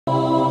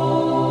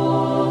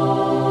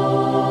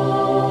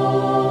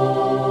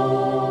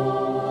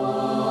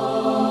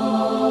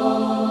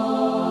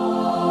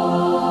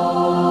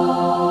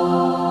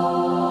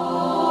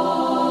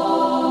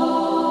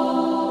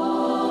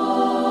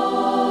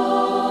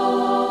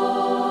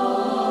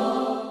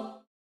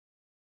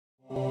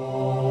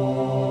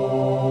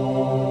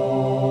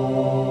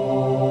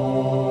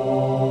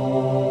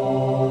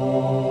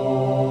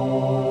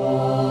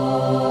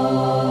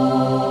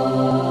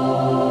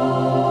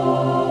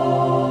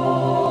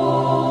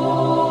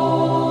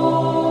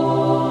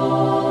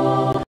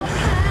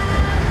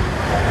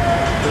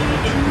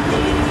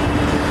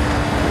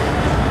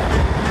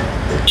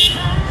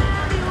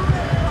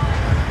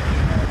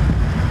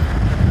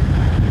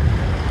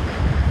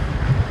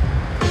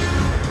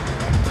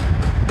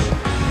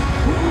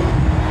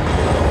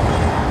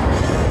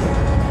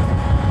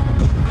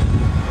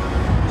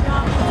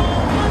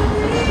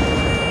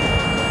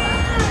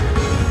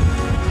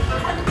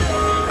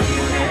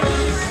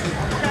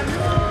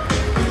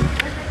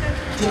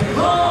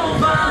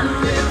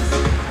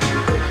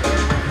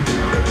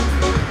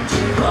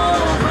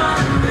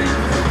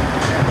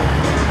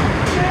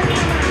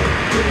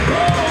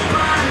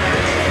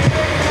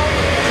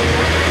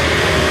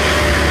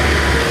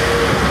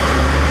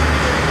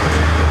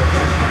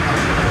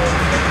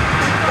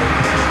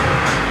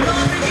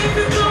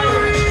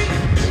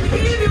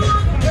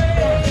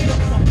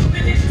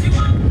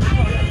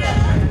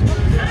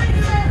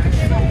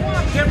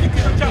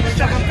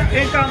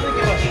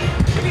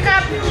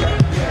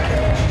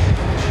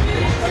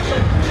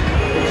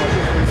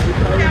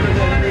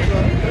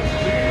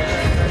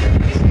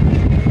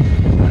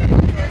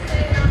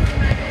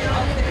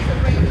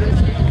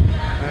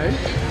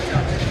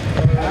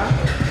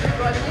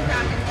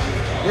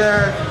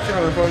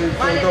Charmaine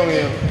from down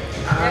here.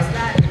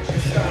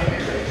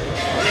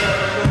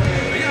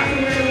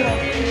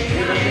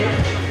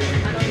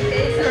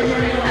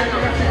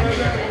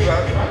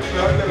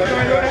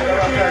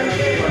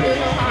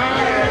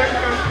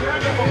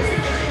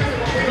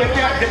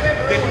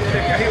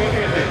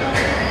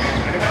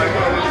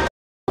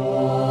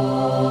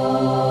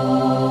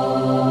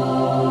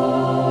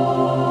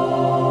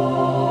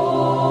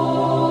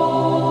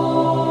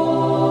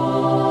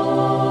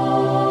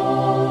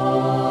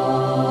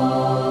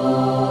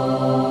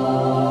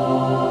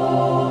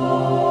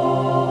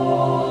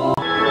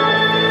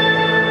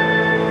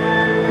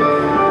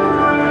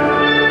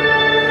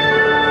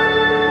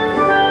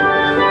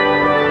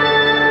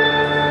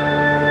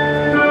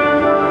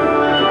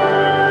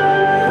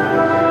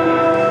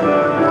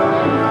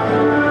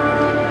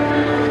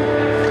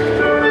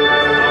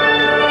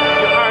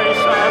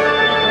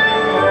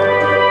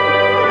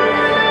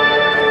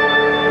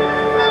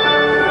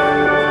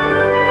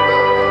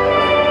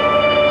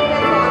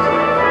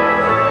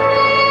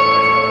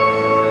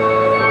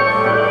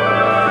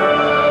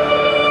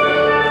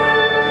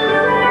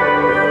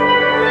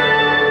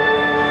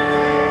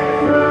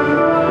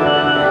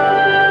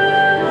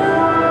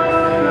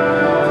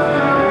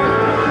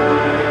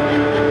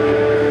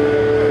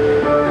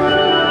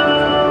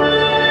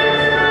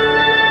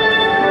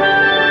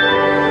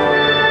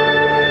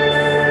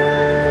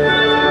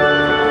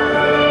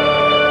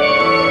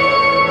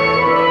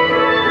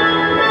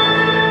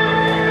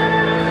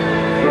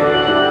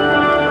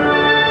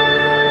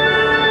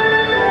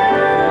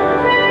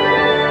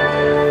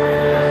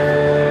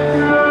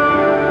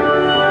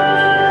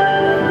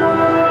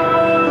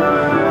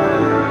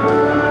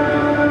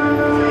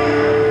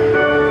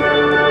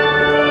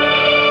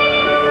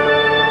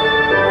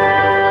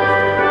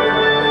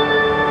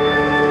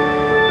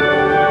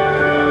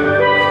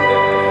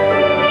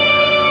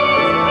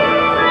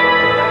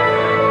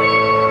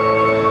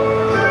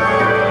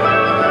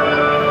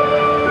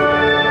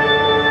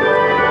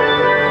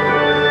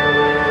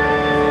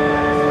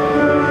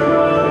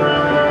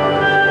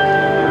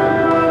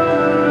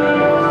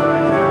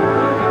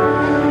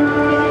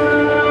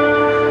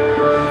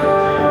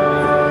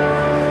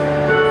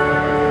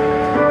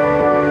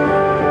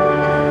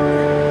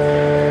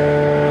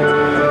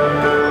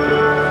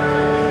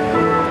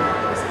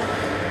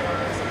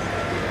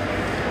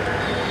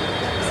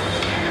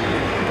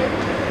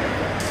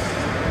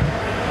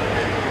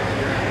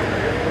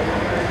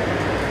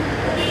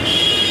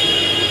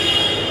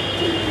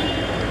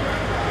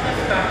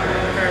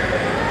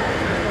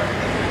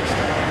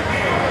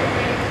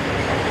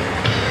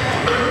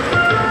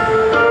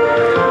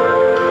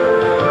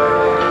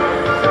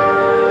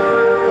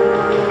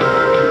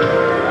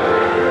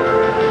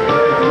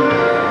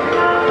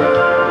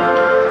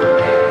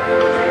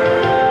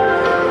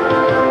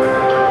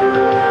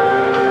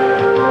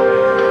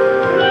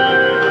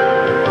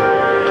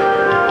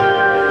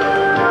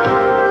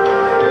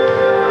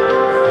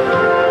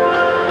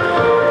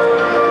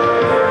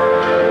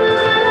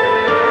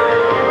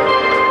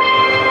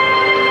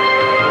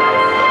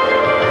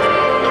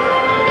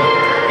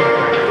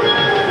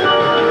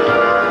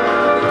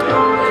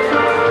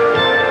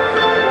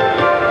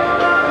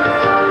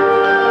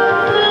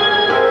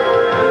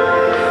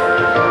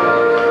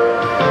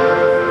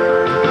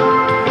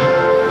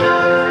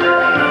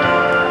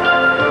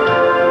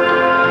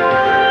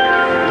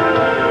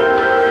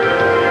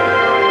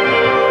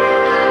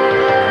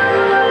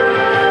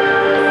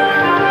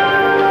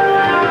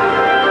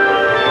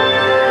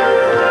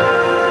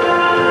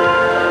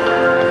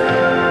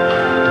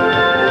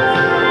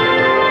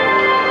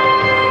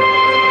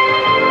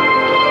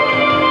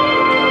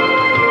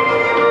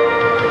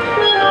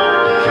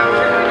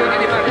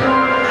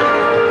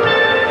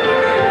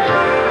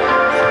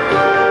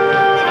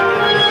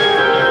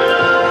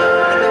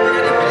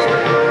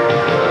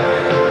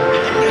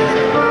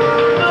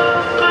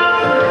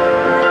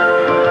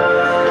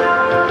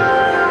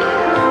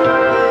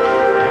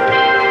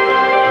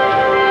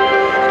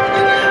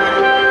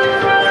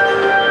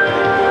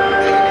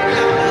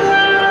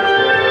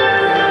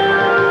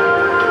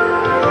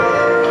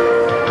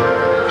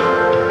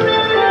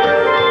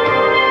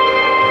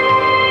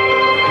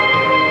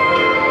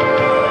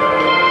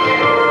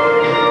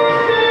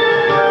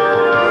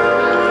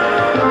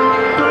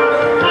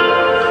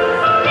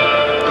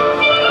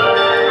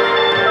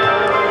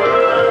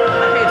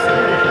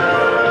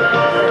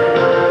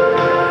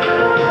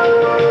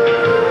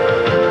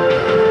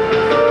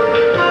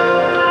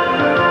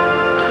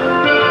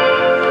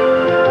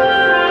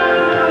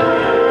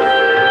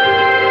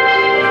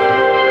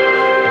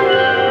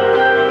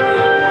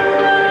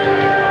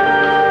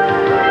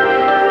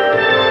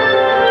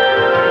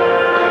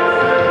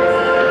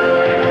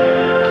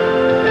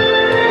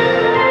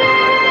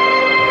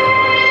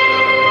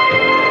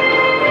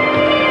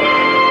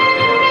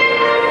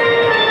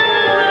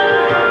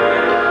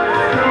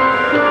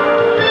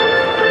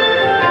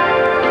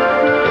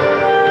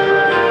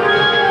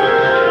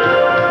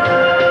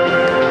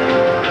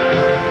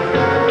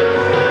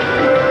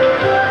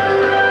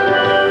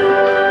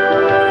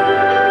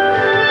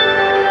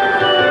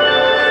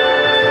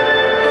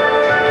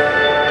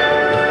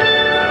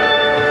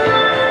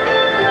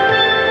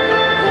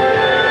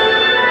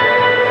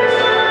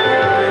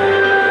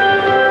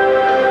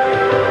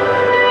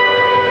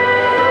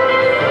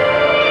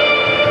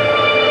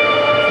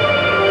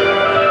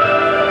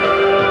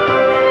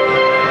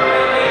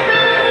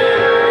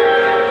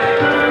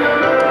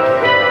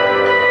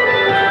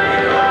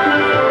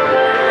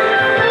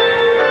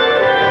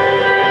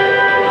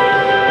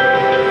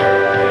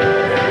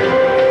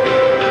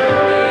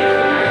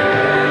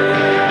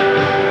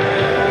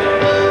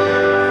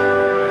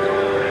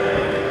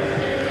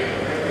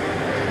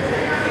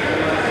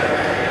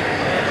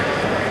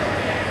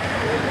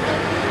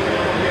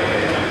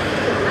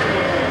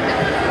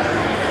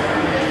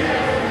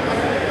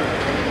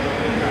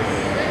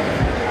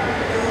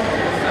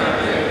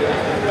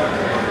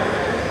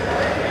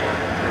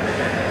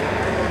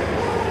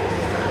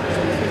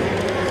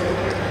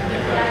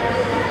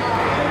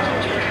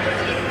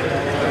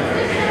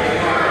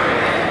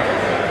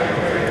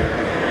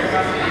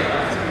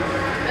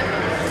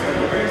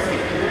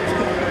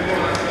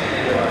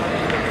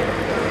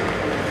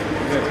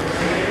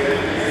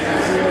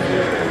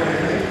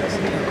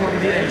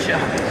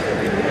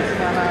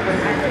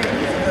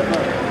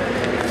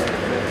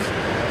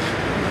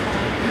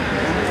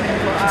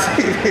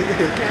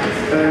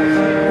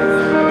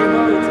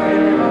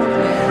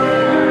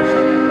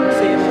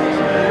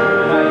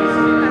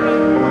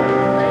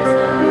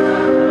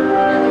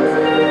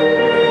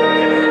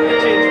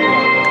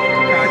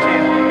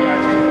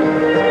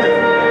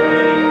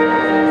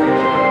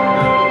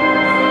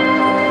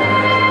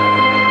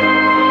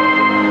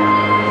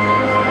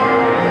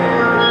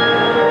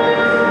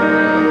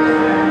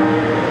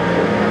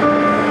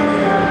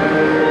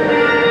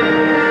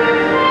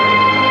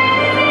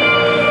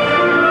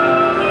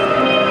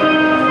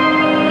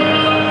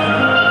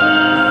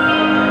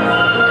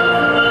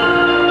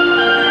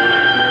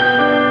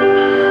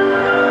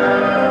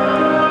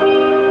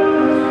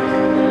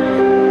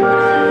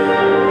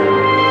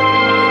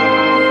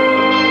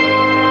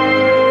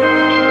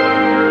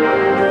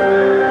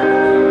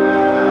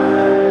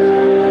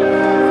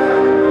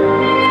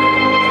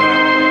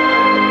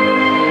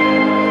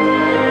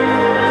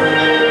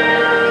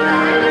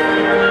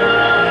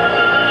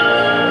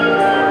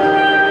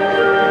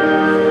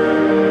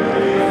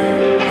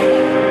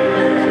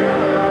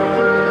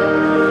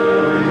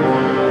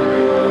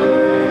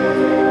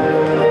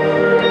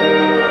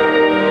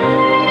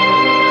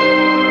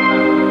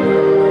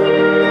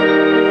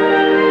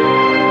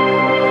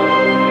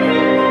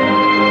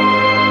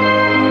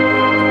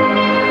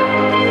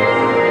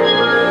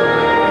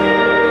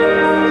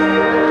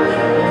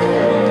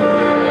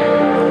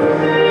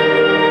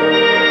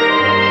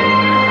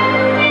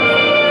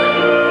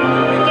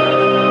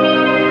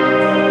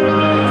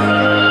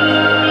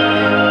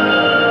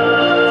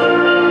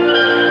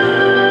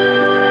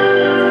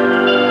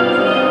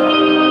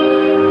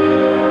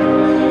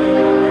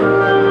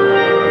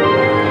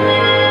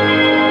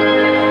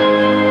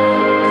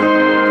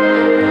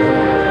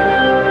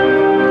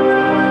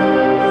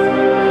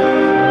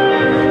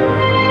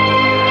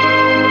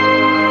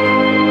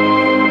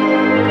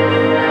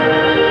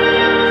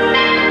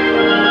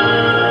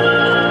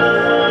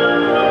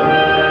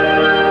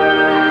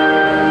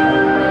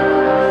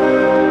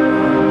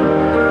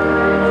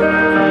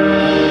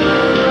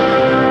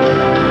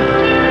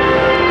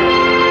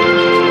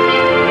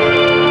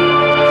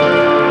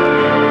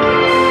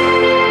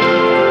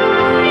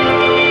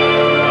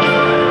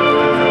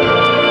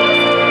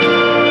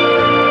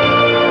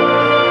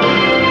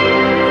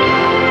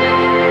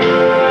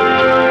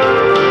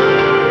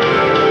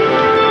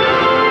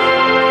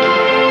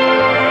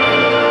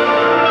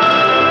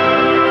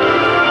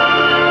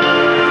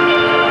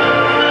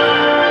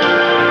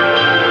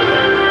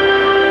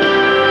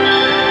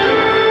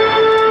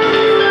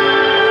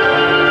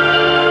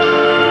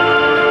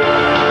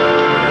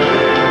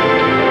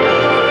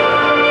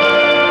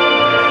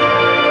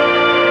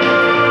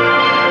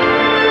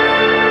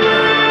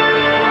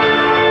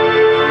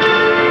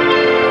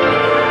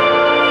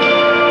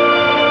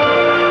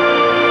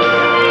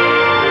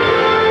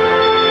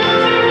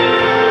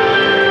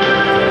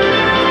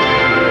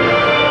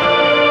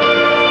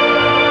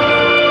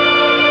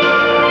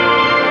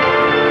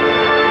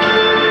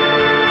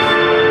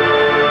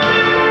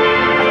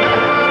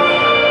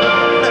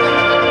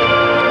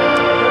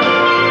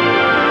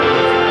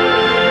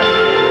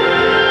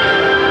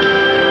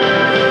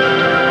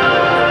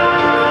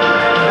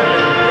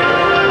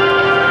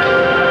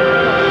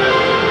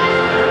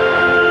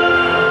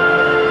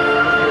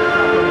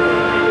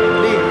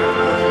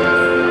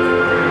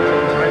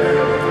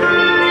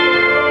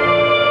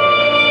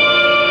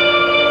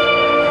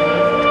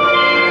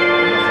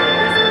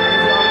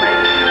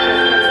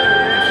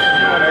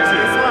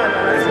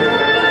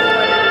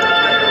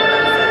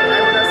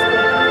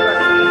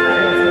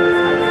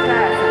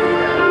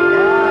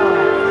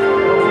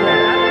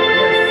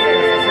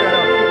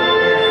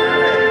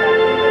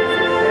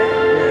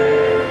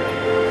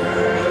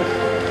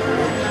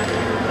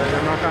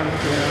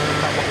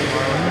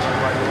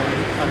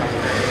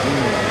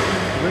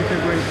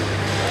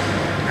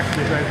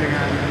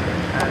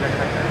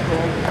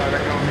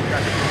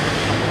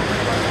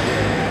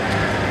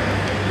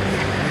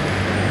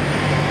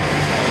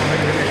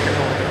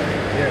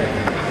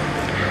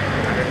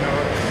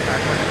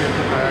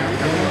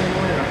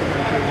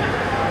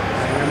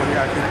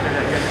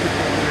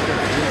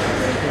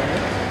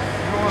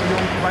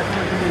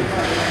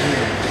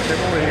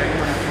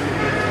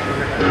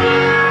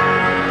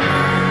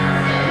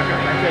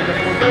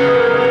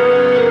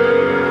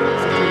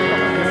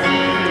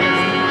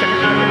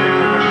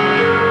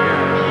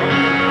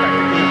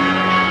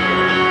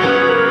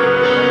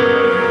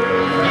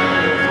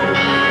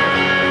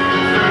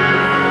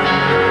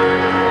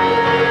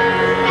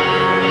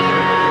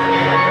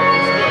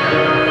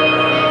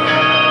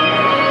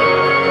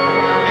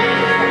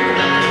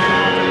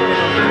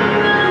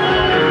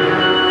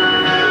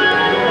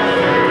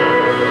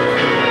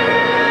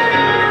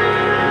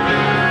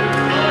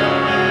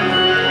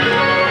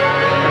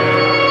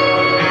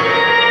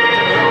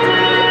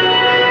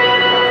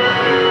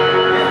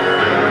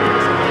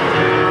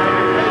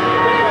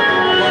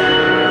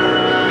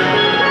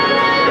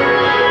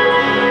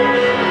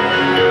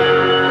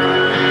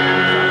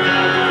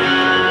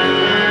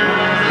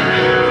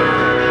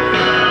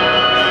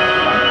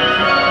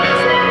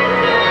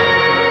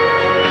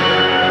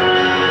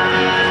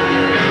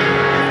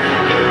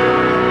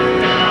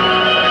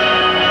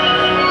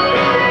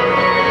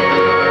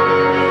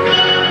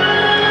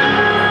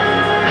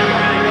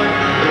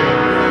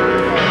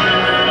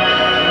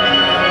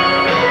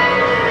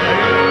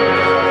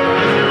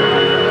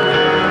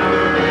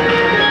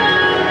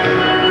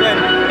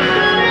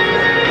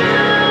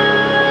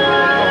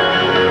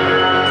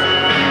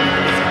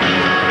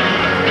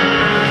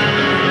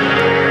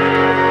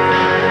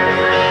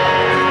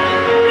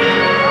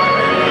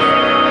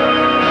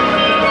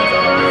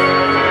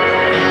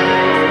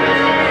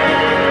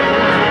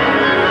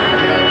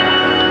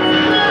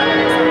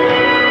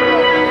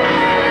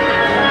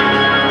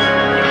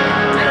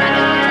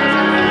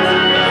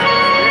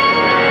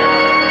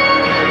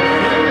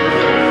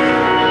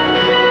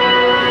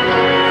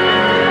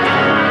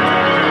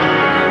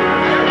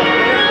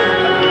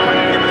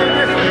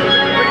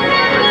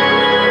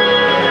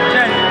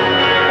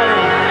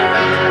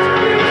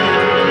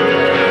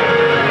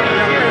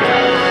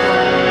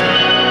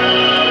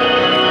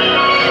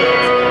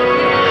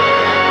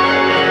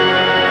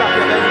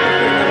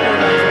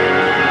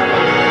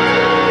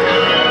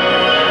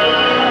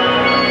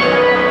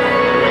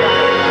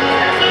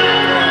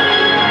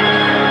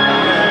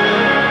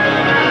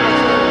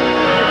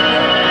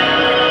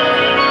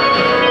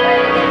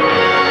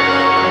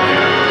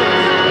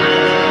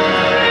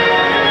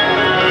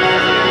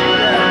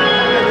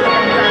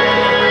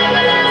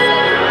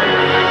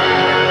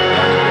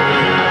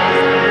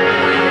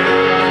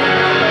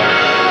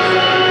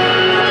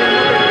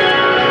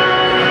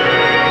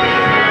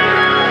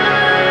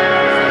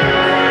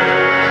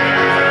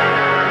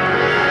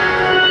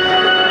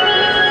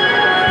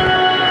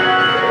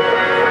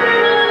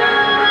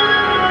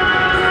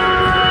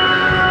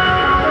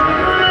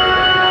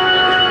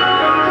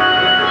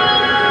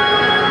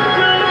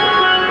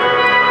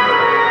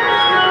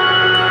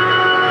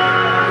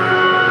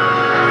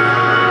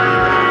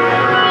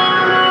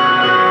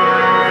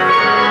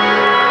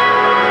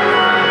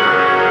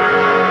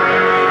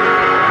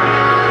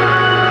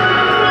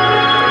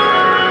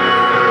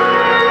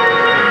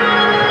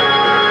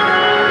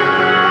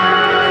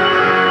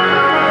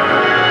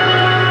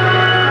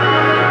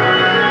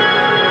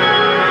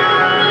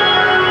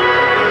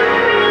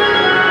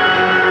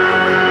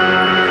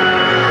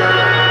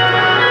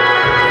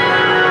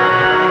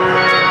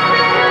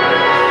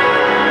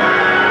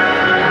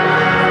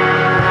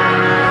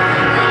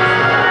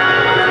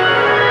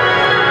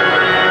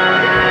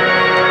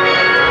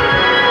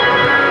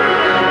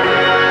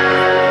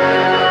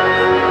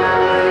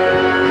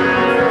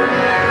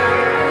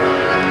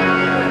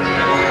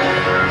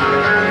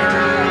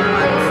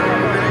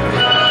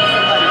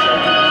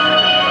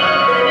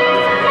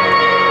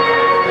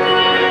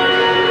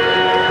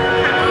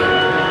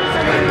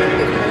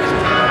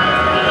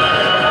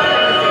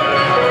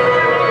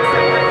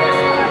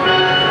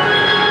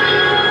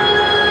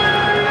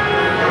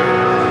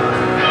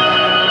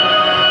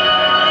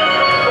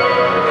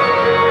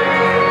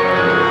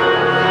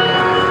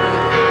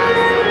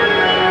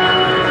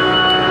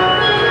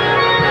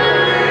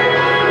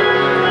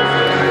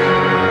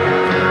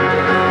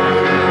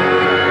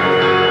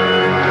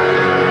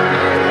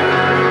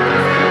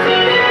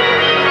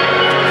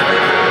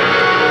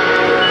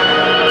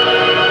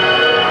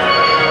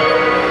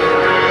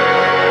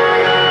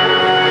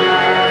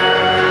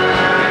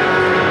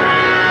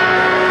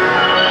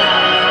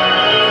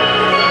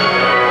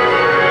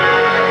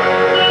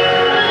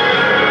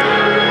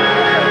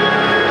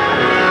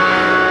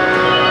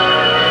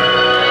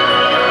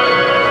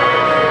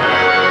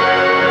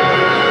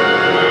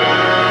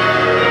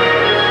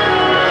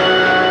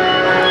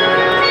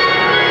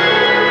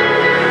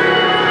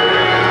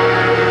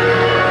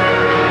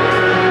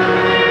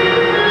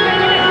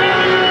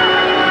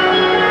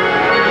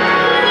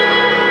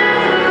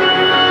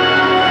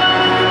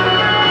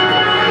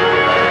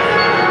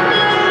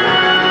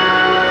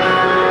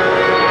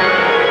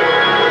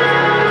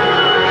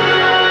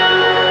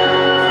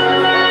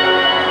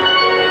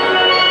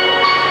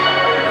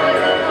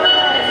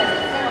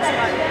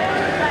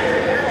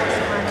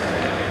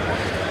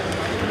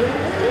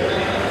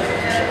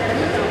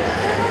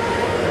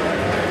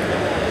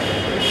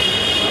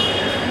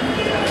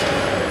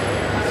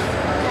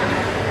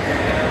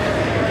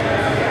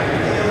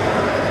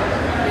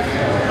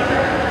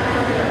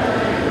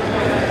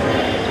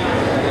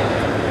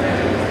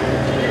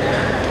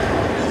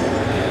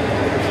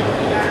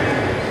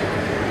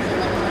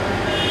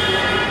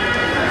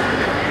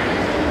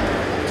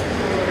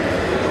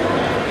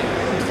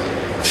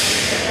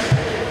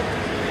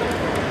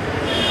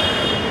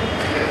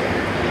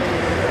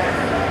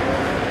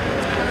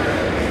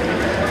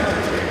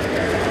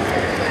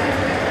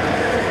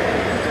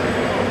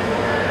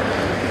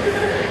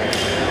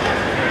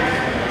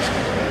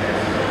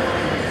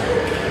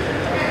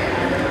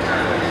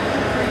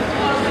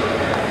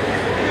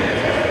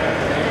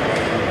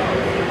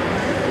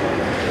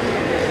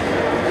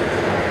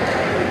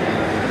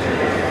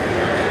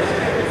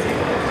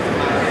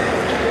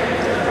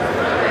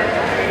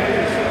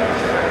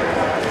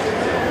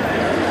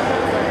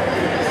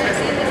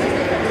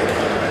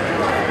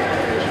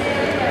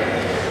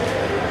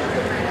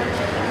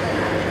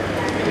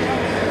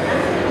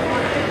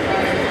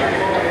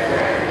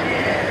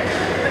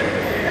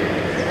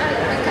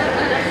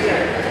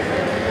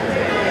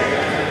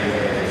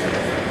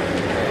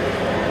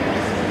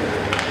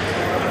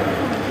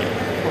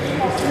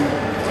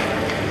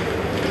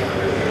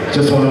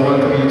 Just want to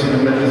welcome you to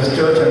the Methodist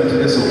Church and to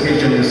this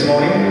occasion this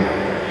morning.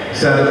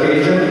 Sad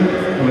occasion.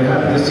 We're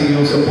happy to see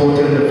you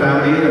supporting the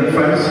family and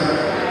friends.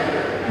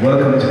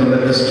 Welcome to the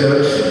Methodist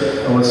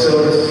Church. Our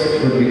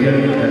service will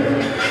begin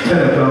at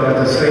 10 o'clock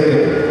as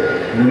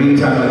stated. In the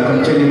meantime,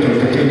 I'll continue to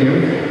entertain you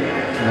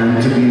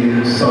and to be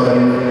in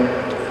solemn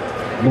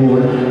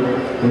mood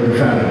with the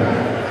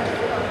family.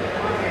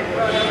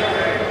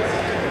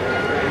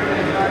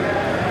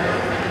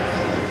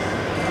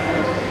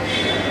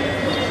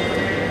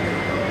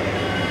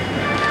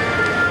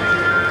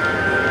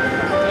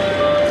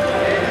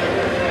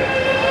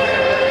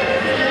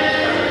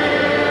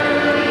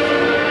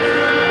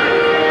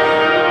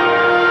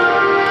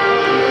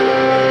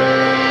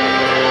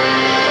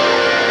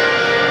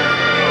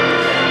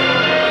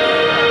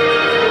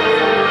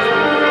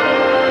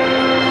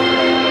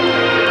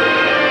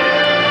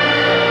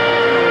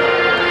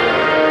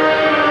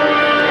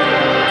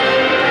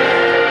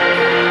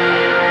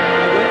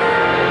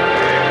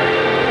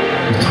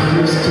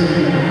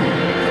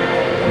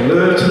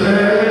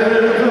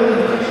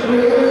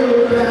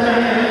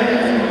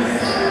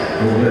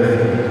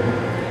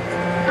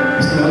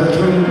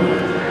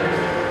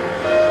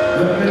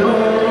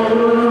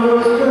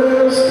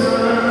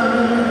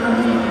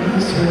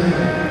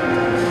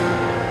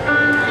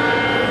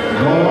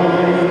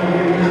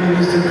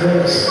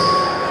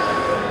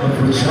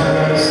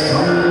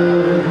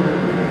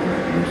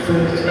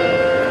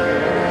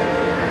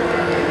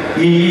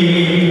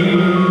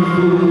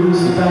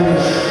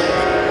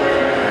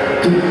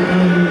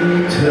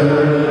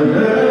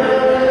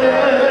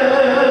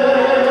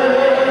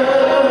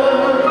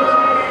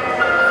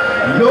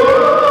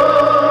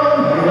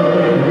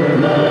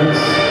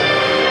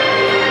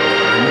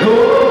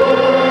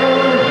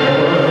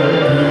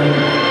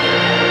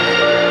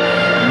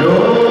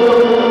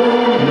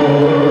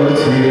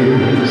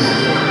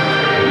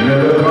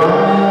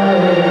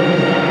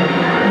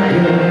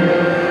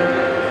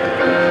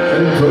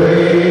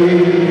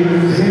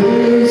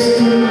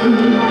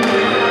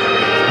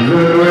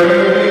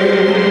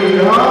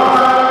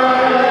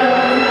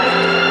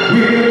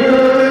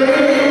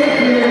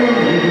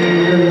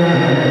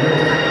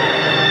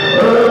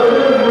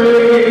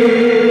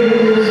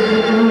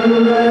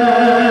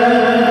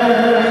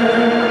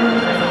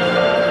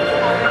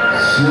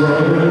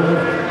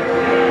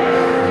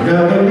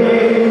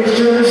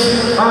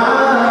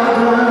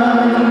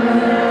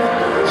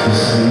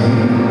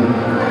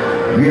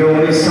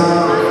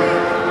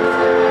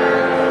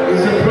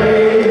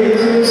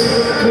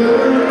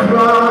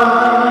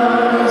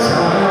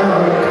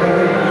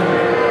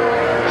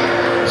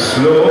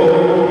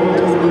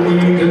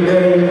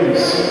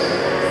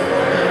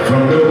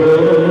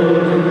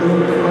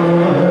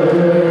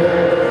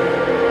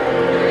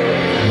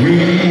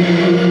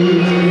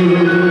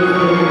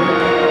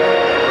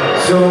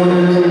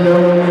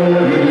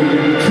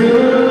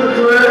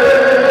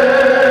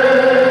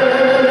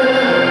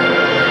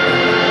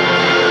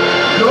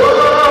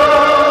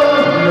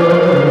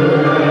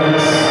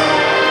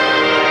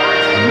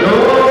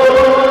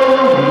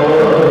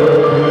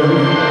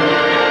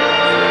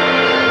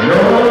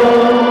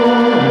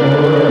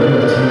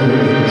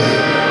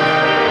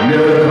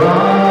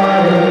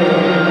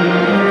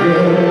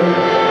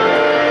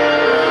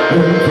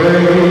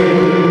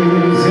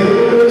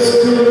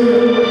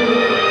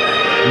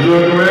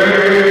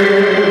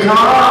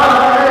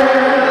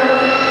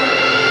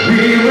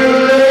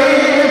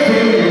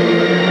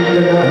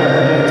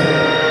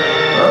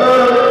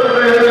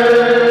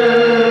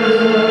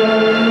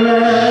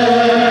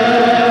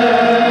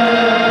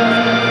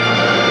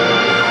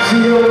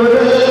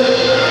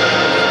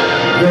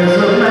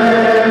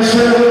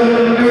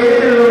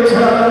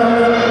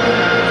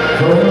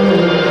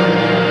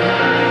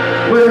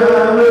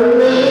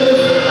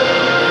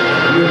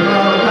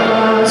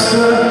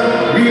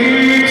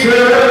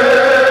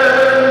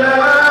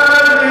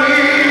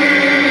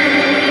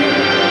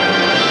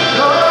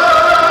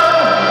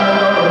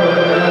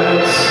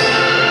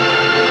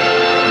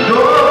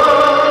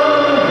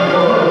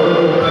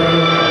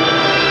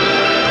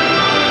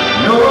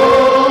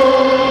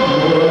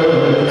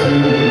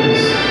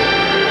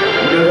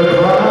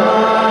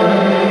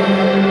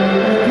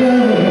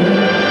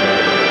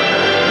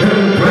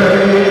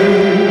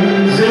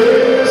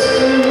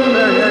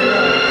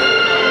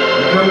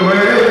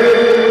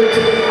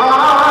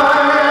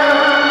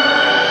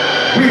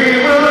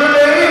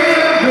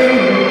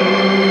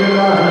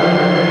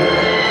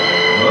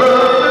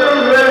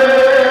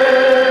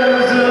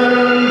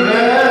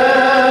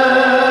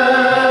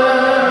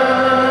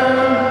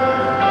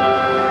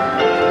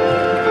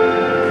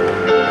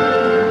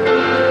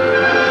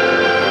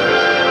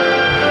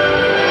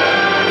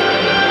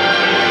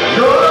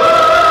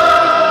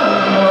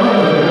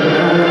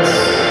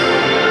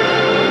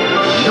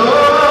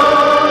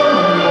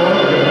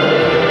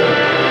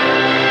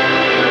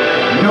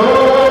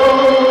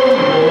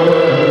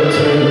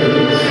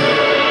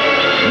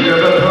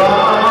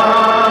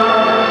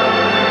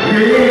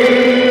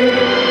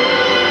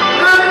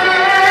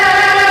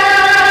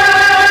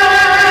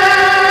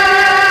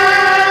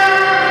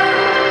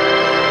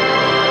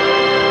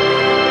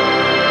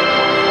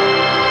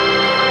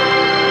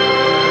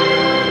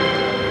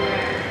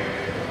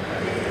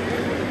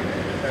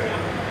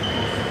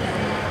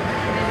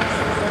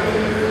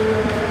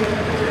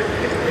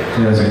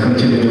 as we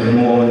continue to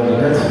mourn the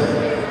death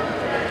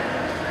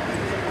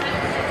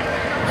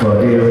of our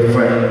dear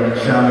friend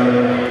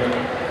Charmaine,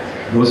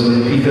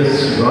 Rosman Peters,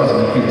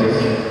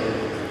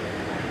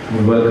 we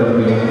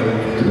welcome you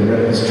to the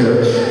Methodist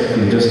Church. If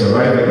you're just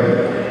arriving,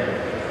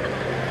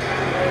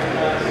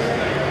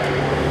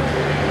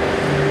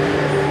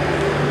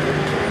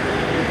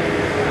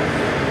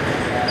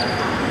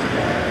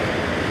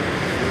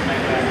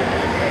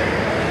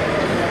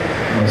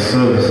 our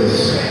service is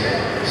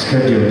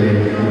scheduled to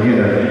begin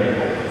at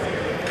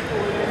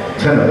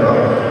 10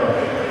 o'clock.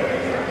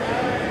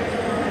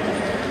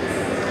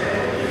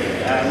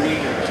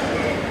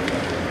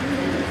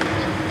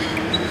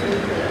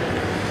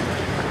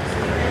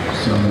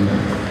 So I'm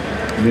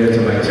near to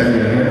my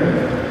tenure here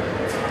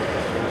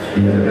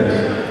in the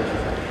Methodist.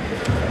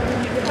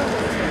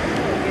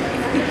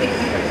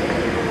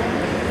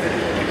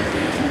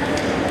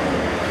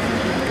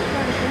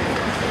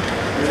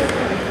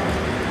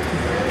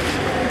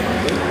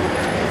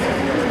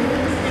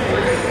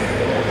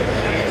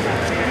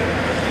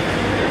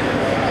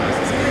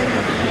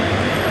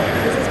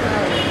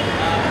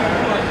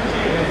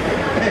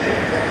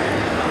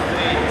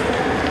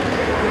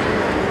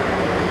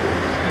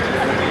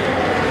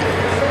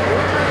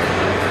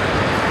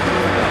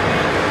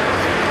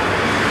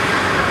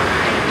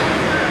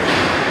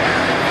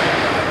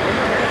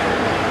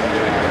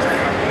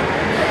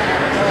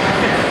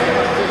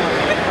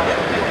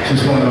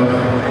 Just want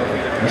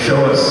to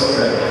show us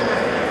that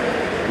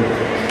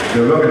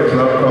the rugged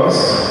cross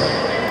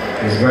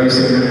is very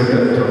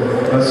significant to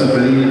us who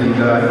believe in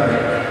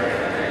God.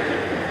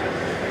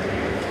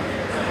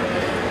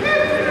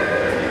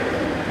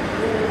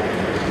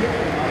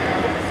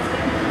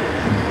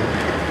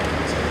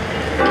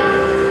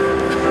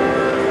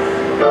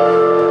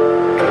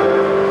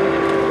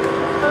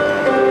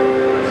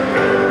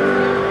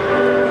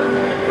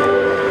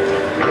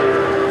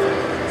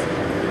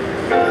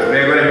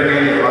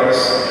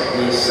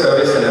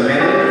 Service in a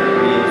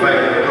minute. We invite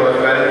the Lord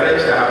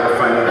relatives to have a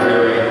final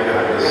viewing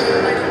at this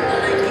time.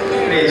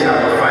 Please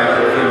have a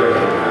final viewing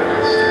at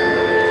this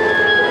time.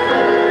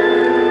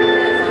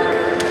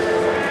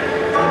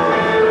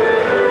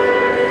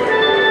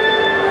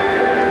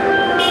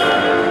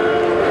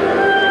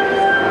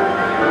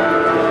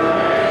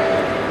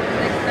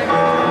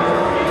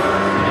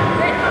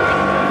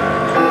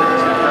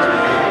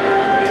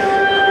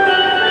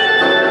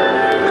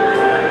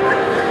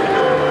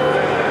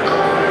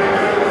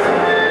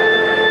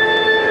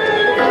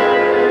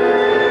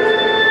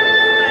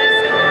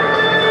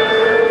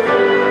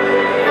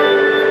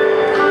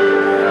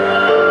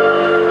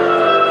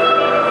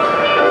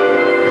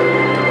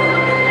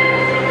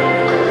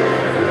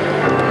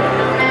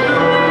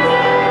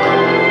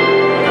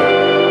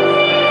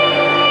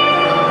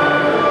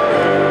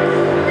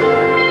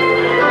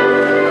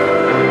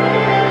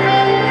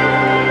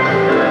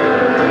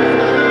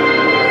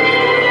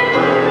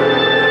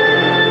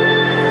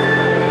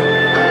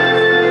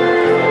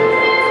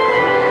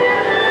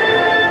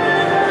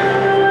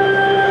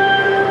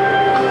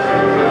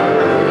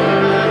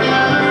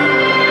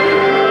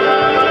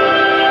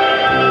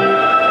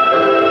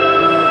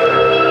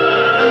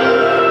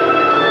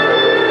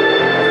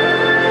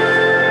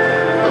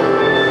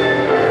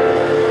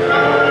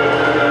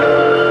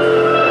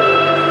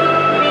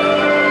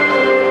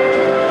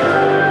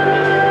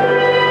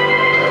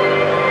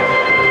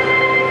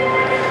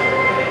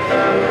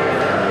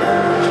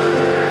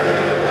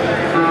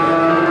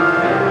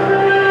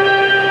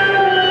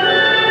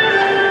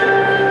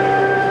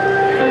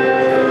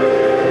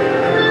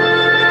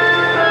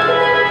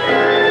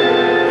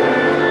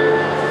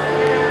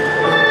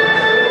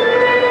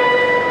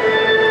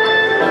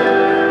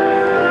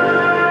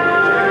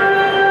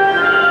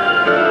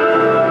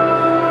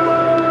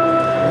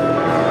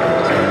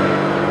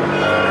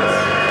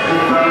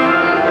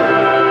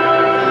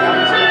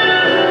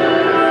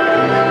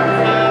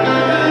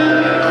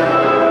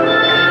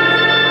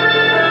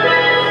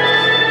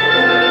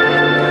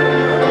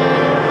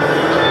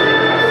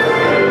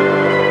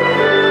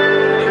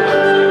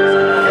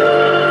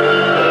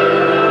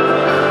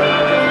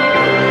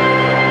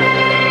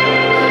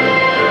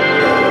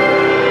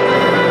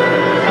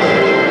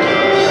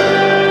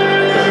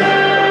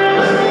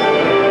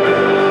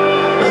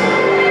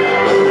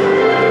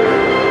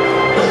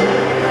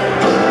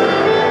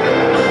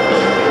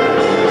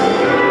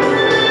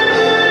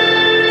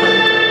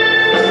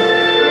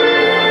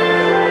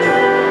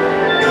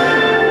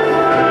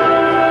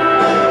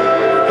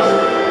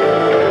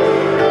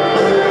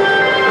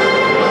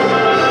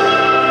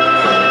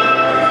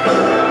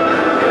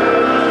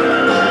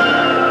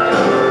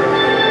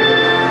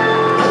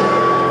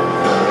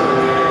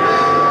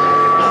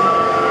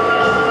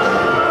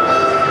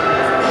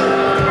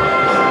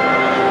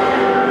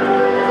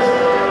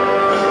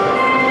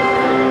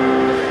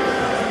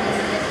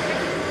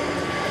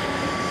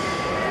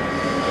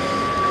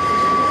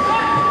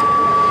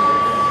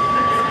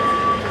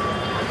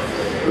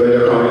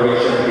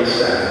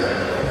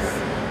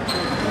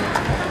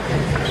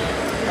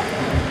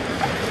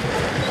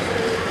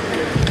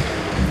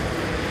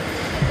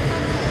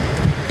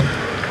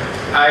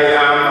 I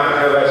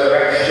am the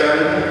resurrection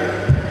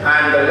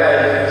and the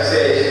life,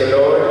 says the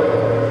Lord.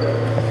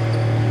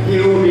 He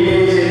who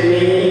believes in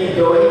me,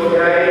 though he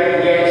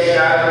die, yet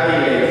shall he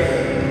live.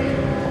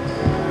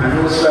 And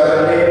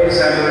whosoever lives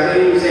and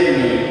believes in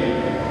me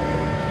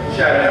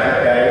shall not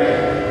die.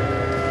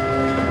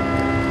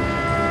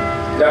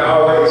 The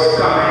hour is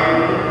coming,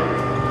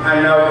 and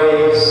now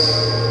is,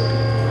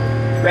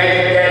 when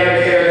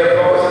then hear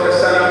the voice of the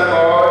Son of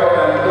God,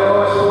 and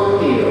those who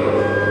hear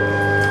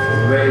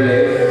will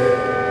live.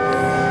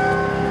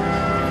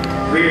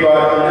 We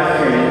brought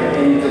nothing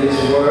into this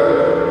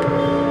world,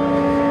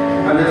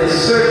 and it is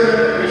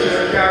certain we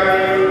shall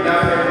carry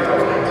nothing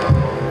out.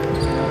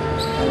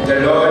 The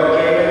Lord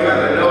gave, and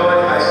the Lord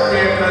has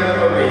taken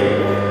away.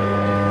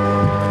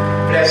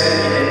 Blessed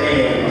be the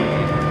name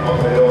of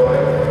the Lord.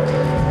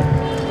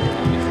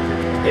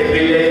 If we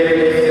live, we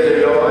live to the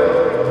Lord,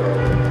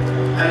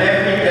 and if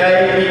we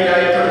die, we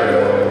die to the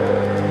Lord.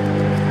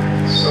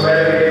 So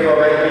whether we live or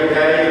whether we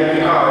die, we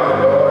are the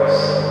Lord's.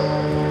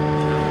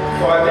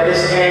 For to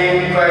this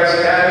end Christ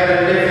died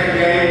and lived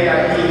again,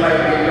 that he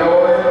might be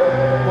Lord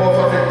both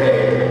of the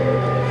dead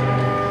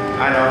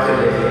and of the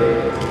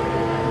living.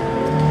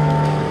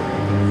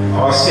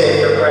 Our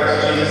Savior Christ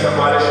Jesus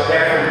abolished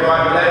death and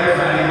brought life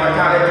and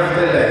immortality to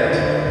the dead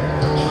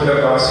through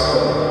the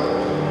gospel.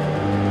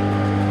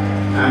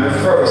 I'm the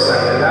first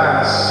and the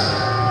last.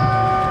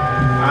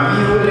 I'm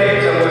he who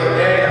lived and was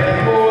dead, and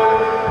behold,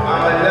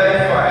 I'm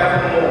alive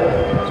forevermore.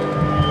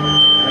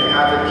 I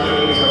have the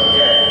keys of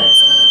death.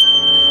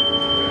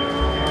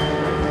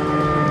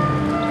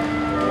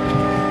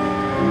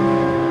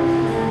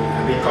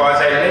 And because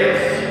I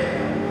live,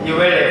 you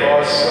will live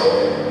also,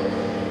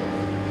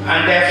 and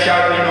death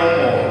shall be no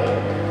more.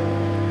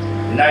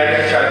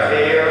 Neither shall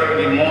there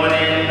be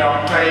mourning, nor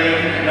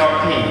crying, nor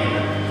pain.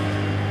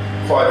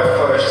 For the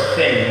first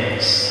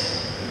things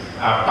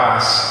are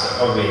passed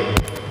away.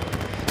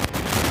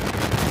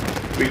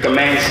 We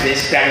commence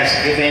this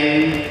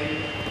Thanksgiving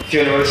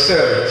funeral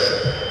service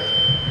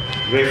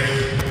with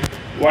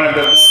one of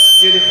the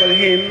most beautiful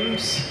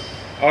hymns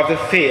of the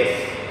faith,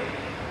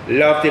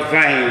 Love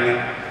Divine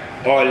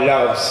or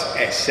Love's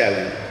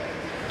Excellent.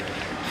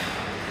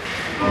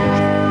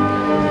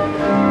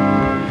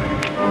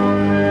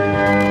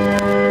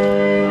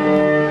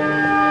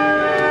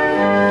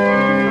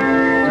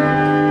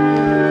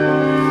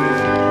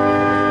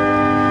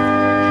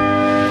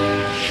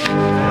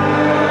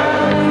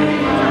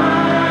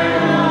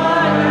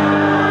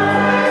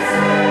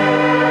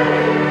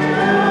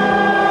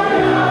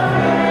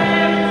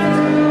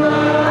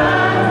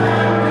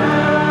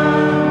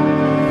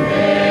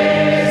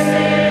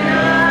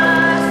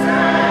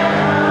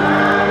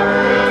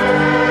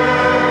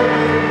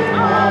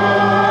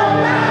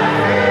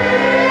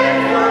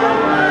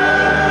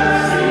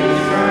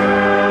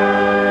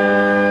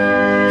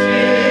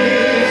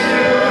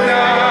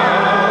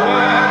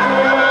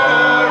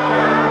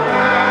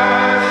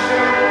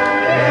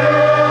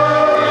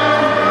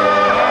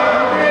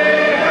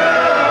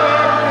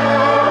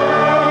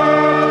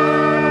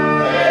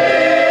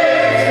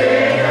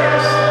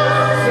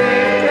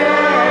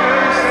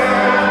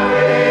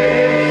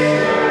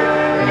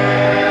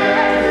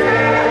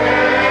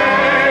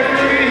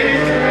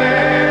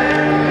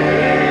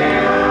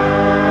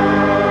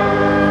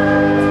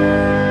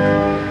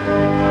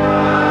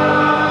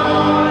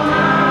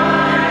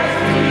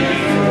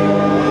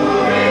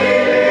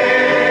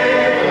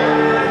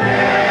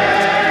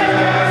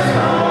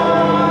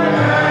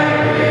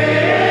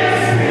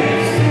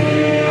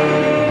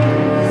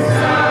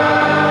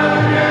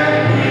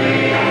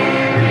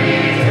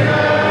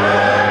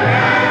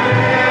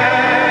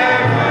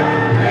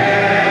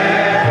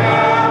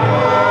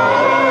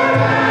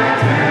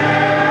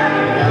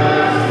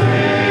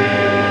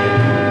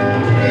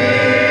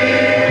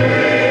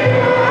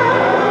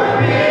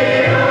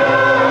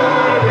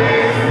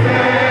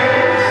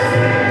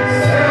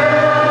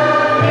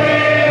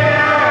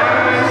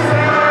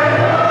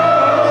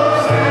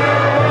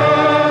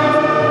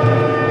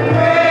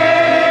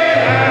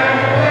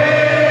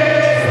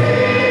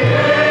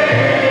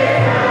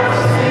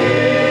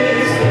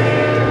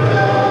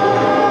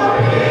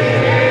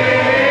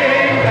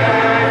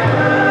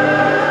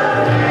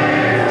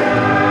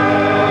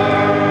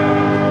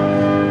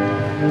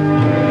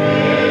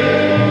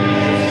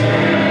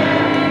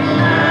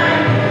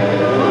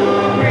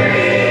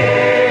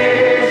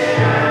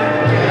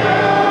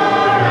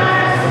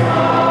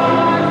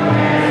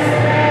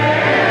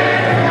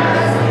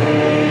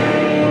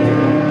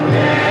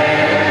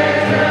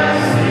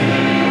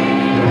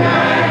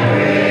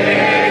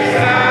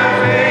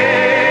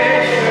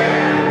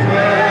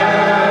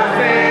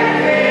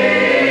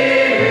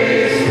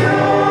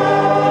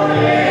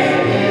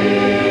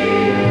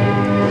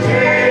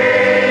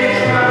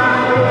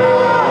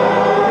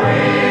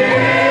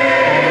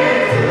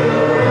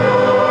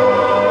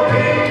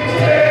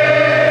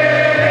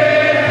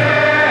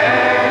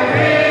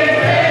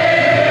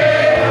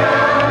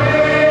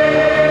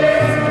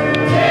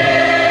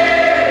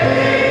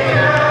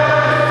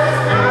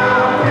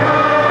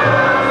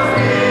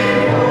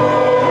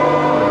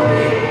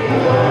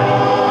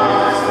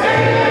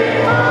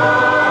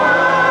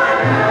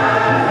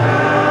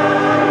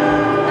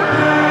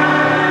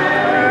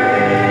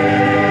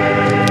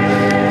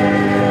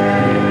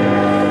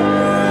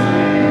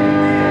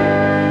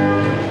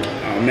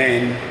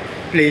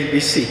 Please be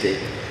seated.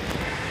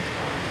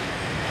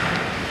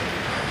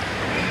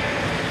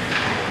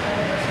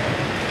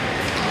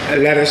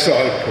 Let us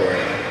all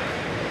pray.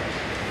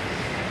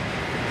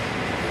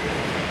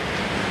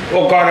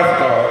 O God of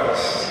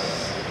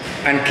gods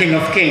and King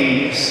of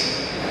kings,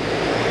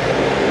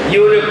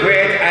 you the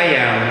great I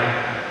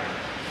am,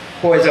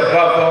 who is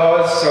above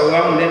all,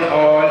 surrounding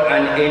all,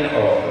 and in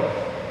all.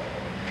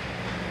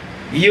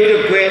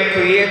 You the great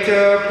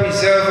creator,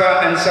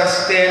 preserver, and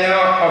sustainer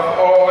of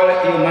all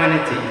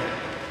humanity,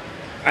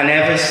 and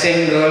every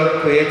single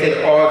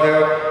created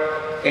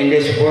order in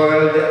this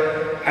world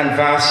and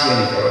vast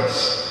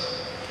universe.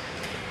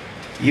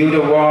 You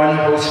the one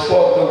who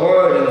spoke the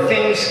word and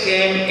things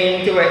came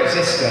into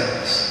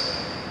existence,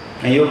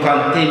 and you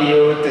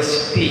continue to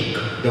speak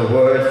the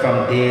word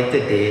from day to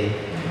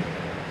day.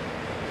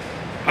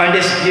 On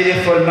this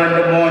beautiful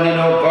Monday morning,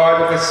 O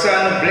God, with the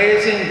sun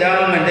blazing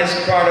down in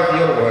this part of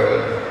your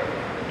world,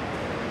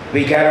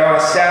 we gather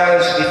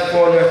ourselves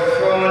before your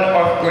throne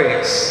of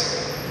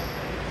grace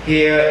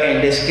here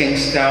in this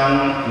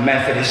Kingstown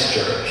Methodist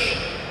Church.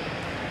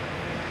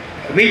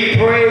 We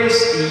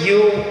praise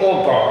you,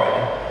 O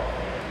God.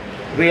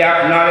 We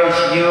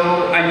acknowledge you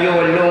and you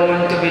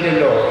alone to be the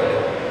Lord,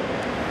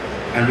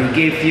 and we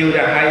give you the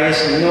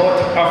highest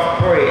note of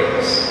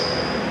praise,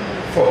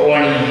 for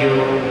only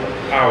you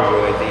are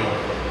worthy.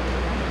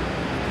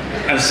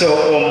 And so,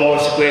 O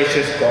most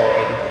gracious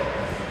God,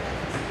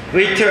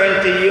 we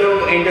turn to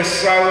you in the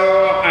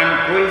sorrow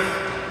and grief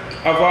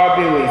of our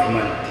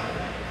bereavement,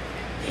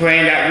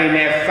 praying that we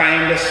may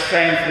find the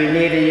strength we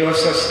need in your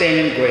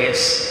sustaining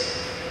grace,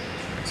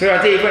 so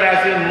that even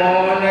as we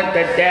mourn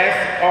the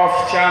death of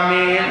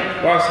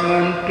Charmaine,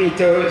 Rosman,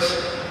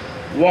 Peters,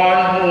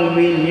 one whom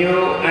we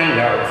knew and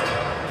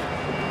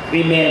loved,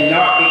 we may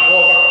not be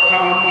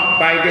overcome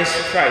by this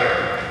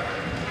trial,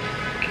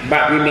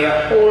 but we may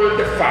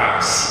hold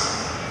fast,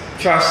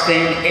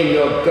 trusting in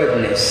your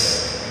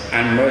goodness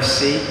and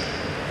mercy.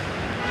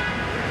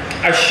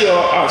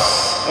 Assure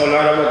us, O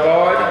Lord our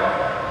God,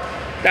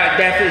 that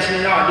death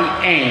is not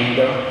the end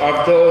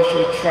of those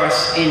who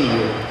trust in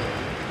you.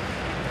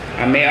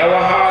 And may our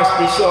hearts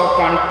be so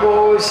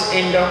composed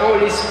in the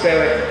Holy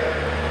Spirit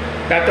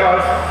that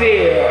all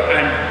fear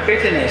and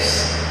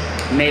bitterness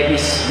may be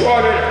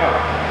swallowed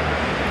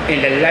up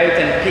in the light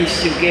and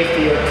peace you give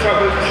to your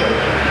troubled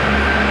children.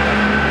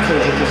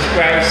 Through Jesus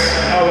Christ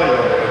our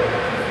Lord.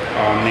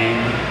 Amen.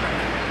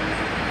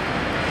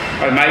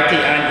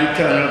 Almighty and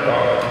eternal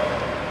God,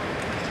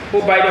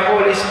 who by the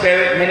Holy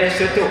Spirit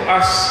minister to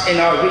us in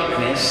our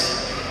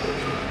weakness,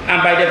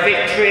 and by the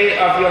victory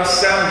of your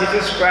Son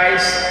Jesus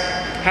Christ,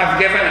 have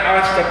given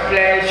us the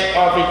pledge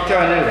of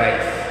eternal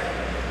life.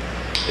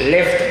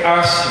 Lift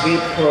us, we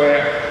pray,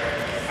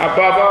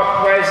 above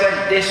our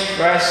present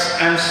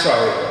distress and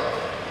sorrow,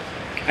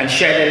 and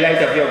shed the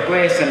light of your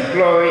grace and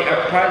glory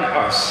upon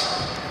us,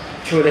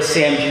 through the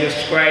same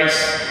Jesus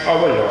Christ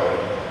our Lord.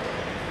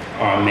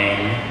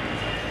 Amen.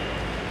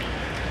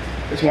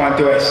 Just want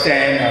to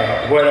extend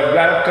a word of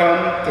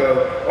welcome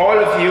to all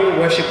of you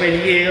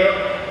worshiping here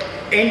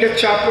in the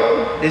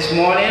chapel this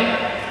morning,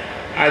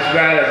 as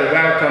well as a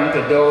welcome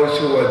to those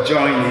who are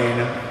joining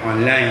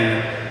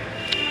online.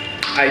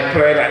 I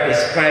pray that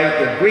despite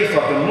the grief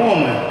of the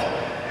moment,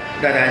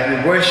 that as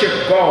we worship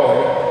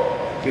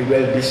God, we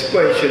will be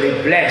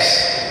spiritually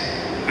blessed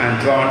and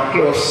drawn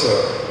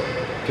closer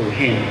to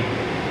Him.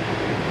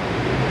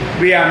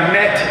 We are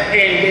met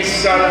in this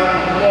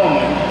solemn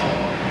moment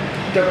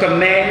to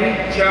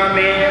commend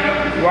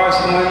Charmaine,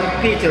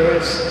 Rosman,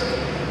 Peters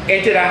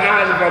into the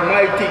hands of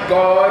Almighty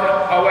God,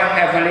 our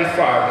Heavenly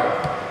Father,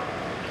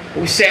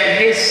 who sent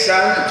His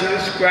Son,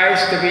 Jesus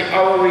Christ, to be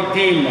our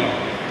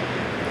Redeemer,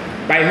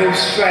 by whose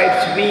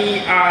stripes we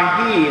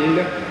are healed,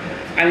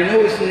 and in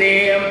whose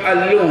name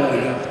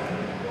alone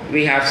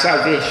we have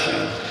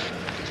salvation.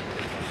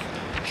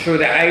 Through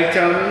the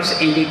items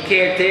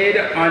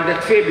indicated on the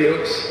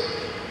tributes,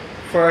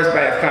 first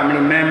by a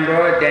family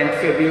member, then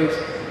tributes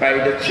by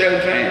the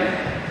children,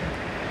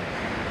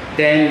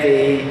 then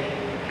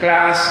the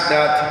class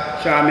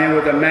that Charmaine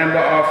was a member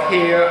of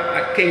here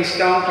at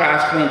Kingstown,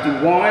 class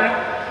 21,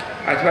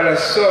 as well as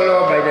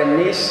solo by the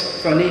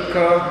niece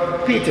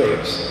Sonika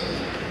Peters.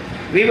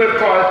 We will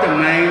call to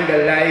mind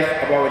the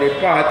life of our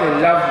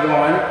departed loved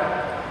one,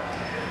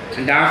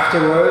 and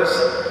afterwards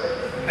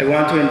I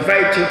want to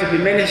invite you to be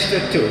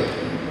ministered to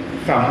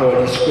from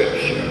Holy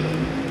Scripture.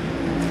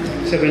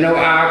 So we now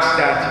ask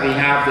that we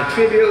have the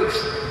tributes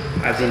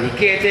as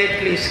indicated.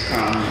 Please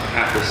come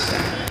at this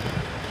time.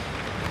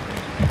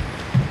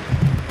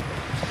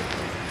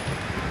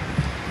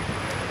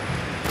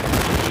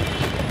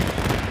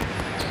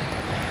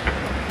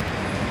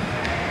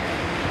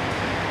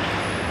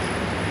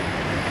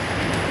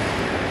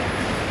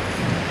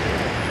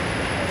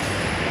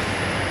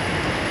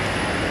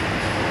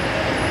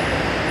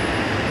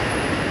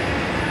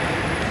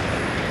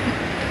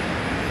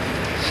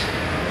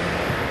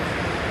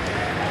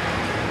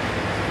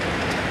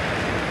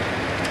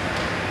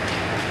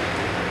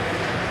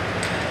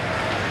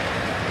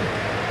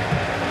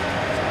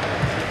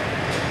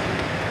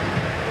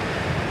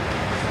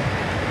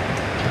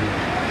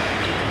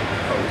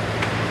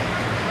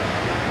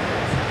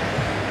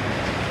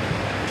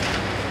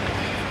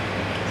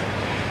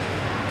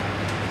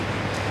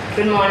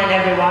 Good morning,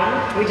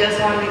 everyone. We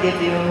just want to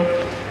give you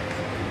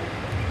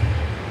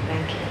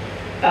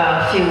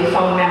a few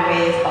fond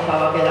memories of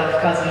our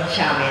beloved cousin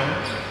Charmaine.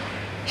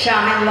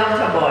 Charmaine loved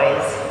her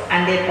boys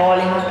and did all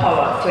in her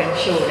power to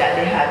ensure that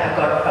they had a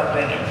good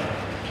upbringing.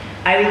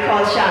 I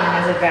recall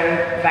Charmaine as a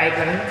very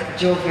vibrant,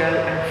 jovial,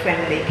 and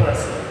friendly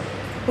person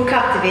who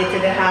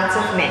captivated the hearts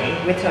of many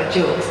with her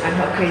jokes and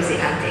her crazy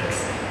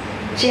antics.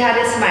 She had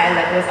a smile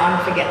that was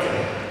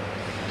unforgettable.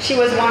 She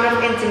was one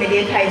of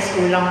intermediate high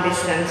school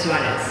long-distance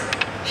runners.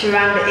 She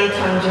ran the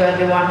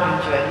 800, the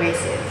 100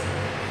 races.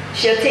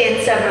 She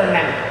attained several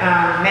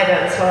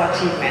medals for her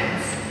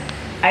achievements.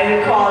 I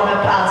recall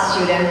a past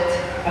student,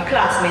 a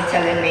classmate,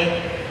 telling me,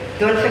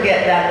 don't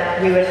forget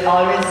that we would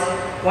always,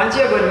 once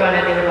you're a good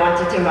runner, they would want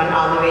you to run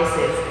all the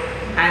races.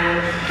 And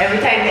every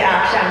time they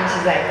asked Charmaine,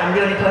 she's like, I'm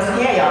the only person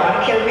here, y'all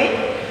want to kill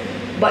me?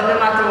 But no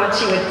matter what,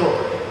 she would go.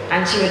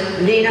 And she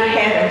would lean her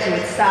head and she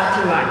would start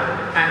to run.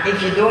 And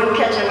if you don't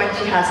catch her when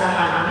she has her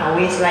hand on her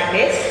waist like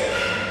this,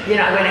 you're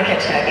not going to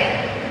catch her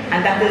again.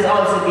 And that is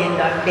also being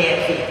done bare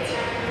feet.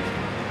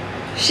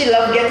 She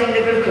loved getting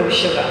the glucose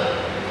sugar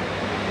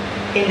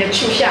in the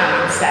true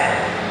Charmaine style.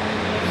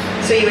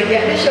 So you would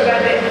get the sugar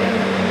there,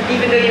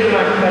 even though you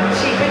run, but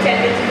she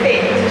pretended to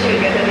faint so she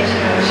would get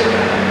additional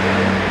sugar.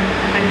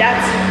 And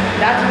that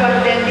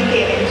run then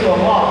became into a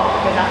walk,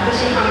 because after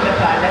she hung the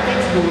pad at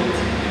its boot,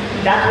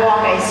 that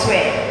walk, I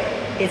swear,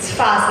 it's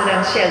faster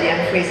than Shelley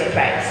and Fraser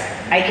Price.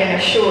 I can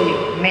assure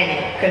you, many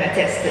can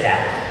attest to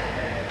that.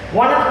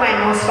 One of my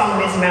most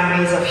fondest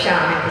memories of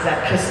Charmaine is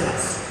at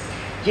Christmas.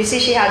 You see,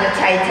 she had a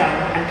tight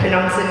tongue and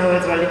pronouncing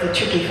words were a little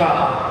tricky for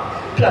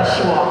her. Plus,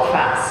 she walked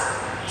fast.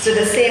 So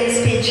the same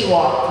speed she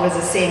walked was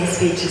the same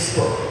speed she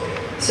spoke.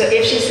 So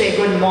if she said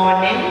good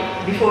morning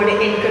before the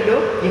inn could do,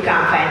 you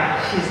can't find her.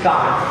 She's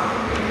gone.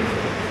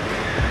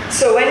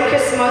 So when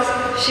Christmas,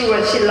 she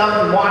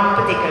loved one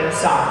particular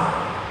song,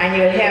 and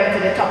you will hear it to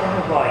the top of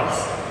her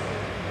voice.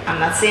 I'm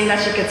not saying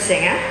that she could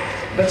sing it,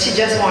 but she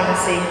just wanted to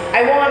say,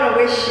 I want to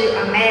wish you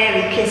a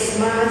Merry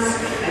Christmas,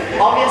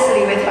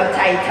 obviously with her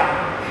tight tongue.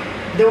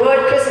 The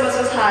word Christmas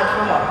was hard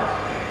for her.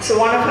 So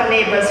one of her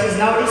neighbors, who's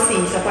now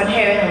deceased, upon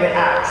hearing her would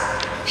ask,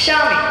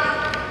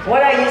 Charmaine,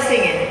 what are you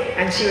singing?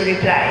 And she would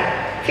reply,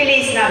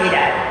 Feliz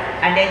Navidad.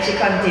 And then she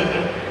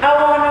continued, I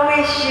want to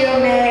wish you a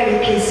Merry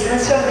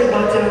Christmas from the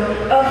bottom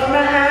of my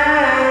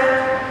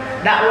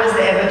heart. That was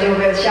the ever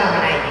jovial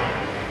Charmaine I knew.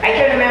 I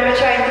can remember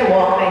trying to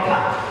walk like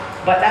her,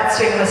 but that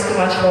swing was too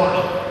much for me.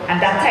 And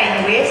that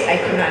tiny waist,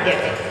 I could not get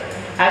it.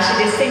 As she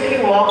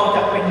distinctly walked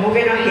with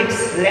moving her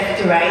hips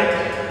left to right,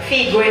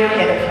 feet going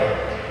ahead of her.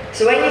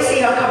 So when you see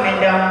her coming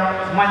down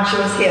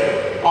Montrose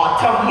Hill or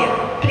Tom Hill,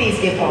 please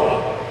give her way.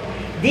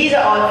 These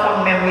are all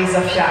fond memories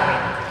of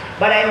Charmaine.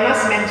 But I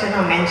must mention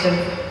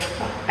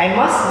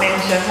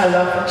her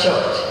love for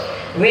church.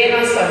 Rain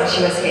or sun,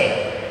 she was here.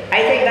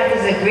 I think that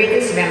is the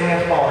greatest memory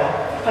of all.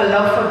 Her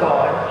love for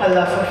God, her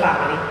love for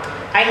family.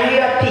 I know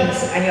you're at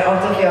peace and you're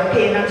out of your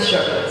pain and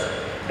struggles.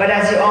 But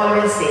as you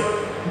always say,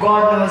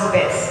 God knows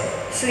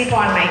best. Sleep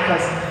on, my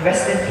cousin.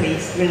 Rest in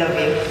peace. We love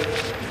you.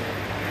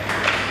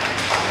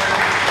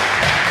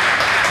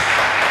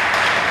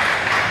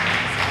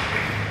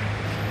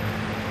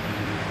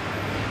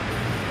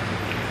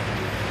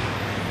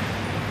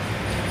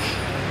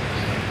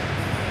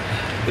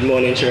 Good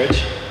morning,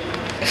 church.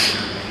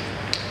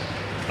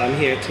 I'm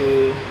here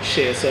to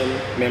share some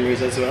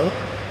memories as well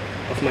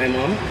of my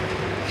mom.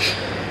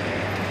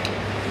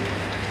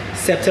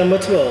 September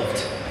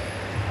 12th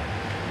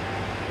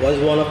was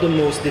one of the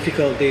most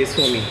difficult days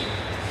for me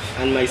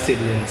and my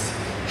siblings.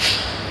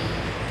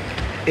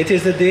 It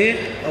is the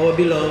day our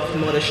beloved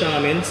Mother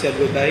Charmaine said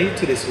goodbye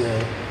to this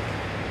world.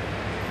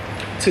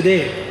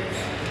 Today,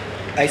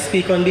 I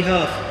speak on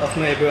behalf of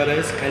my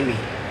brothers and me,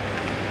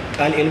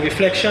 and in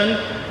reflection,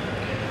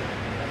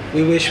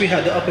 we wish we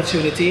had the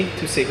opportunity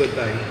to say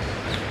goodbye.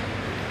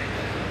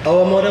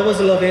 Our mother was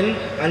loving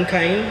and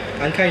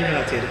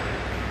kind-hearted.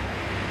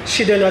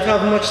 She did not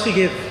have much to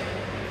give,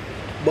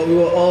 but we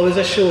were always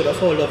assured of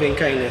her loving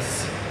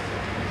kindness.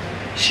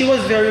 She was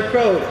very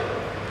proud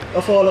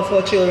of all of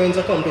her children's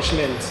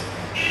accomplishments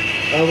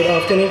and would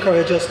often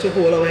encourage us to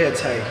hold our heads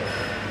high.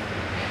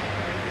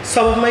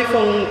 Some of my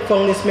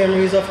fondest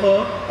memories of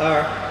her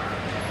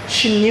are,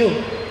 she knew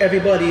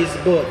everybody's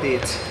birth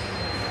date.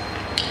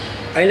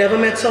 I never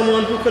met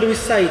someone who could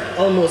recite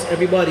almost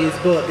everybody's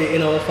birthday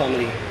in our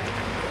family.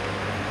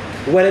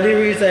 Whether they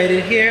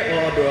resided here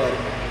or abroad,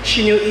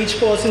 she knew each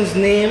person's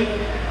name,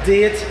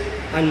 date,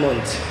 and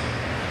month.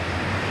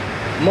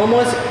 Mom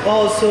was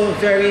also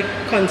very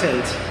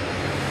content.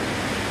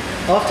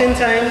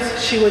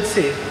 Oftentimes, she would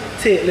say,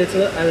 take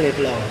little and live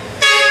long.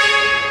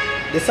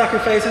 The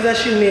sacrifices that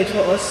she made for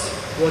us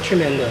were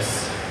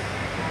tremendous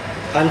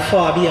and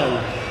far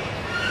beyond.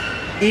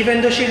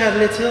 Even though she had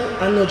little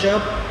and no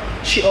job,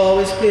 she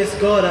always placed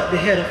God at the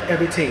head of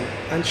everything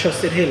and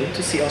trusted Him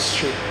to see us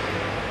through.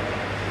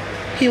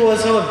 He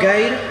was her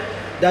guide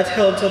that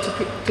helped her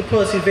to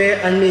persevere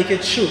and make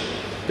it through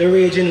the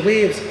raging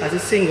waves as a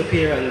single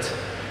parent,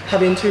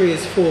 having to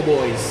raise 4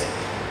 boys.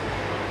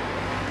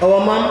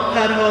 Our mom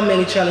had her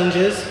many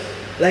challenges,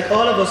 like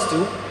all of us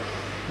do,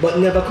 but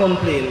never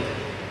complained.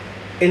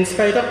 In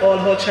spite of all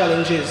her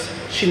challenges,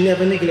 she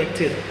never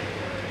neglected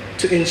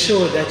to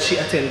ensure that she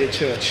attended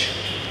church.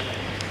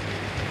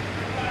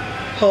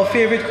 Her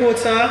favorite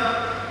quotes are,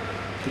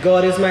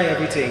 "God is my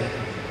everything.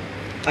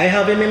 I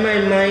have him in my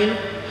mind,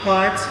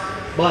 heart,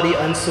 body,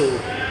 and soul."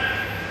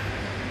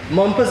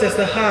 Mom possessed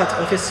the heart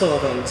of a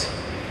servant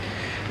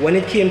when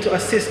it came to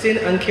assisting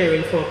and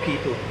caring for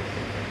people.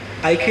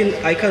 I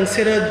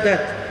considered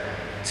that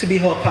to be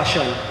her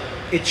passion,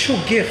 a true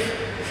gift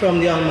from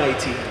the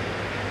Almighty.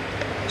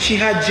 She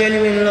had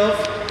genuine love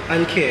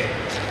and care.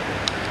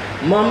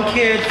 Mom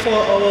cared for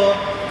our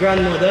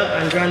grandmother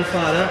and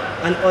grandfather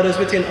and others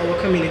within our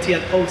community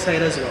and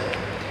outside as well.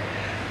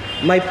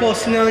 My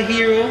personal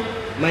hero,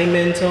 my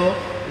mentor,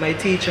 my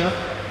teacher,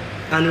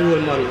 and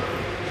role model,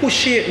 who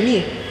shaped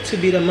me to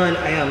be the man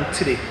I am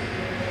today.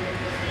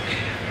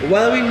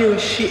 While we knew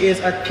she is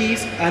at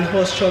peace and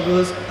her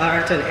struggles are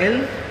at an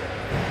end,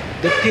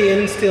 the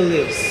pain still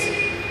lives.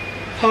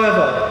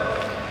 However,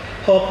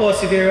 her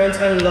perseverance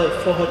and love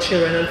for her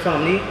children and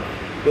family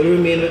will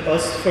remain with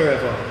us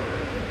forever.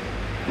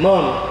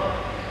 Mom,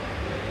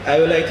 I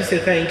would like to say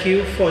thank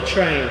you for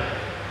trying.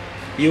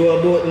 You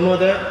are both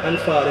mother and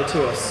father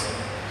to us.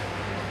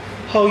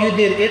 How you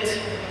did it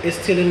is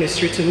still a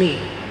mystery to me.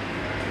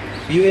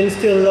 You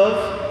instill love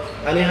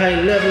and a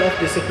high level of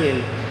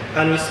discipline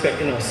and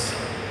respect in us.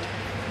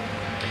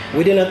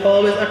 We did not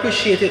always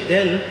appreciate it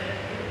then,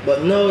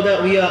 but now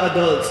that we are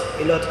adults,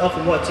 a lot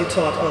of what you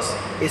taught us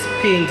is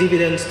paying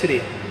dividends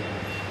today.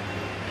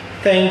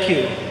 Thank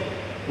you.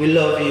 We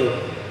love you.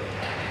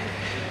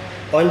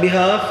 On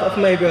behalf of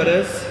my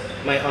brothers,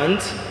 my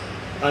aunt,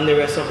 and the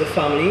rest of the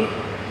family,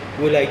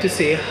 we would like to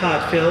say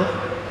heartfelt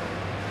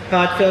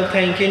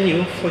thanking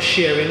you for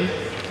sharing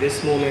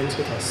this moment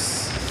with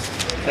us.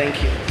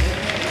 Thank you.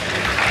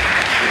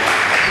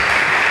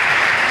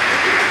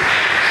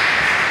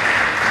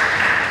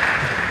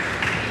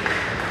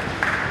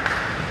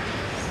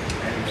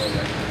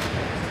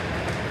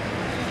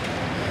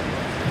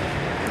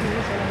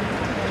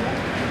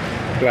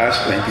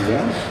 Class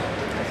 21.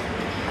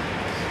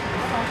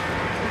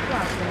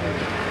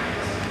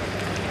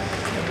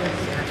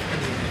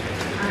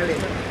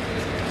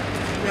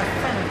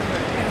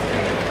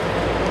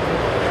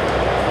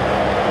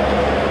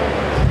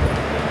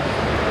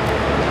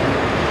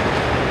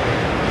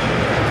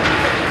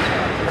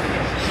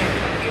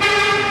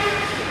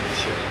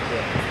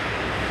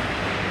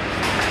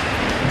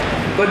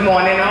 Good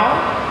morning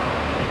all.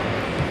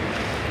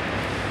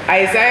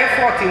 Isaiah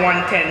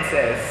 41:10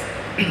 says,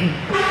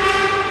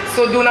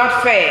 "So do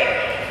not fear,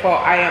 for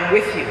I am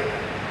with you.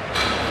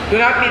 Do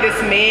not be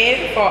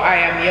dismayed, for I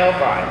am your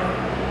God.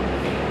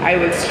 I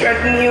will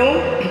strengthen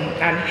you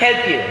and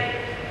help you.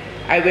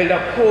 I will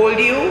uphold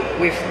you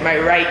with my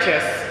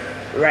righteous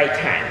right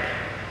hand."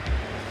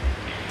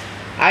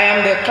 I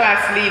am the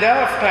class leader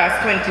of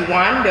class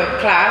 21, the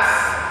class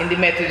in the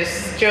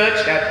Methodist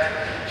church that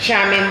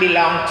Charmaine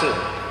belonged to.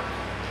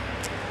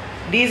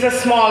 These are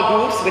small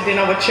groups within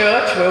our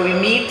church where we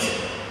meet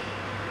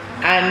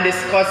and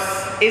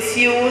discuss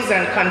issues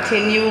and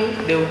continue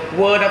the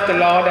word of the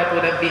Lord that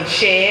would have been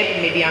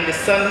shared maybe on the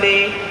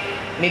Sunday,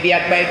 maybe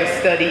at Bible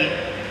study,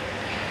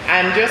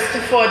 and just to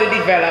further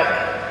develop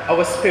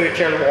our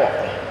spiritual walk.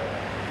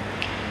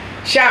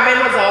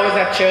 Charmaine was always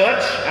at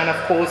church, and of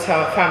course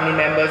her family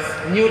members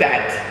knew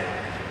that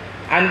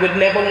and would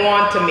never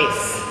want to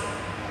miss.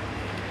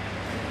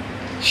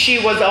 She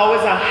was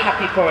always a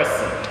happy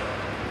person.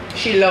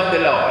 She loved the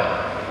Lord.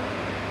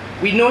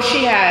 We know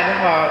she had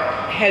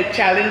her health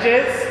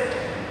challenges,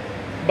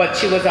 but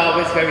she was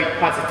always very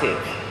positive.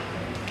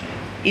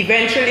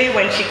 Eventually,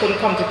 when she couldn't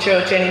come to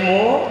church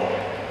anymore,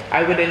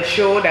 I would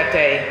ensure that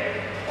I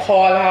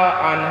call her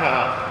on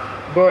her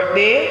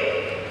birthday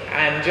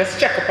and just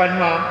check up on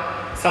her,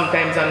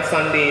 sometimes on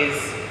Sundays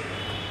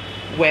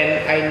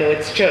when I know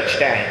it's church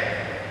time.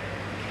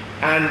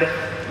 And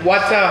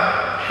what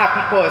a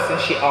happy person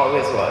she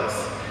always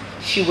was.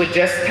 She would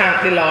just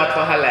thank the Lord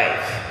for her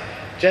life.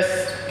 Just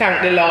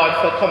thank the Lord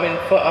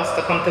for us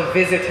to come to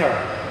visit her.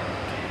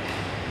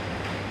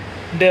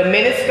 The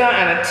minister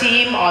and a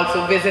team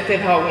also visited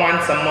her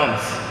once a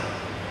month.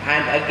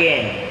 And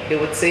again, they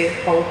would say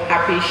how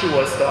happy she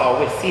was to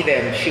always see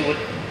them. She would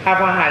have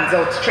her hands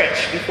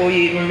outstretched before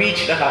you even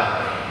reached to her,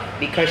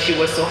 because she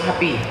was so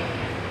happy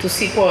to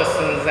see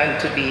persons and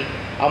to be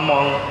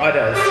among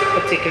others,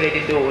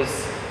 particularly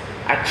those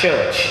at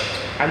church.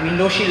 And we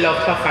know she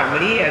loved her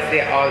family, as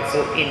they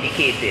also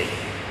indicated.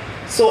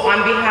 So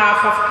on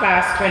behalf of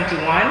class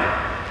 21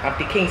 of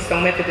the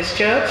Kingstown Methodist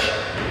Church,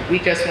 we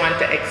just want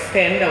to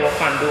extend our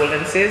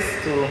condolences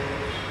to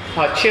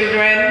her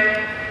children,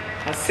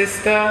 her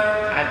sister,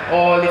 and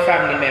all the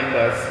family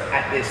members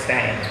at this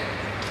time.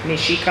 May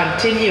she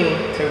continue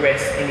to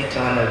rest in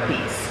eternal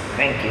peace.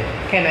 Thank you.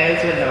 Can I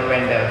also now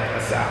render a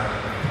psalm?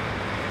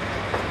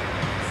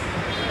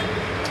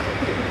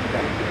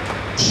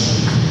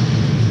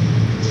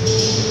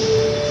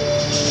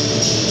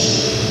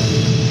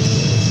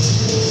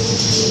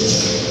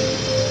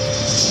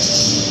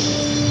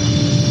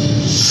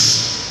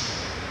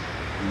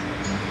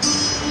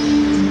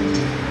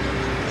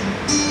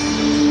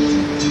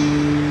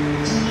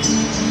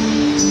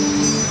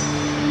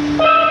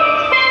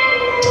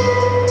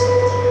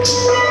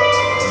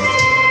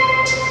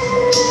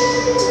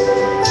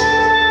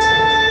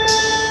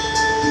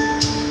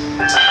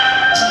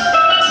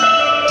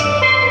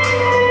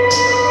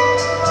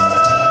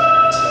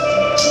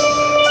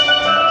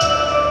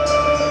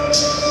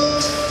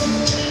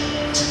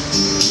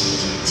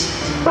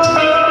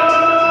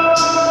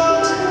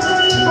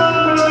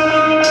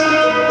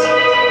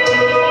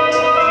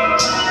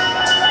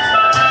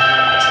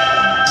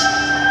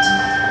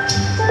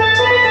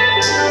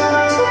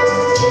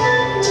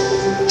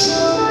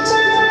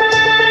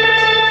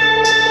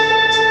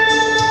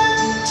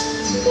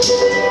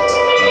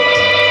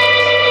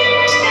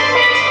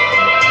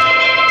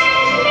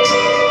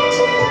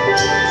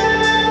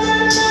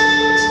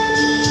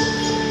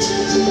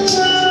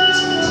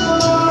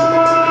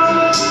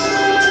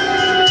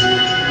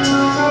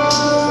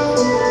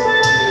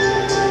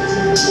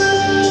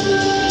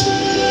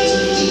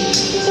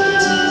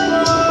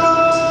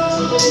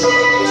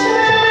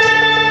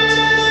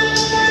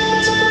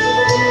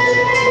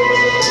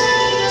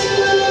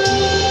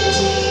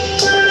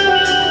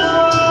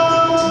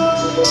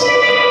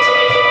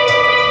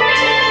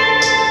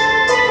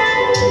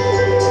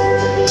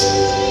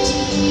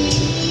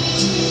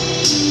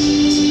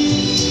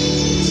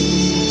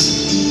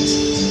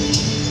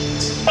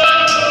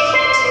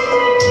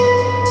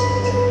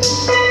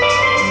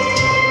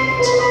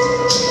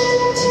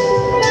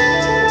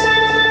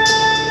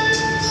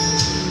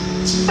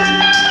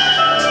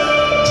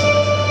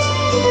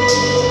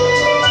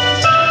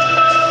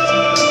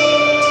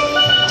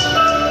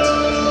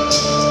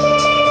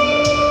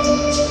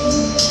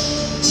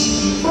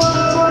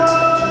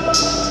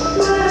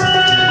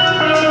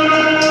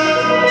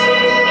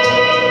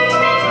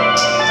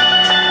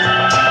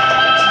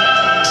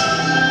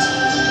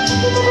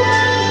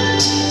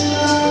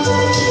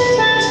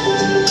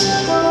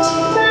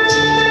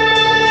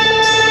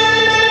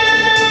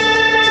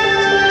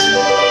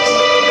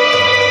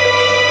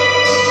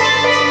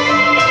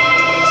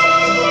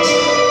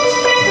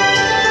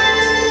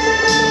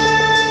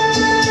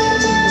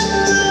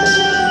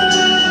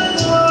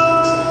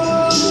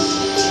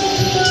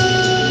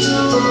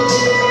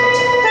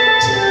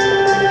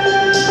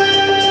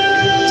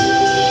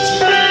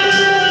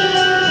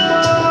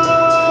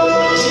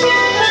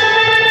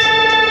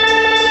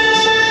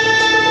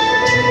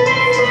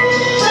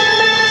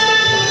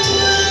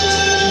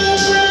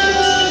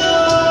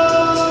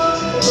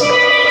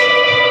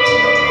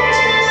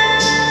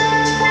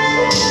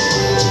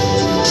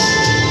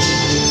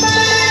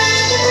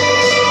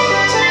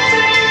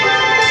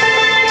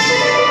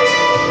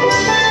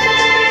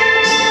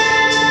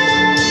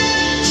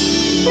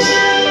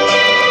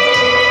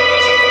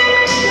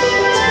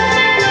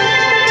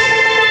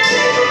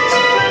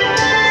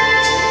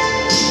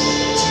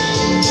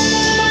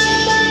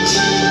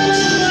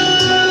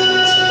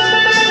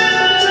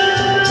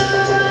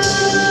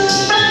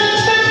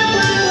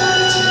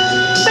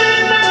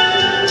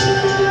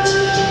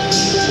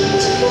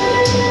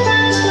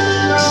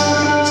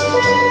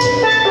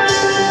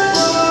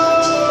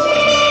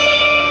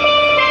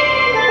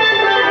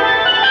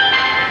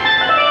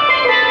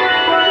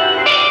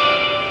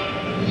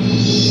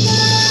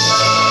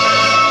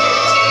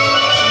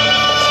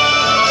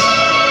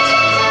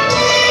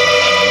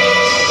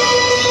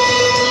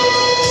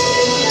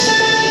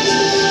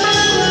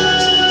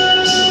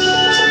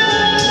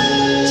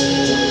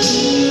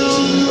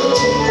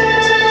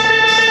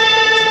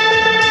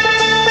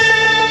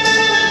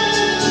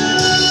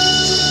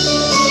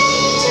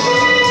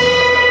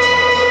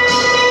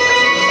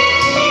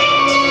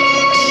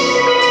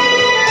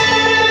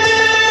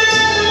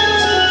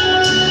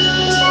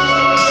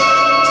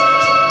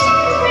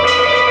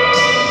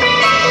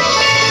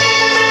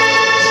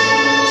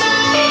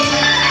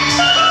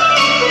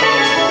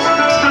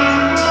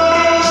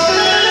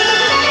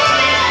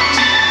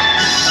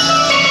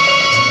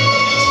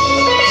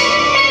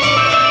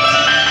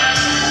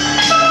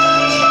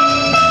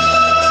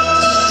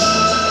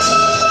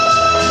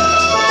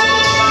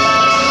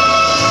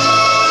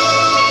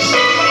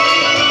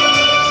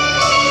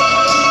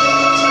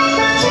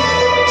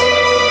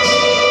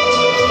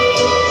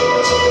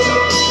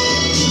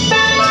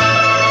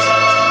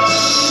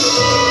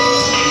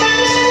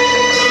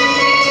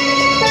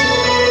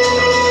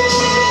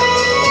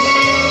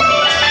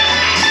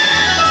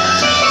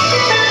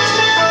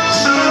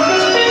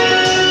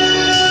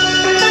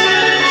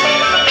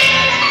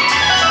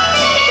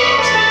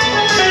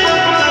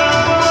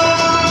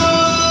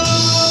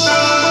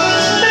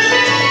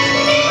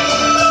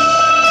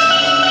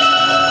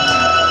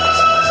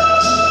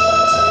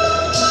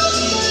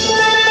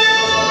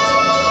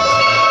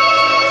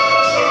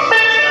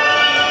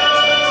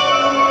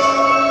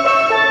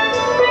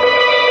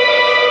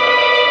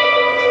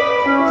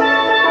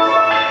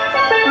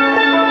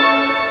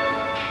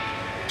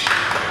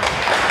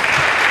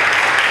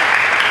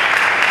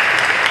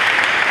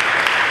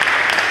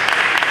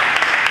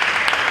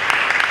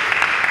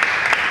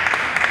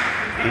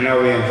 And now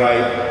we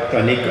invite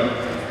Tanika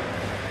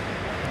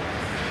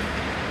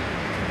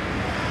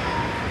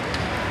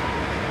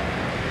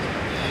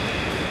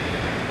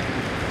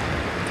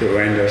to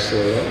end our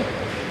solo.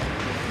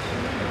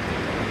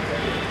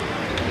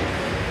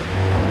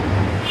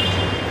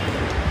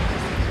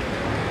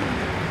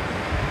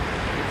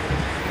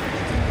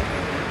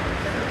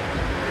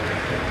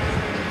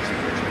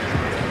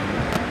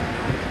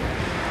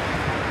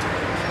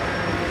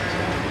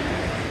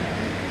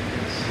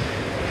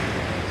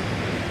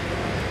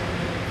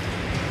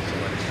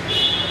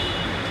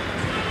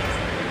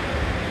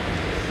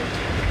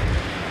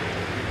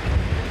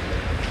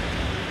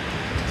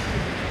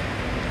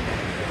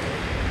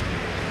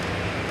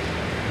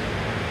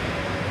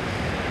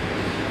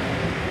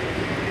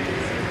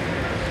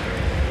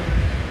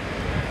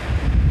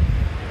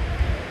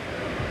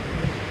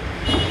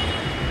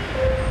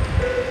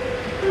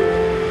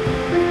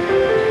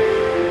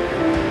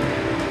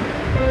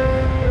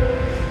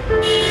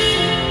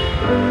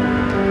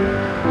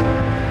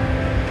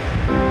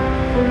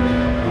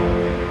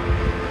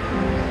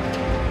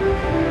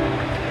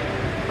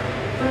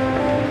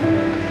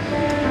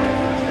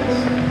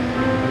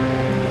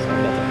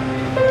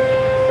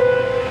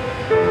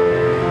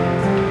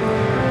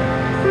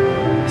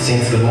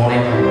 Saints, good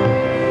morning.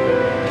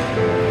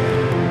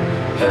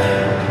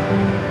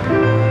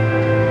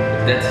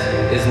 That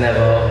is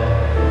never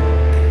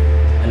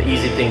an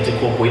easy thing to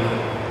cope with.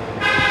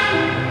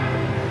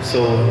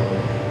 So,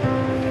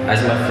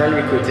 as my friend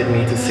recruited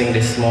me to sing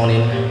this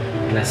morning,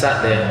 and I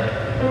sat there,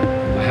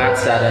 my heart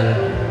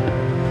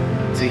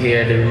saddened to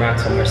hear the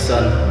remarks from her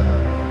son.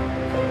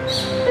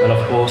 And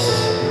of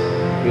course,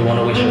 we want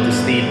to wish him to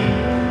sleep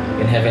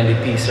in heavenly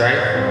peace, right?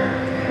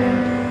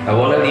 I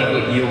want to leave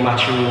with you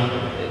Matthew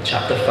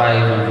chapter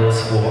 5 and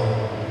verse 4.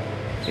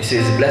 It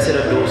says, "Blessed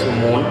are those who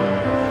mourn,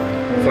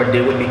 for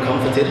they will be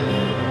comforted."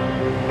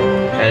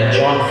 And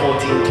John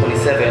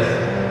 14:27,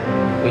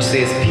 which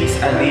says,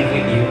 "Peace I leave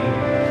with you,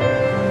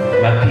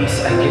 my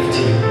peace I give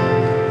to you.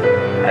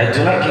 I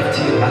do not give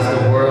to you as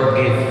the world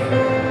gives.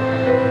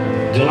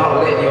 Do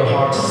not let your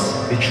hearts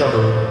be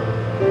troubled,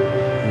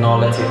 nor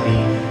let it be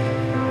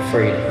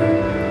afraid."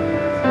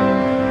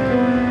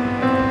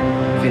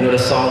 If you know the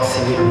song,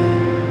 sing it with me.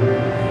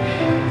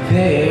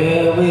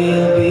 There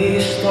will be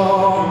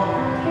storm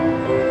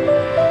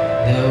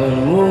that will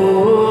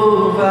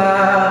move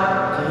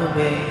out the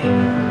way,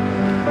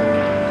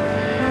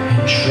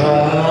 and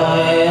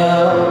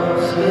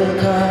trials will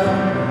come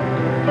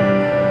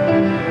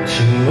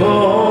to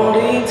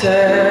only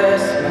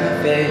test my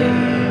faith.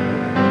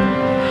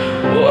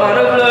 What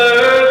I've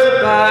learned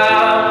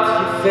about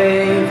your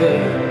favor,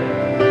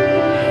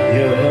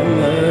 your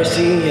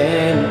mercy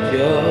and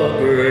your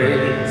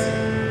grace,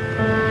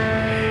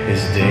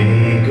 as they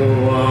go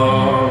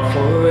on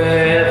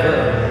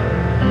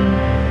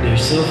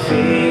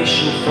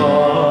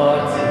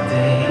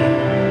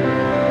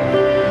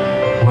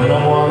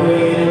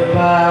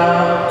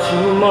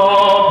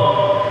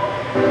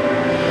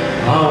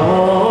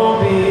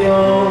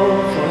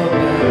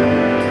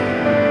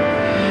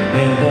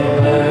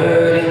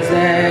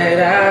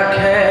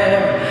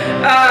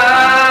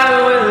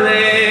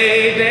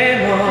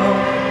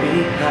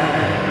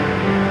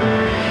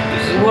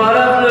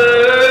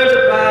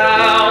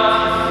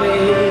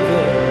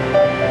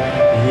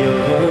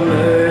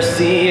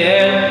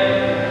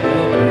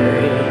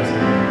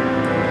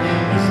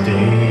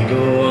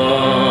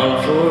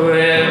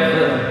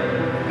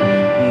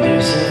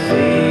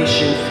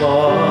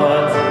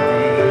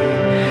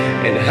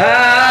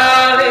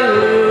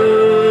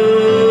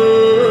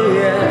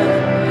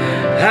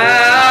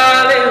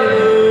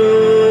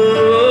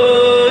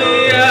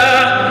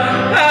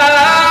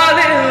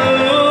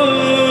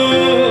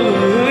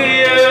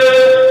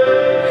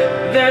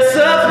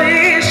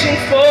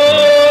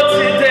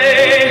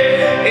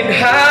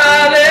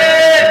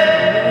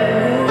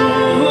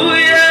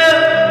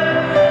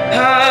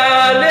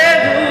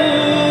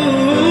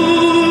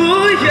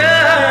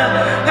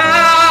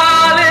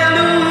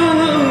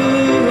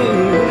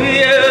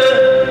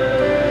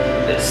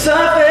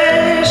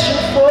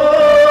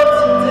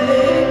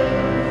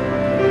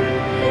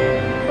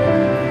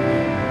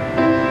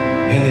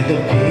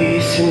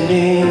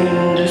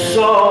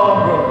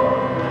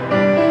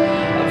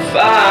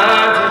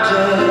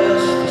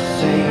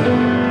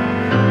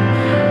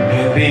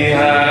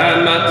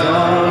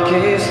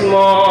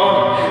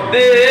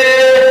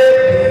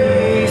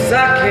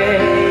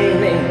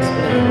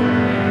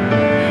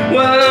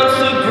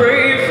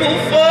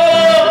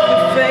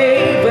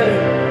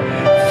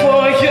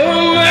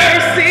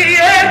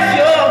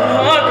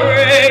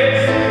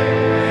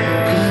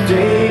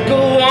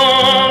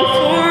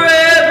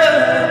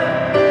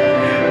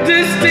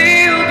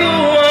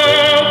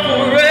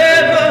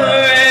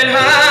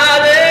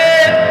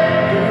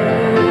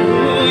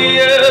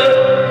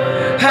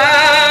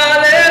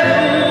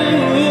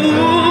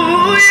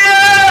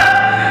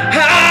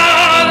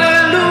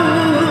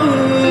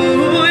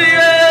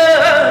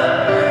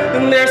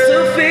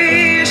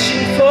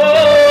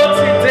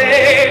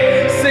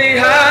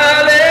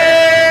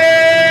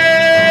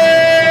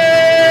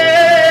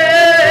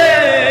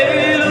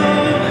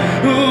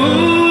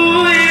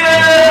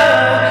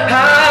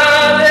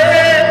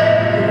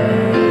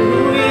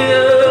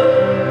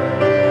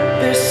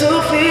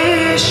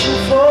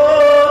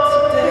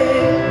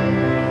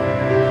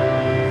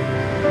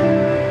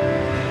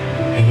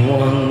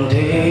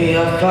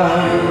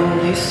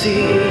see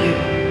you,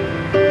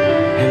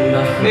 and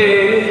my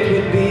faith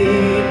would be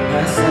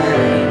my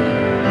sign,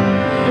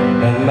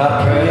 and my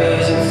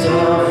praise and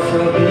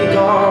suffering be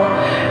gone,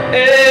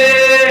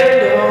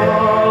 and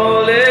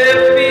all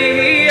left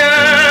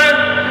behind.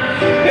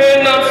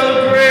 And I'm so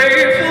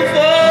grateful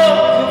for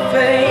your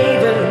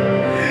favor,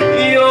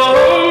 your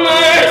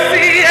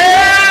mercy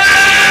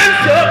and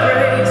your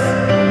grace.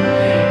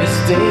 This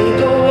day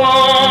go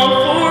on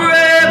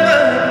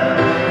forever.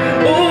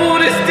 Oh,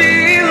 this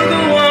still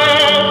go on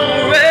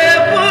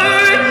forever.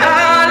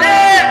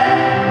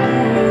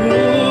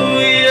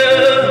 Hallelujah,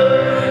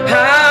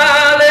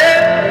 hallelujah,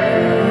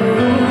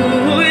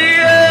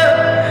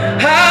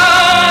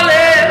 hallelujah.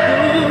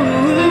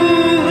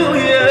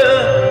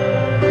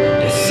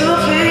 It's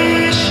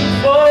sufficient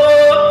for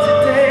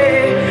today,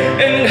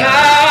 and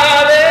hallelujah,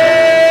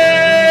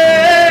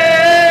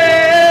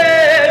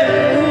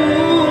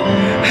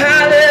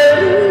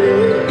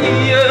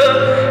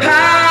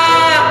 hallelujah.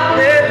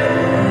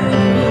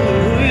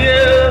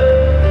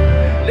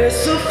 It's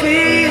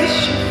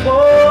sufficient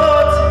for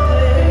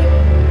today.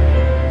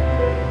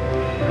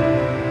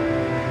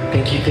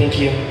 Thank you, thank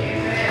you.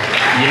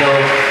 You know,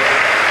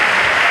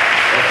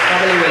 a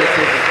family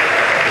relative,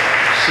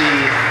 she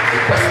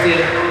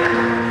requested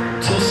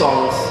 2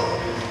 songs,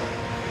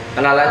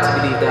 and I like to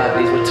believe that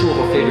these were 2 of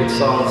her favorite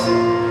songs.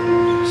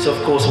 So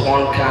of course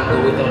one can't go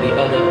without the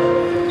other.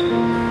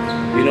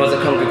 You know, as a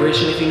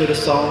congregation, if you know the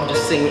song,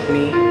 just sing with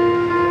me.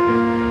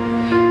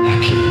 I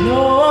can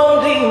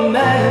only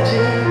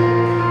imagine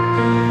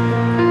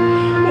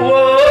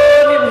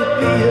what it would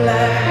be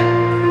like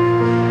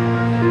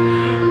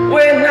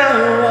when I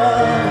walk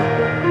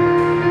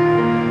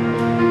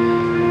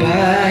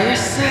by your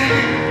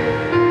side.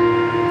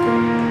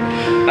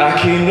 I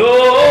can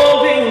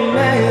only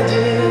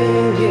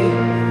imagine, yeah,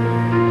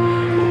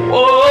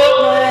 what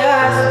my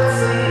eyes would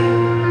see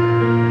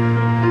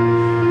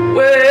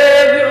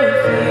when your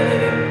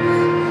face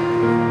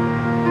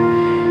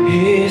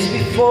is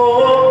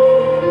before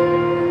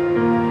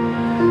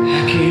me. I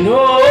can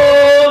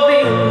only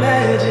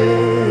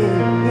imagine.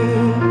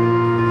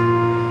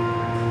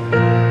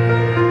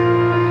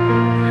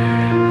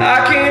 I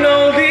can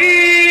only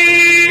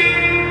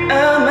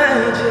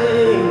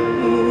imagine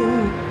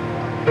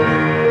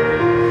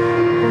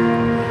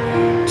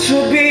to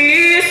be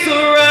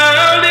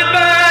surrounded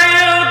by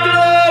your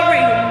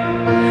glory.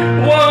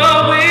 What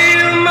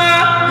will my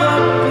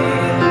heart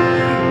feel?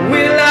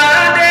 Will I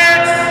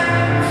dance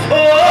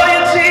for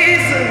you,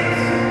 Jesus?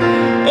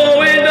 Or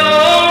will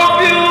all of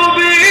you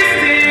be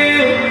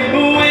still?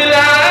 Will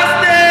I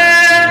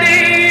stand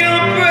in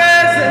your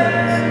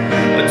presence?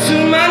 Or to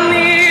my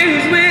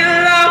knees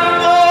will I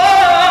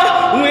fall?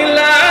 Will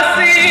I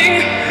sing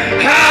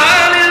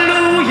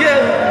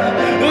hallelujah?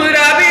 Would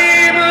I be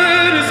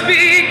able to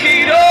speak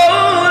it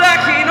all? I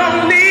can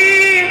only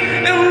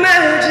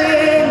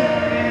imagine.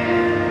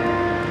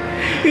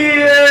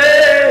 Yeah,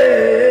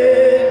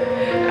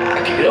 I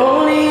can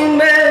only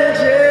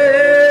imagine.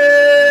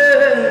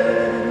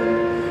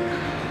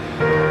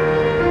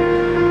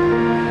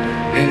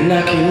 And I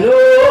can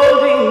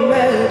only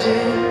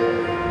imagine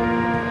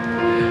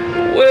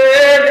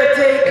when the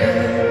day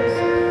comes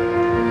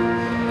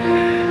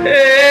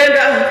and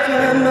I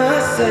find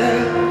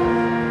myself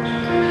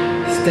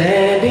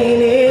standing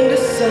in the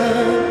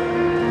sun.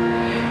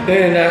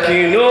 And I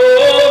can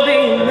only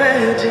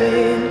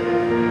imagine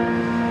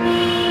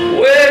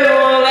when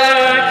all I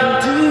can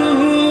do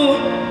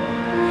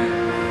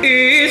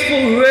is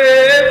forever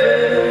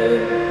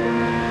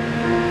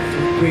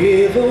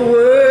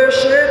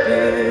worship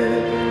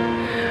Him.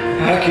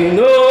 I can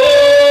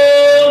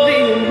only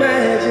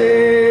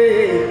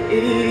imagine.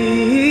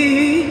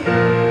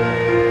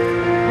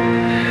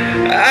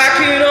 I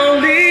can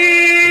only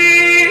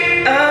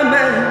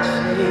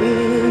imagine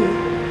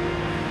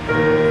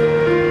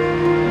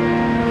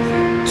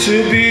to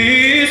be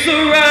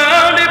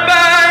surrounded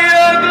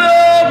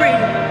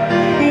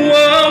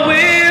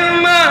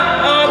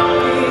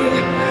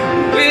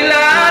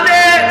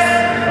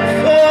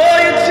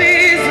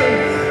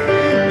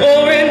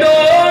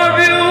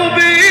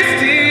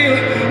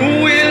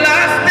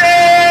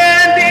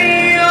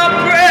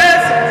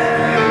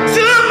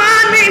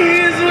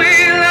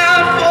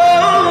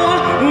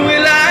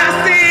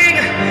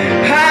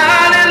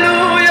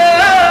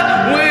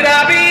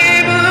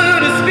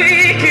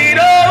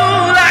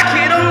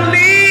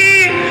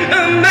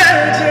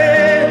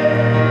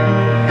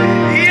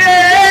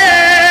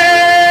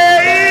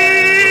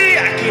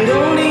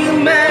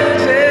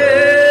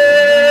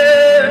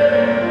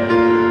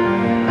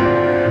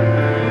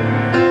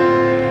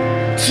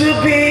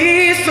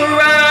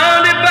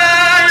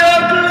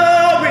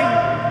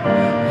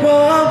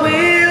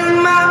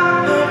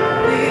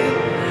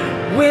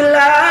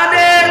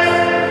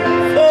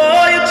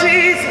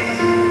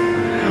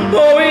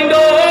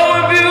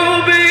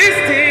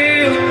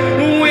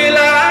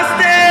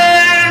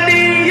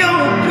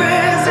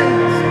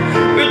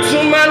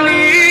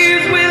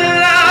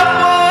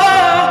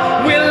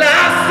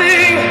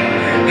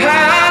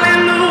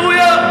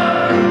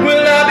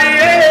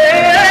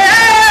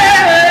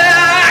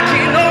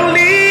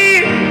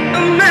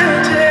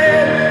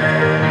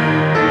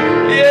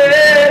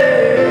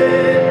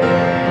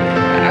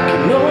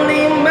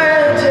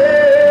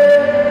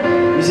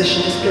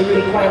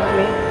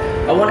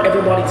I want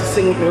everybody to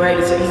sing with me, right?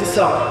 It's an easy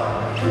song.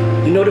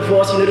 You know the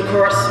verse, you know the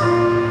chorus.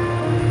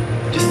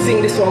 Just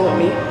sing this song with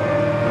me.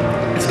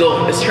 Let's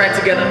go, let's try it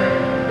together.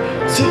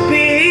 To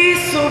be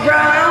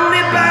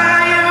surrounded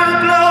by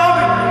your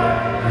glory,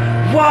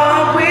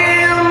 what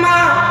will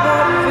my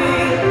heart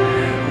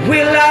feel?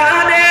 Will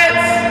I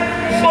dance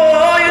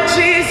for you,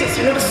 Jesus?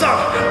 You know the song.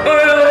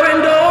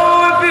 And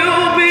oh, if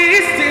you'll be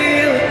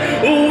still,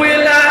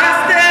 will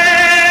I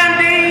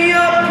stand in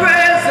your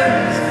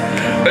presence?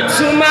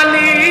 To my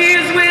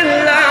knees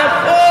will I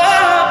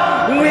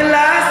fall? Will I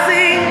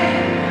sing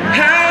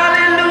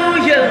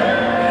hallelujah?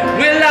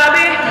 Will I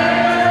be?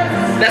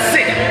 That's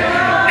it.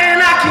 And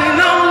I can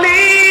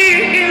only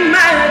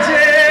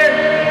imagine.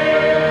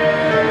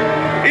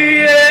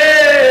 Yeah.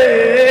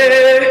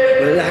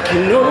 Well, I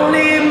can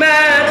only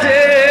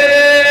imagine.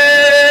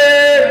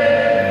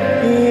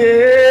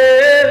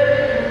 Yeah.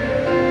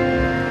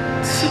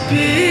 To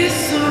be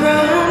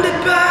surrounded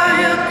by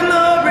your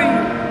glory.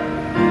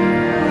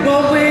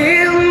 What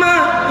will my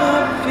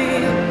heart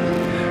feel?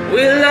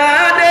 Will I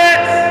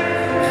dance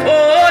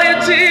for you,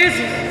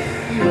 Jesus?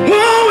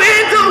 Oh,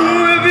 and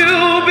oh, if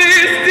you'll be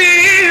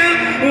still,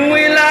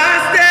 will I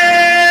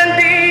stand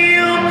in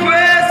your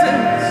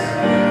presence?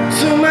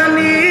 To my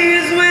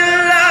knees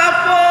will I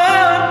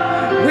fall?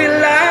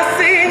 Will I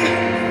sing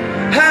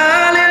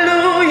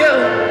hallelujah?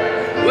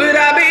 Would I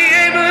be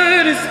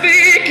able to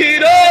speak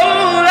it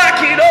all? I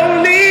can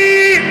only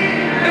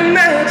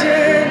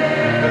imagine.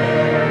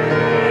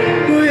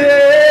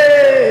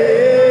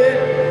 Yeah,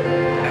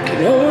 I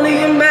can only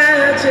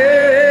imagine.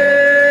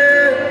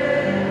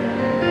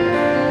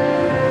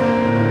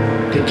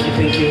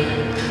 Thank you.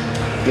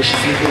 Wish you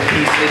sleep in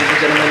peace, ladies and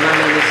gentlemen. My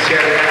name is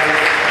Charmaine.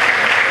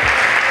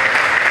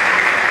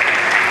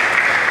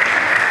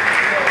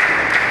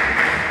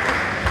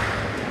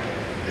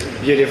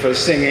 Beautiful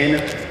singing.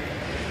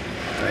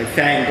 I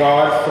thank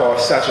God for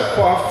such a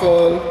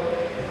powerful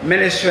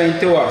ministering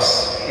to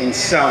us in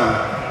song.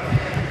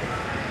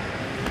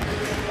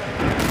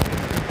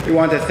 We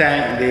want to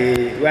thank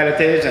the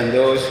relatives and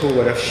those who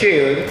would have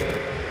shared,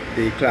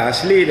 the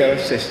class leader,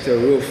 Sister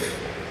Ruth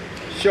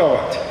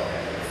Short,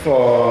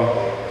 for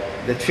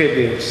the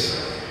tributes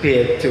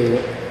paid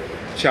to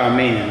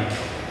Charmaine.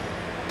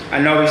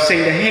 And now we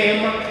sing the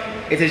hymn,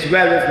 It Is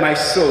Well With My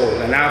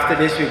Soul. And after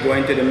this, we go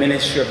into the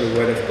ministry of the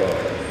Word of God.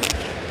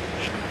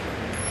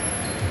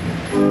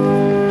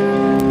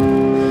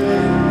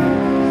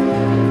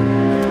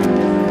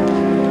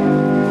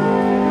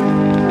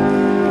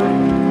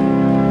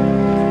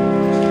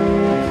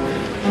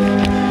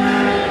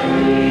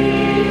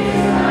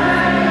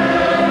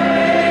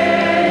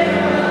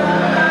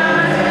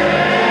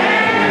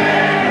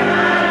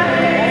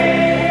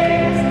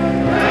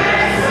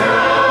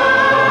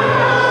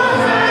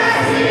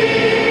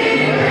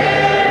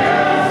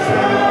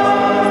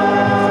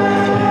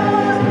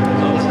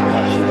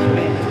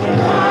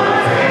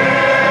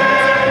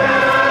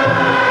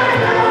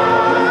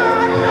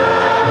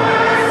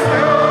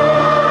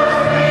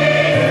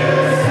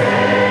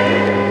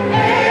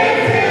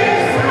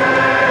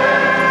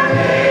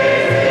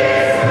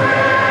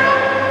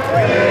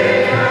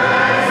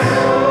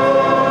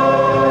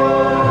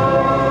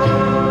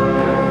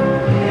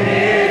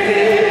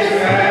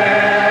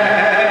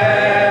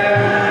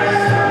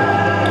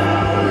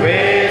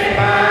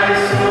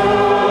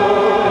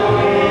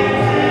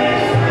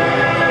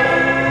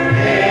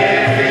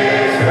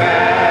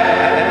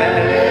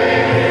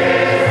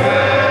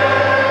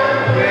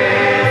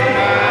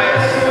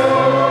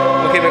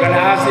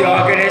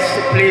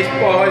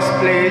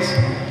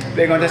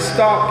 We're going to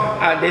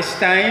stop at this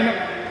time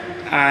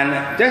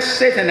and just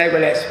sit, and I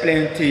will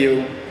explain to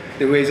you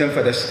the reason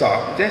for the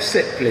stop. Just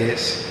sit,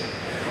 please.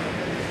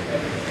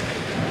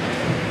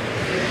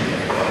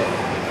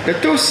 The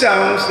two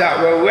songs that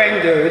were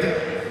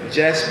rendered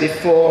just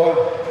before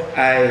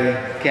I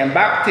came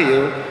back to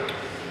you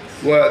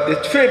were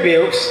the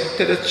tributes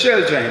to the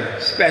children,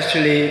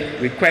 specially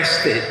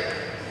requested.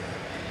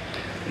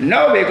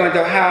 Now we're going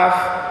to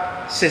have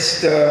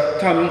Sister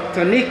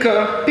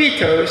Tonika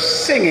Peters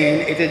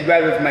singing It Is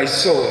Well With My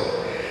Soul.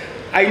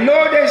 I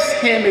know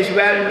this hymn is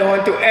well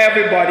known to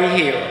everybody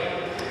here,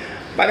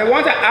 but I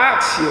want to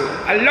ask you,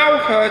 allow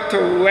her to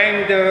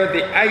render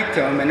the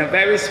item in a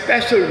very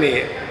special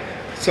way,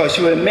 so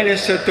she will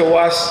minister to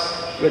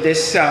us with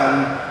this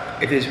song,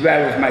 It Is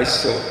Well With My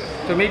Soul.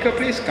 Tonika,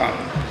 please come.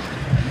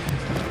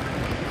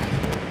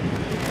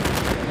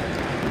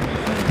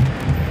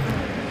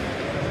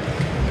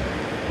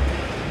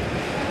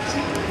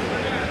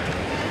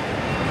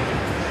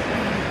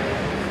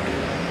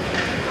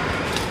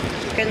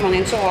 Good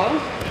morning to all.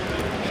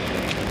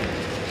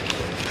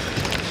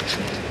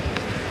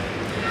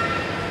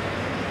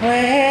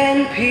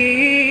 When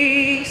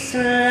peace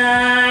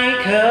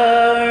like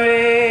a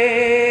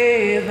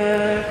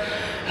river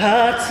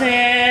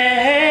attended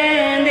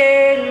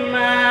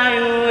my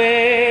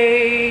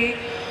way,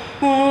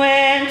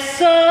 when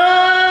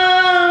sorrows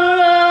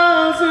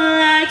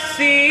like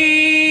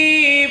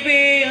sea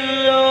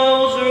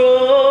billows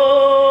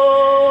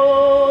roll,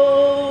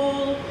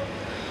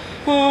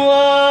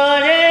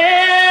 what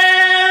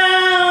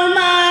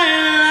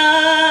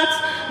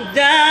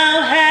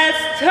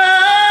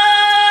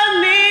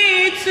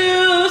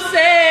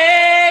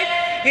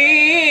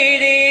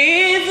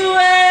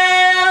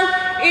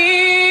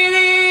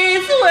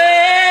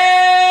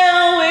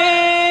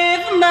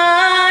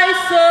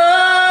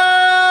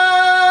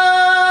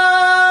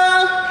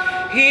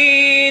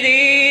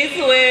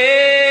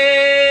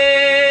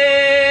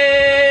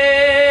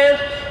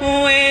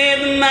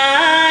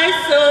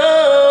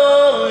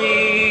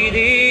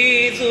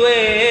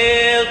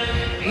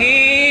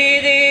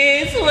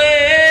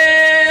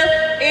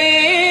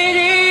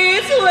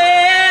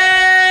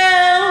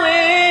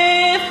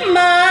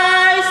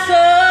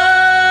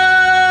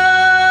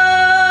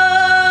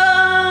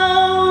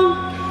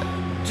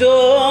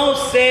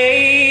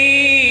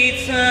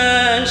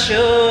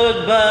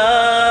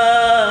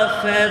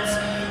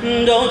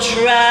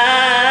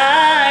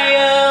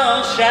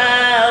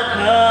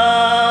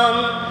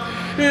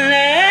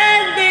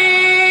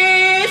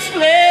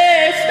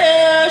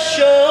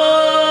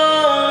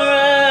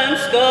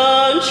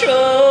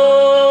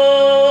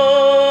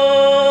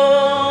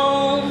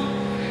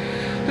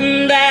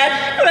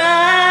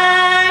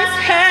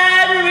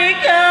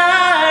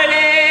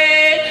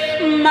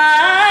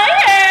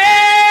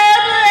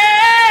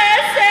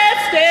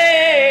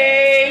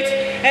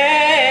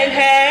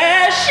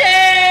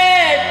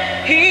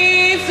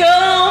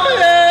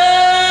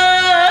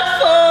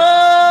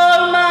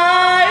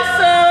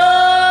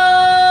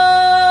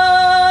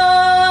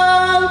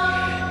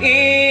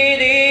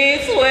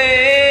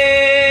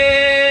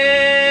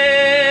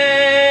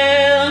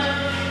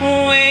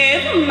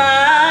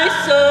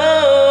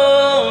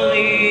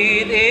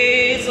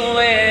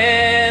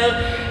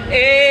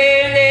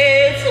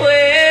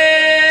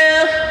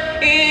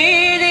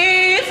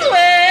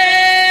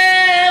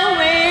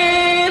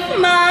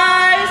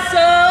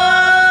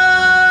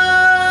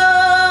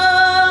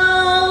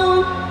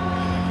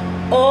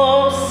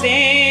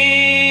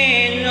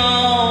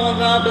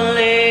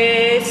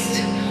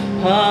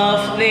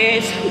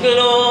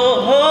glorious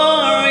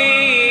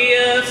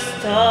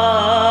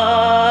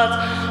start.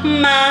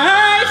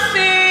 My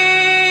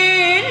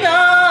sin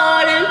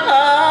not in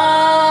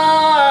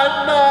part,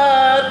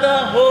 but the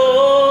home.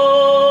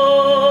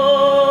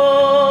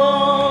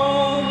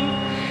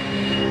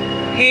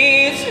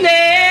 He's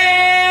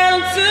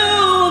nailed to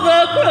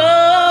the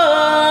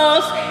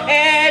cross,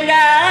 and I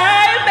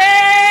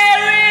bear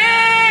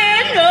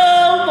it no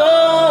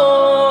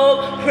more.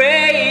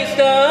 Praise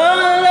the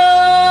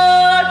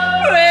Lord,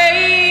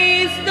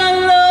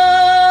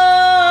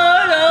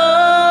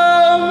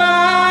 oh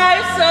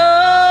my soul.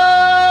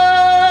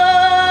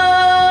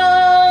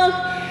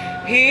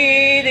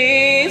 It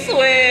is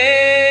well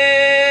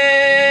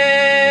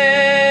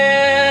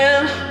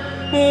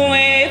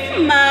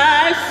with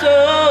my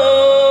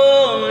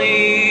soul.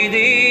 It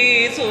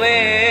is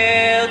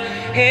well.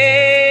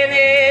 It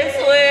is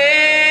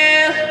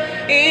well.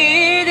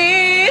 It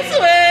is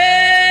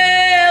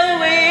well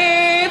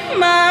with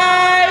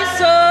my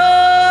soul.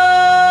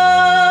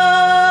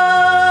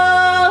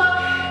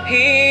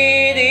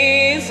 It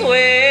is well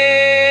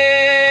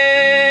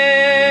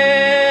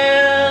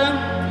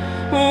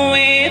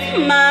with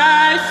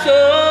my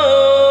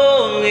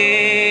soul.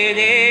 It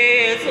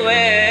is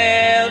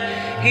well.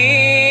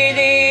 It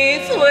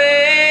is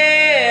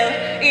well.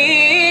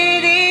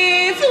 It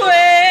is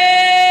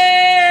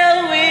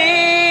well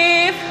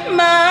with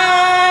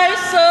my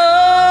soul.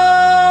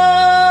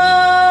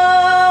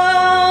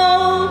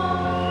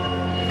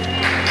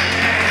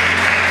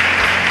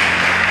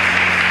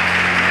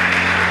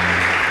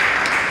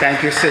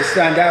 Thank you,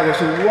 sister. And that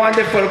was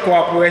wonderful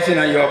cooperation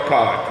on your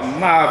part.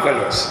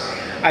 Marvelous.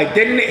 I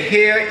didn't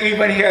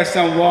even hear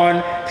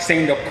someone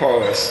sing the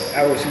chorus.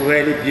 That was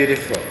really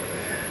beautiful.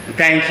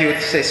 Thank you,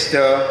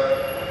 Sister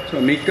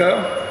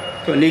Tonika,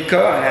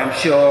 and I'm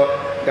sure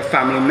the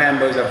family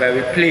members are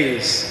very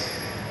pleased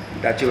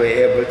that you were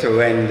able to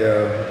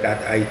render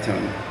that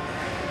item.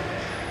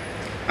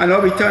 And now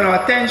we turn our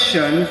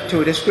attention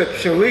to the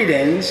scripture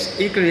readings,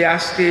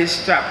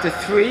 Ecclesiastes chapter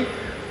 3,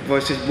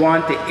 verses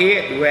 1 to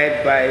 8,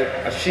 read by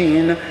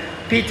Asheen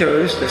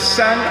Peters, the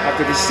son of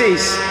the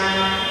deceased.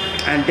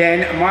 And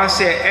then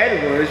Marcia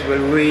Edwards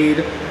will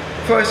read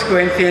 1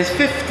 Corinthians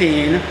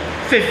 15,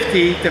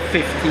 50 to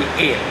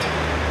 58.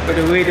 But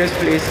the readers,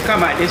 please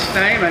come at this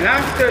time, and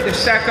after the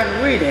second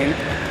reading,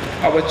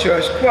 our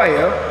church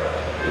choir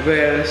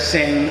will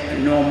sing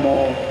No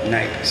More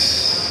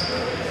Nights.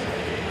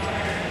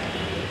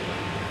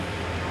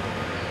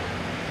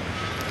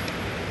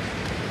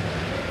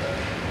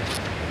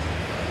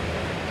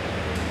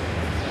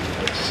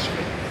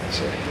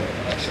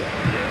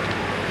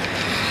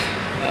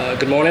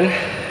 Good morning.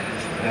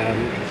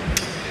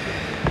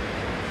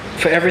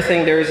 For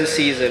everything there is a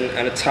season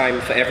and a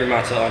time for every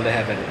matter under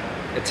heaven.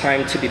 A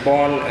time to be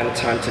born and a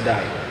time to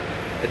die.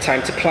 A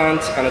time to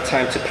plant and a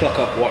time to pluck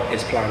up what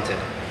is planted.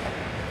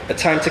 A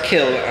time to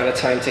kill and a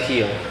time to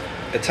heal.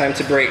 A time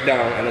to break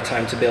down and a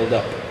time to build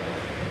up.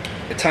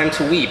 A time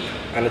to weep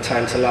and a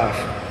time to laugh.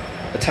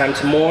 A time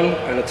to mourn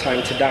and a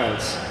time to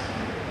dance.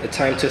 A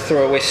time to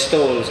throw away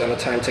stones and a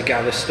time to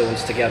gather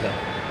stones together.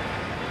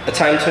 A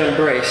time to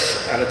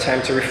embrace and a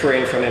time to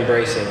refrain from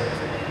embracing.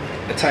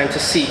 A time to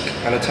seek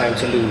and a time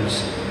to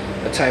lose.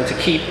 A time to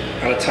keep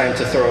and a time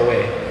to throw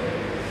away.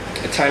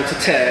 A time to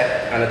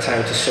tear and a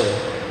time to sow.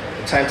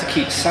 A time to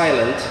keep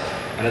silent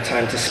and a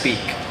time to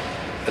speak.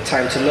 A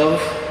time to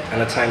love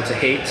and a time to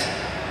hate.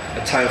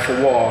 A time for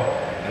war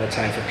and a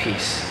time for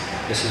peace.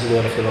 This is the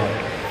word of the Lord.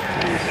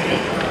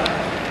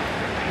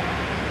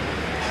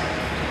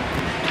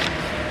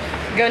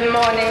 Good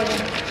morning,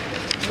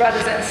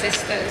 brothers and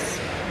sisters.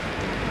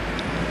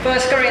 1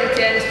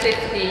 Corinthians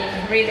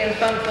 15, reading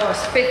from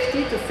verse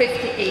 50 to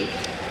 58.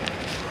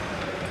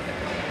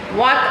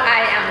 What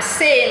I am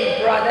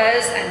saying,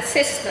 brothers and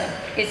sisters,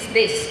 is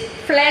this: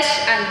 flesh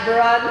and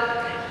blood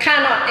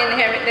cannot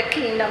inherit the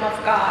kingdom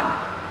of God,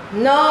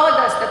 nor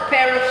does the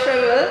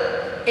perishable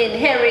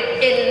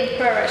inherit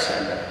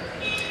imperishable.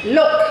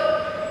 Look,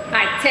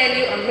 I tell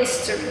you a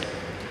mystery.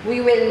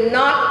 We will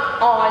not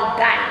all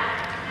die,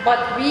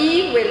 but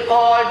we will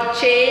all be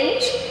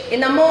changed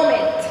in a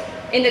moment,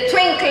 in the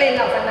twinkling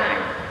of an eye,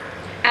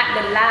 at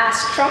the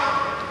last trump.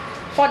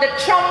 For the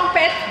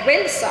trumpet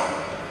will sound,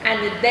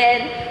 and the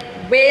dead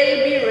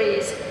will be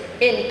raised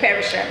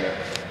imperishable,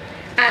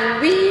 and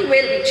we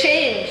will be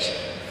changed.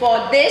 For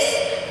this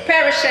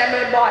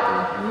perishable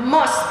body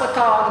must put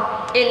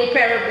on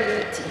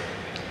imperishability,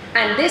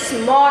 and this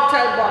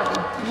mortal body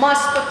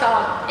must put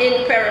on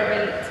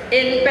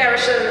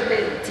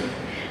imperishability,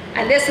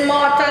 and this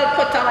mortal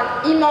put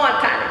on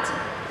immortality.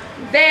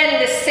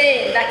 Then the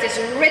saying that is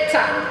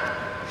written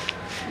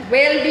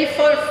will be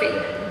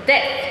fulfilled: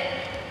 death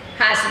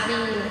has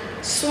been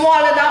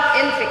swallowed up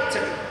in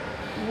victory.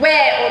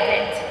 Where, O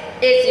death,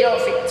 is your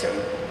victory?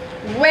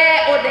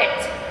 Where, O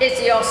death, is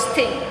your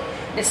sting?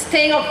 The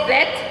sting of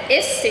death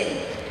is sin,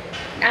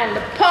 and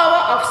the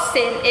power of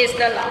sin is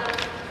the law.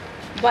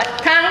 But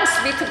thanks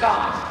be to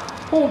God,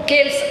 who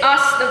gives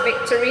us the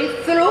victory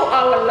through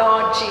our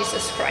Lord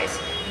Jesus Christ.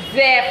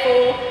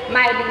 Therefore,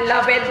 my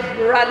beloved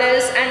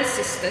brothers and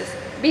sisters,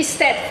 Be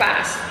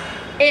steadfast,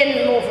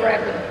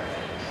 immovable,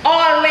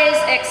 always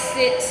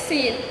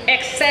excelling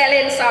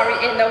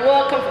in the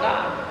work of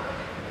God,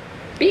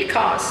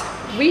 because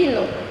we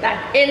know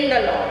that in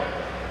the Lord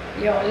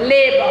your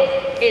labor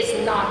is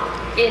not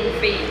in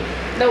vain.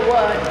 The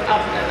word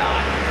of the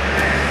Lord.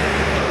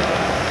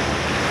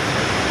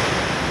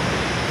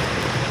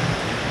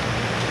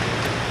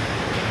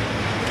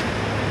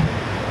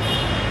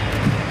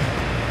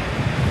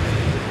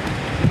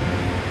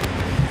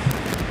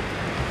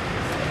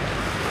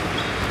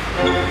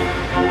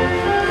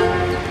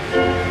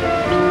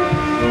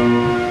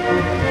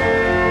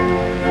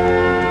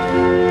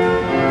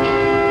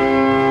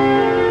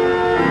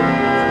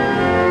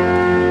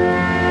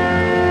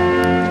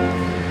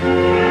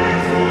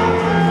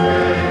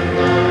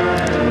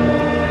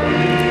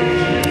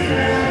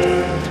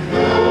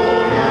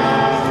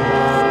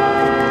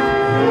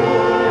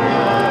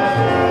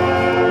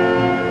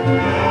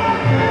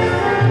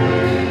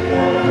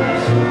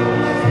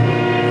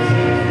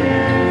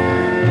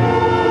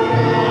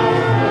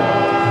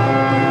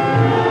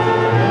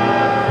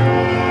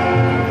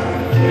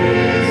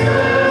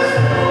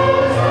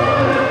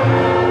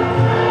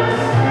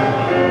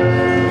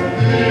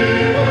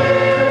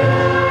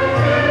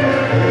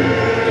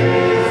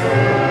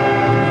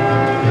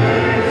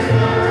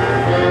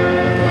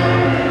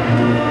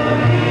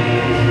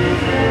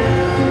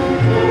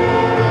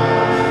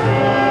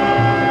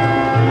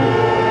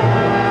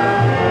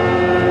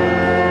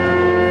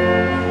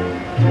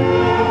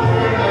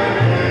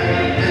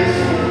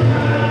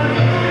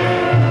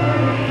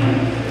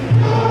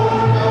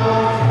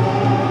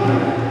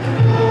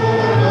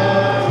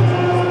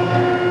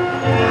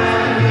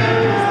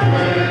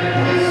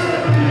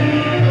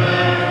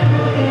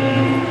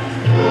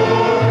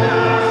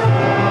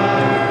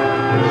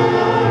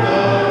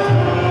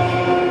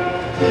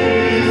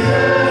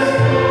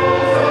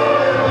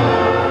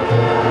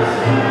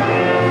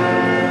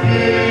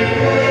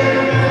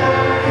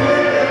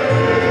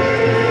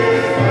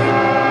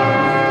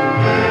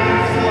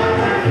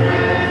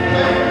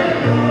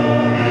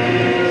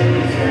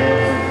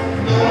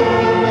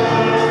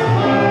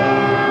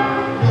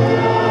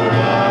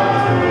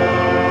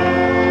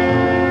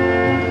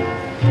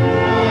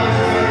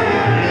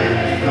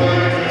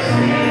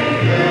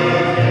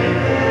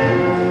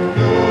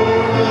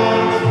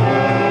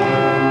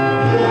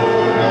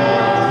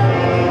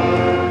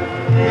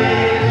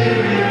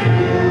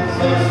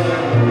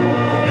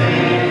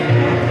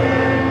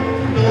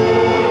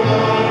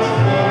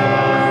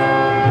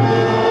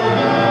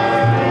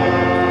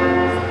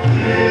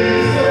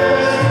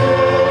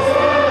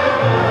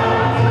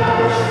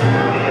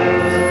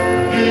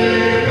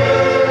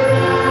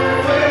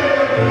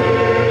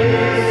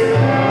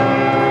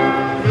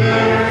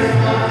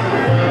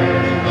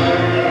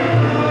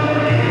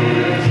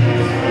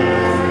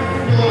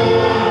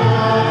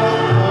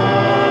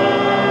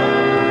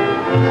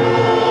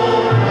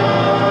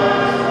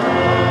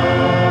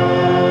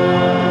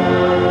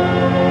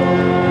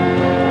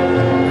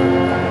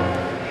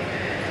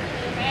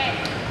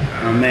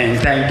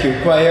 Thank you,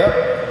 choir.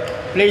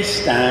 Please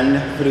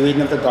stand for the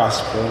reading of the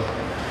gospel.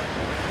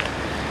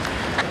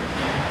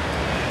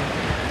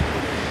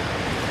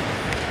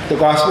 The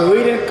gospel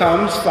reading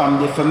comes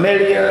from the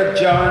familiar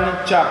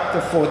John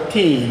chapter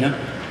 14,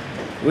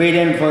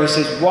 reading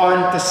verses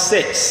 1 to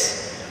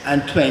 6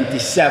 and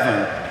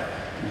 27.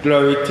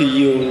 Glory to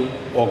you,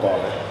 O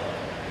God.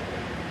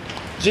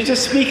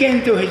 Jesus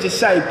speaking to his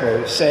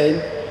disciples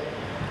said,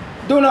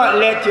 "Do not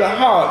let your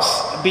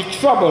hearts be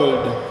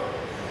troubled.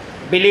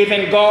 Believe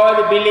in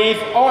God, believe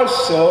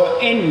also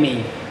in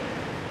me.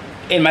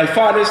 In my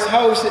Father's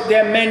house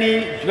there are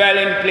many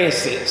dwelling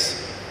places.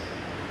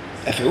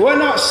 If it were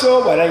not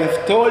so, but I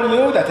have told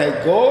you that I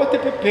go to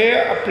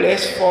prepare a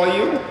place for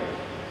you.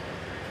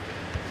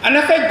 And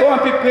if I go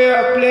and prepare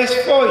a place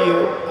for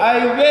you,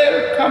 I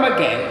will come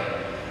again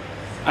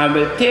and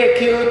will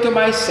take you to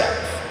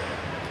myself,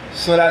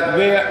 so that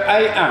where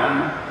I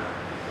am,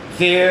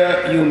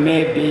 there you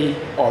may be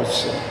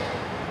also.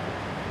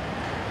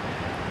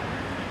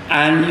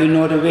 And you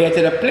know the way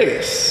to the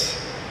place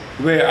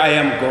where I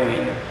am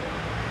going."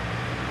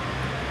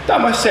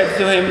 Thomas said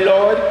to him,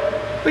 "Lord,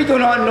 we do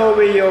not know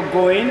where you're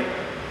going.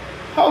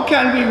 How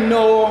can we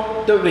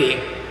know the way?"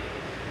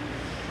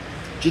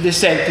 Jesus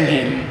said to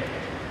him,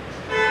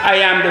 "I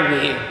am the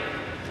way,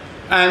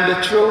 and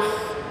the truth,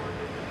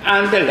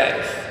 and the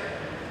life.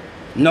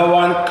 No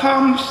one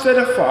comes to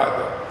the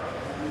Father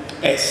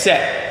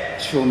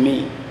except through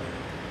me.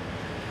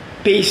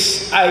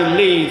 Peace I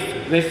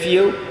leave with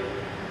you.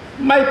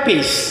 My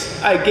peace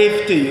I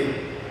give to you.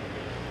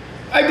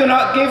 I do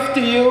not give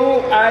to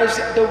you as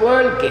the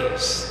world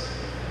gives.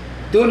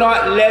 Do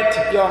not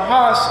let your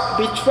hearts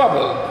be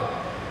troubled,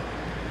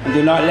 and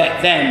do not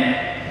let them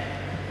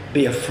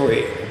be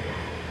afraid."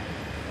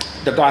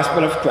 The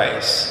gospel of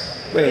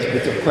Christ. Praise be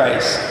to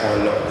Christ our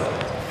Lord.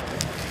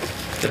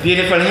 The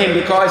beautiful hymn,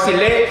 "Because he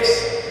lives,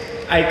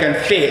 I can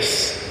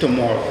face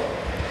tomorrow."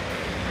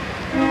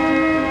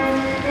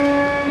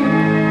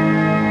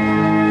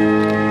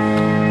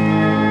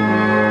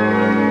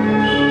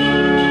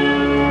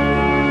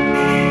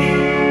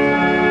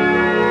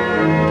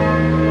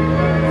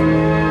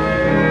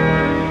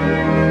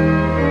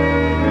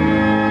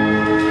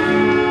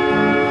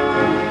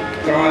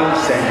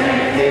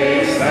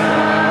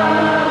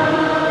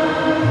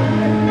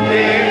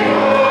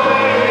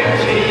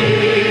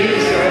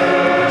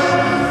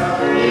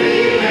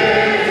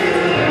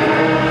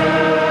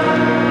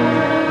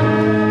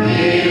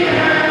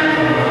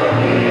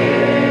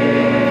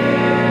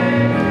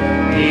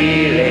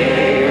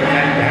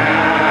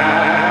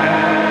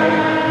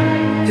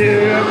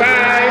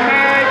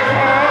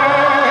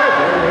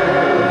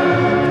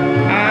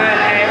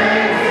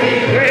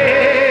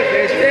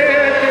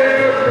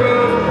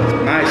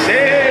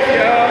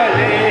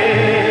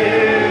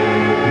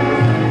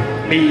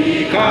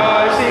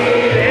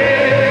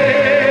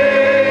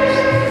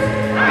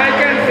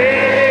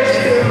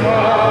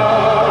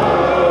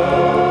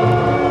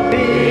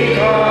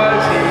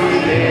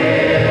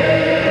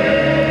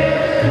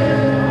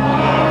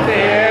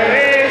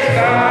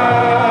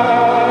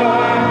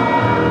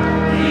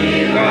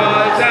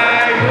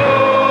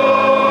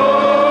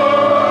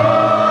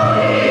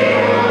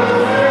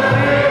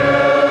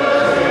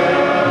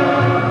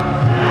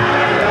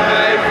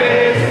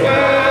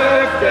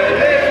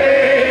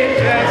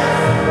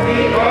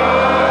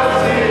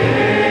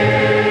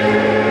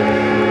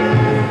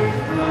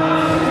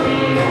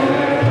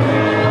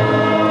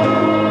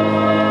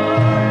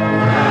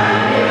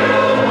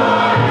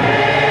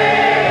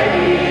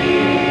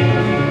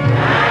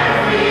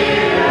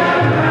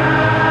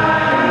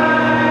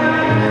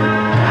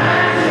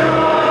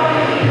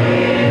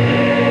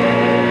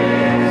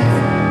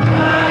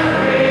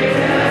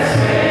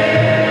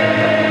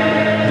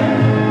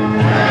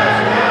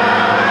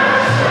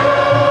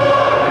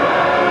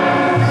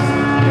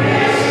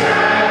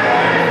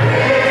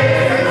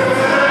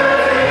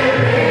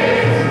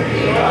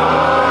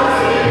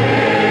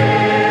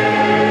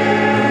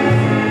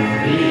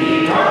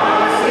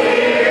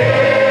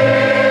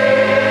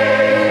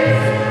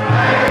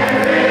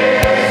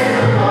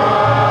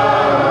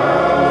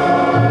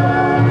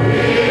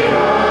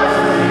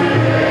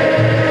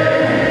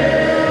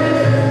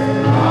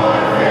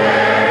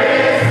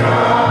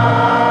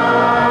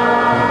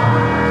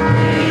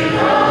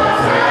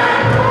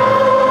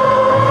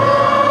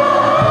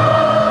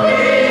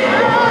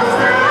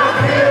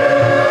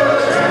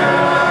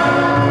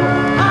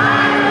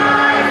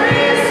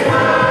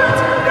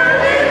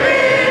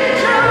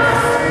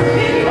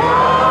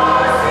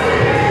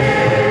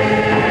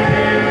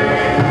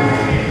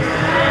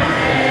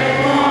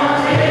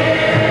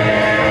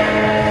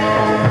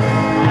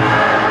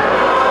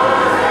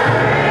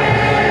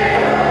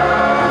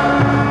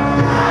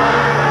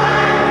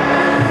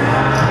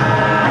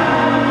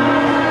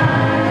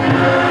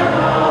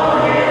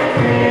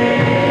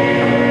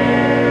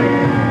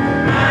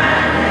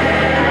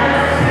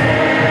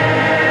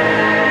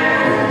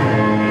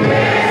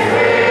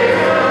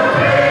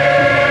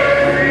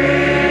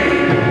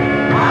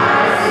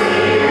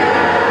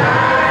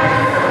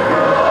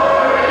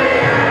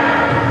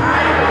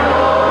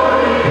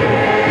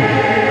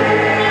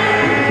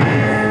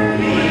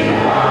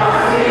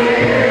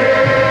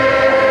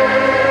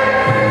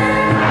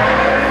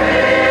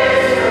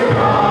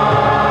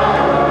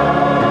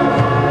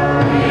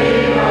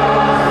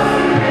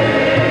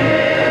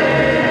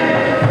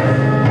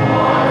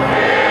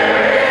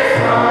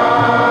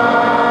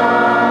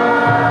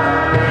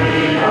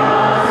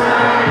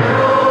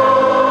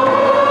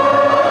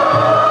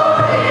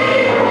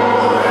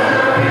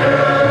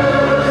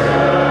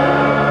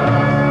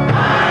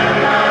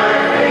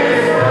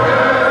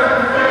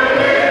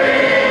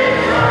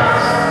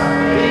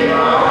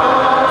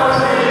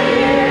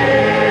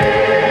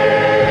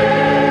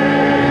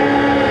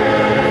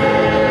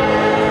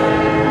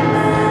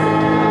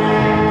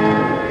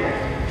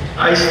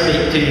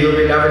 to you,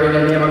 beloved, in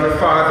the name of the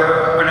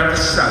Father, and of the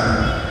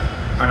Son,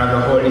 and of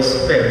the Holy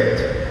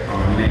Spirit.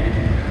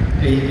 Amen.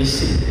 Please be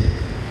seated.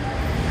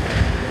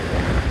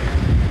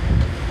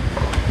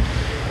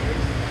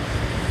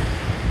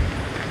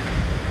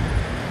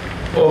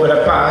 Over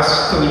the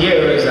past 2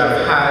 years,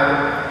 I've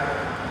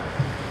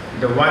had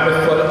the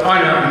wonderful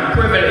honor and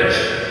privilege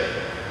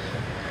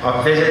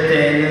of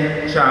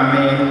visiting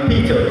Charmaine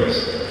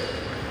Peters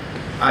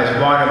as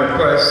one of the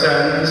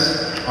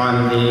persons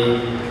on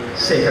the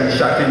second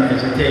shut-in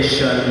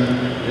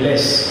visitation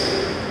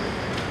list.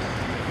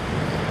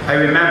 I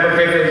remember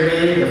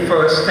vividly the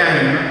first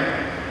time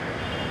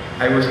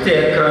I was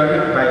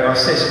taken by our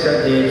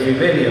sister Daisy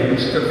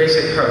Williams to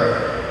visit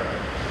her,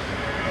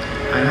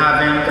 and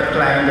having to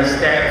climb the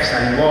steps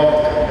and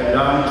walk the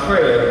long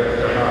trail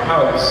to her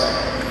house.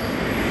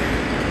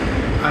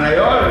 And I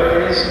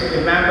always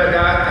remember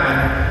that,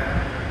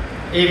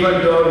 and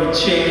even though we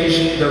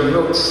changed the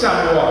route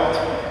somewhat,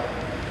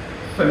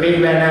 for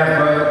me,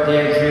 whenever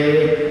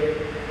Deirdre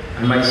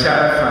and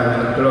myself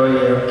and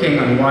Gloria King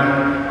on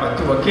 1 or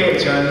 2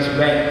 occasions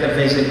went to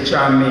visit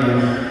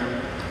Charmaine,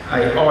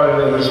 I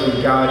always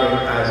regarded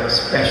it as a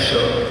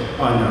special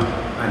honor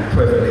and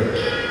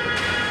privilege.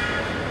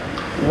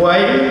 Why?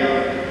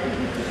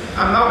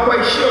 I'm not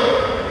quite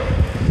sure.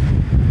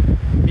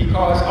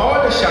 Because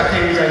all the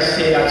shut-ins I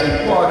say as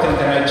important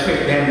and I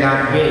treat them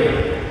that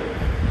way.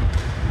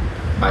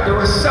 But there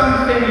was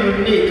something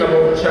unique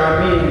about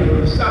Charmaine. There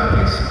was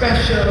something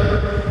special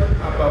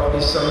about the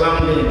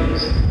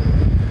surroundings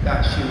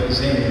that she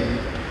was in.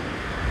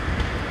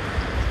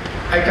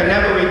 I can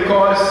never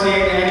recall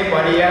seeing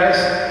anybody else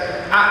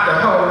at the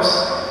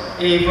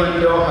house, even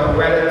though her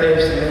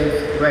relatives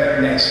lived right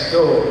next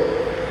door.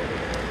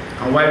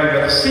 And while we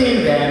were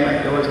seeing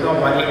them, there was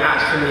nobody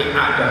actually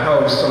at the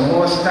house. So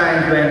most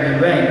times when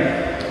we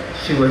went,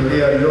 she was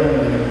there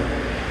alone.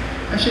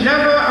 And she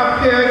never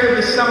appeared to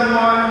be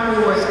someone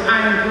who was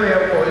angry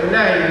about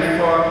life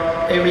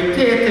or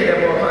irritated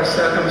about her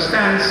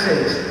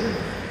circumstances.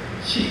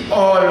 She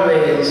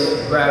always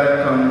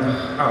welcomed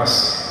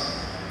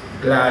us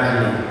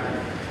gladly.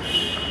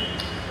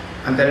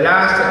 And the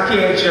last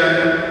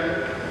occasion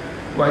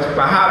was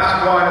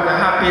perhaps one of the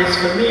happiest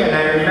for me, and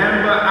I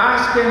remember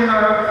asking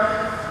her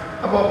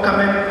about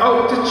coming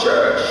out to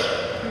church.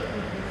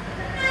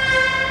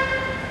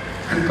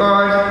 And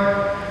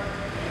God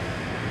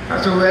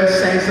has a real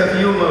sense of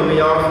humor,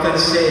 we often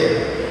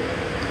say.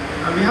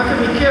 And we have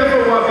to be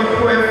careful what we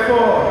pray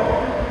for.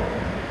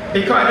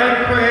 Because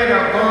I pray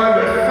that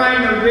God will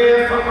find a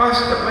way for us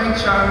to bring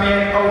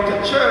Charmaine out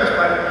to church,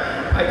 but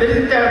I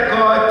didn't tell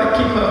God to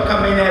keep her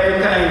coming every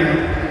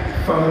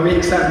time from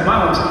weeks and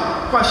months.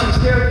 But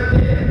she's here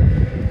today,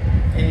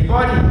 in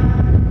body.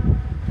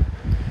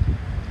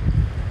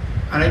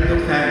 And I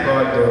do thank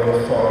God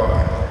though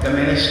for the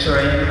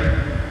ministering,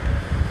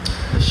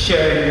 the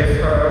sharing with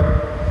her,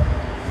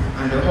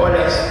 and the whole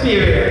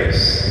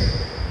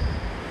experience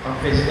of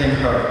visiting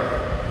her.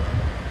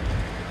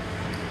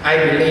 I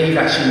believe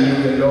that she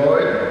knew the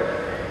Lord.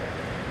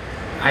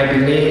 I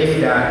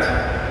believe that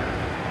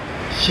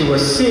she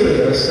was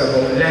serious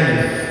about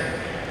life.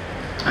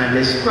 And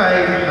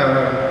despite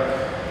her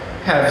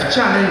health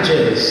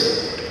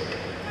challenges,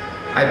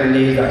 I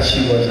believe that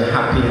she was a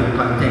happy and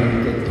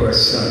contented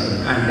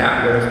person, and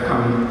that would have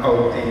come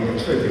out in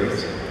the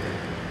tribute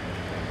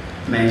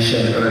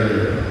mentioned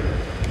earlier.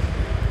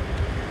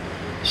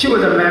 She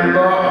was a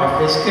member of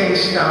this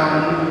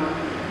Kingstown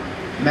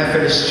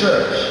Methodist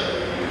Church,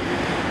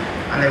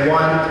 and I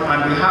want,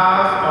 on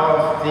behalf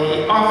of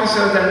the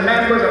officers and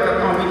members of the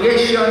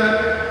congregation,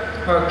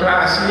 her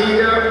class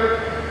leader,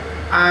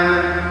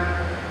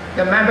 and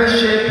the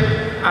membership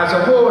as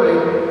a whole,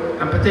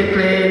 and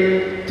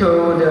particularly to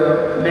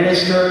the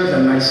ministers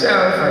and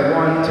myself, I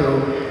want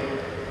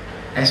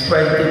to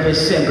express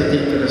deepest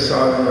sympathy to the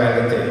sorrowing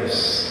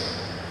relatives.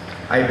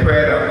 I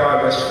pray that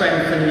God will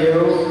strengthen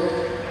you,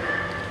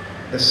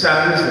 the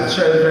sons,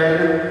 the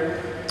children,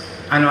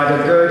 and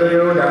undergird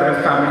you, the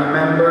other family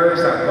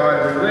members, that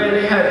God will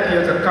really help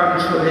you to come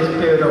through this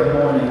period of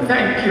mourning.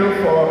 Thank you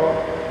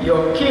for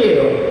your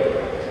care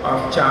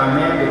of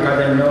Charmaine, because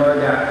I know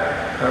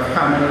that her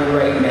family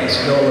right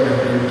next door would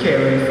have been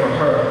caring for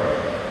her.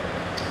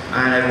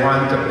 And I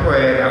want to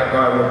pray that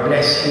God will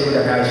bless you,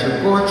 that as you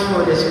go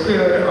through this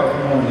period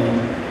of mourning,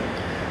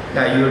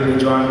 that you will be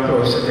drawn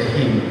closer to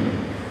Him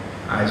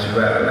as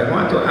well. I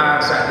want to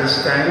ask at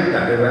this time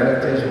that the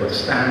relatives will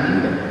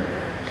stand,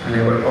 and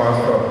I will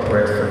offer a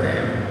prayer for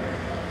them.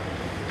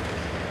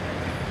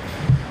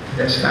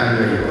 Let's stand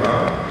where you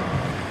are.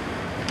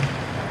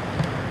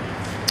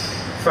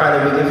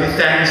 Father, we give you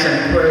thanks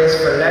and praise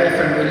for life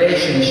and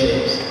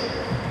relationships.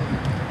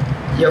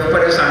 You have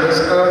put us on this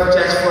earth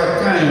just for a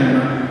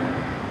time.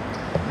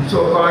 And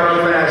so God,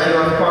 even as you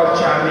have called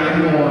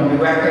Charmaine home, we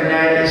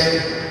recognize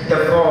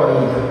the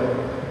void.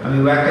 And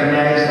we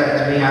recognize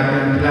that we have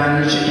been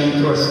plunged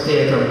into a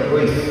state of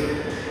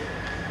grief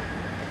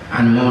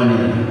and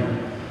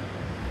mourning.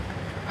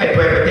 I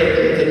pray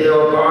particularly today,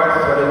 O God,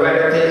 for the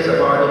relatives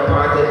of our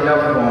departed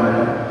loved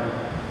one.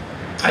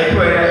 I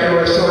pray that you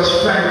will so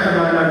strengthen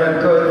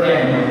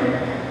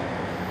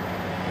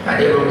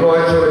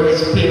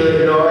this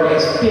period, Lord,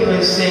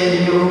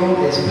 experiencing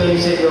you,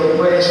 experiencing your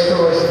grace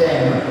towards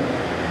them.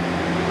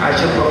 As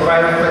you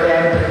provide for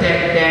them,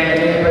 protect them,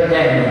 enable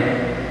them,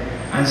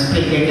 and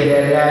speak into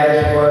their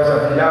lives words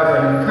of love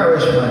and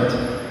encouragement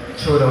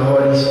through the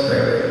Holy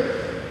Spirit.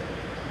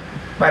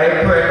 But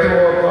I pray to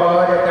our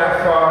God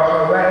that for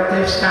our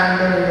relatives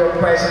standing in your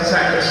presence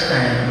at this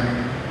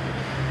time,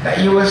 that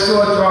you will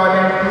so draw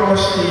them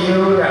close to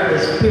you that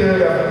this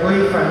period of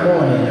grief and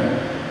mourning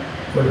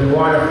will be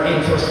one of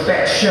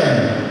introspection,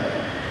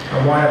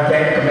 and one of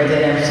them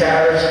committing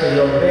themselves to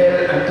your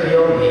will and to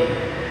your way.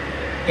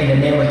 In the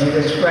name of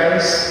Jesus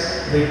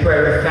Christ, we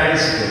pray with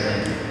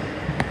thanksgiving.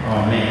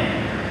 Amen.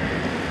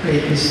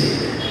 Please be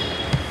seated.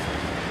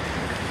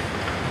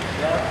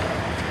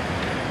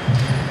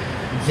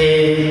 The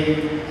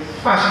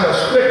passage of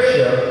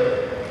scripture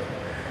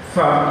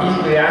from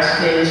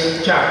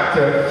Ecclesiastes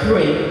chapter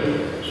 3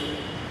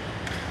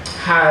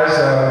 has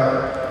a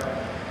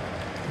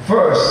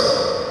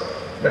verse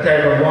that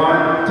I will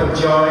want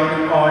to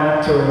join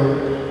on to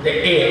the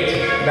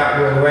 8 that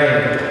we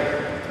read.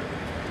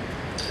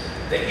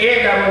 The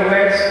 8 that we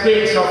read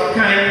speaks of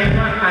time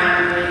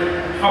and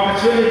the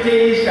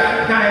opportunities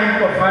that time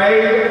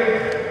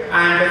provides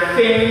and the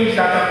things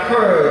that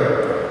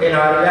occur in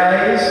our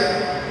lives,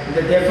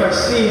 the different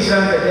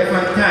seasons, the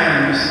different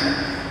times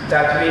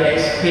that we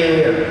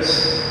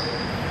experience.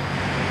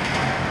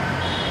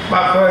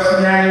 But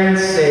verse 9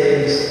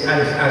 says,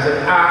 as it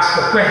asks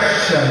the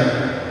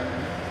question,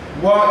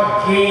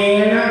 what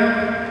gain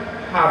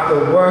have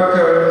the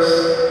workers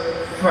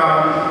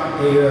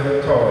from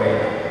their toil?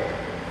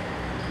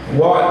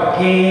 What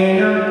gain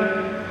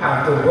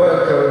have the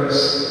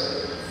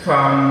workers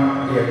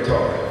from their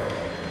toil?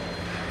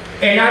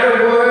 In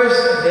other words,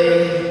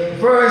 the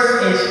verse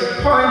is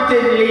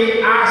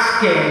pointedly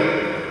asking,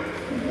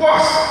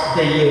 what's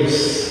the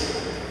use?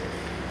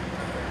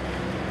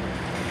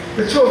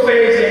 The truth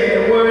is,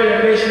 in the world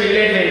in which we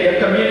live in, the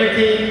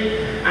community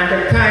and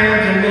the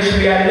times in which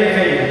we are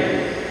living,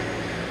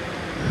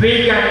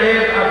 we can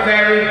live a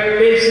very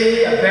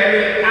busy, a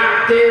very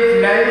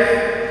active life,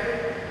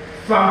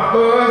 from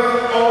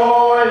birth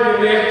all the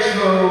way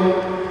through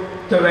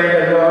to when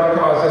the Lord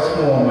calls us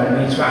home and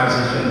we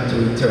transition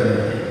to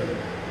eternity.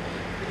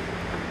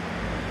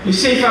 You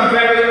see, from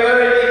very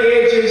early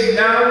ages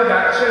now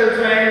that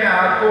children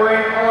are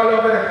going all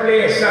over the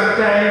place,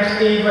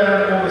 sometimes even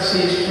on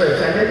overseas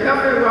trips. And there's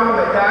nothing wrong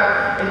with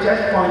that, it's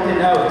just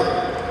pointing out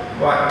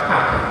what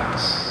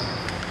happens.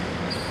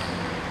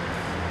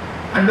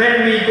 And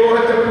when we go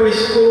to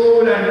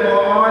preschool and go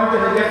on to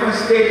the different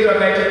stages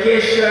of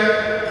education,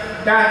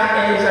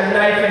 that is a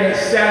life in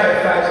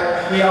itself,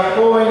 as we are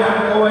going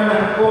and going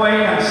and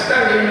going and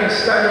studying and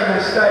studying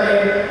and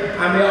studying,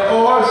 and we are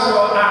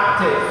also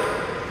active.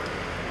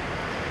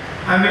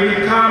 And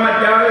we become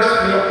adults,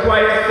 we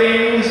acquire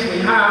things, we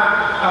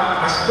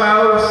have a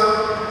spouse,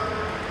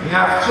 we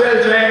have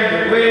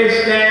children, we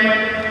raise them,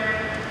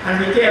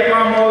 and we take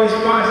on more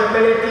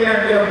responsibility,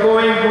 and we are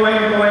going.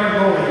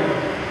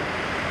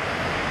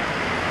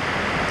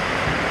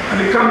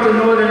 And we come to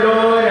know the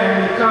Lord,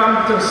 and we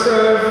come to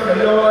serve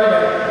the Lord,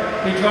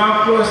 and we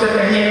draw closer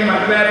to Him,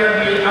 and whether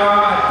we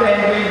are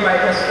attending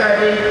Bible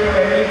study,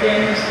 prayer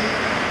meetings,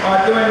 or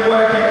doing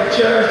work in the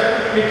church,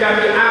 we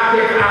can be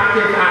active.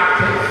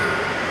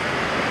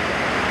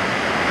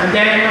 And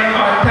then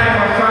our time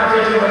of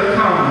transition will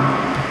come,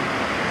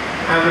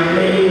 and we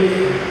leave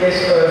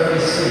this earthly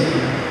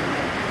scene.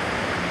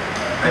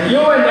 And you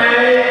and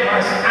I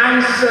must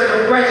answer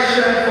the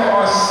question for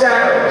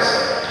ourselves.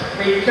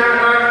 We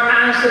cannot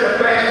answer the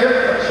question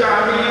for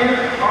Charmaine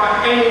or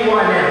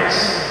anyone else.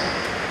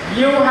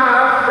 You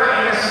have to,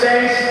 in a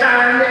sense,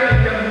 stand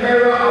in the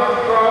mirror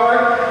of God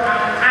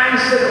and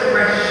answer the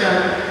question,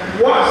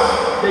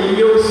 what's the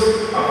use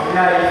of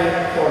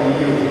life for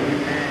you?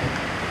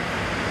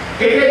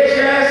 Is it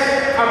just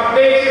a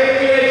basic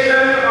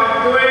occasion of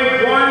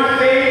doing one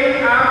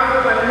thing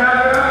after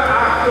another?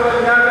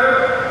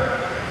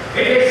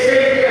 It is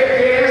simply a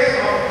case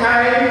of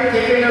time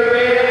taking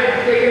away, and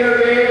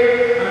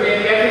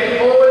we're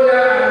getting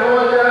older and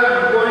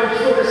going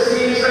through the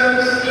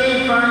seasons,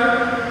 even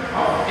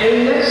of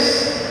illness.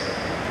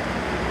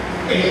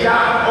 Is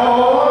that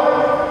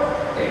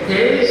all it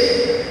is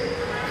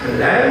to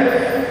life?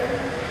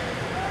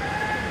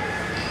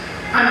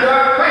 And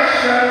our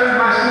question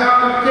must not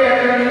be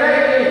taken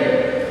lightly.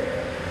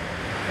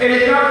 It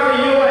is not for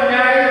you and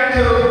I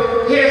to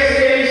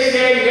hastily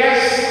say,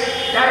 yes,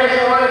 that is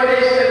all it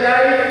is to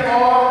life,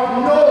 or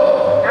no,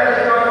 that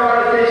is not all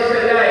it is to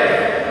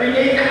life. We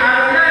need to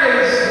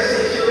analyze the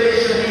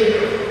situation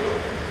here.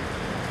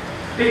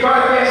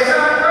 Because there are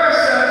some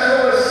persons who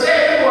will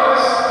say to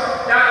us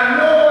that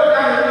no,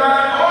 that is not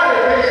all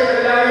it is to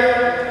life,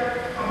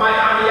 but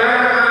on the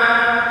other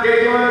hand, they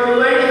don't do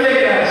anything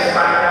else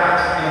but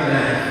that in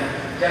life.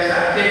 Just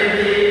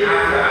activity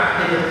after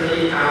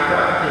activity after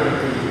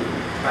activity,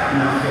 but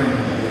nothing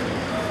more.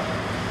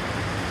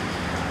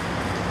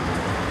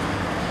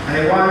 And I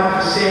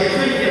want to say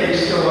 3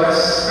 things to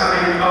us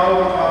coming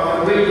out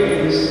of the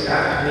readings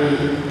that we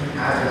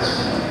had this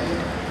morning.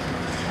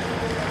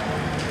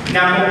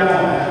 Number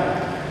one,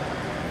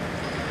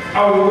 a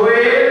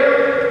real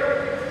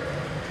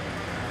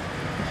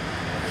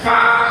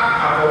fact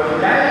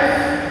about life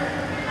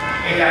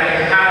is that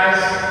it has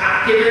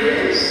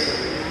activities,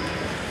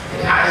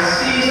 it has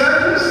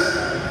seasons,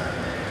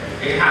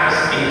 it has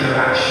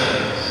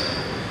interactions.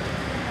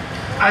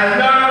 As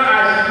long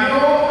as you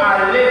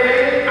are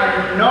living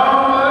a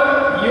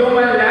normal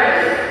human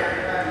life,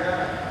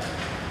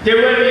 there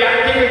will be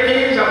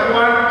activities of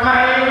one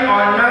kind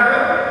or another.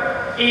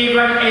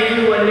 Even if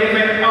you were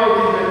living out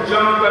in the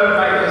jungle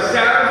by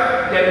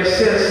yourself, there is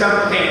still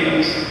some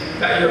things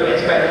that you're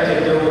expected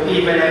to do,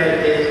 even if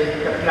it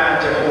is to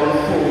plant your own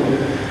food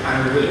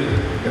and reap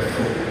the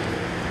food.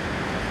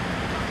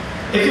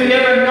 If you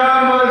live a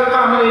normal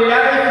family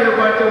life, you're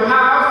going to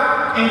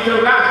have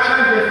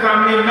interactions with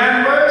family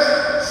members.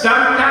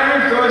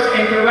 Sometimes those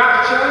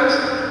interactions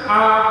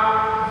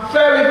are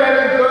very,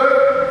 very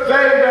good,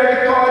 very,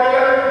 very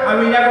cordial, and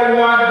we never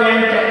want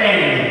them to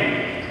end.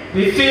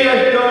 We feel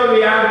as though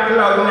we are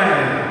cloud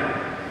nine.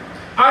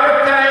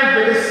 Other times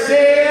with the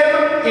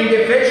same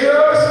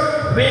individuals,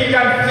 we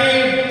can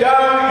feel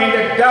down in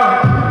the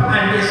dump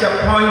and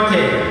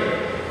disappointed.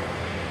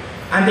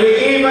 And there are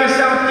even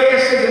some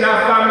cases in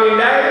our family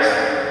lives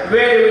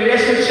where the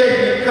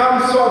relationship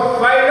becomes so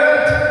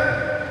violent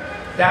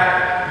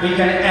that we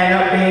can end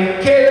up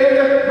being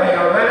killed by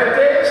our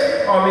relatives,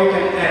 or we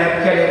can end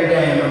up killing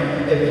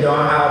them if we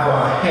don't have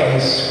our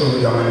heads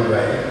screwed on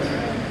right.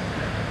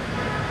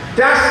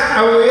 That's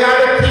a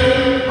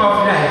reality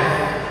of life.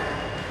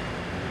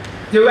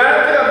 The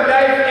reality of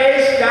life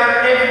is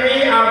that if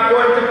we are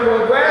going to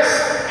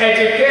progress,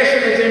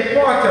 education is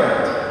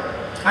important.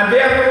 And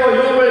therefore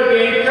you will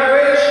be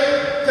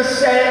encouraged to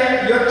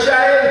send your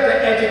child to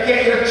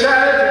educate your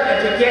child, to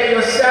educate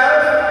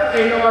yourself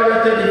in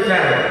order to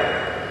develop.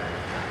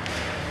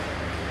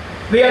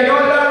 We are no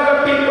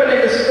longer people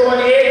in the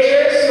Stone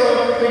Ages,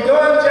 so we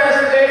don't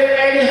just live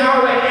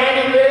anyhow and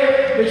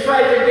anywhere. We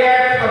try to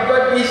get a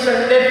good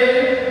decent living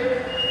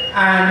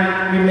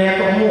and we make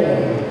a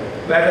home,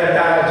 whether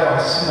large or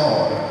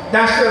small.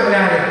 That's the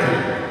reality.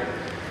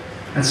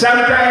 And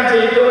sometimes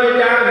in doing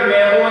that, we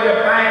may owe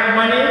the bank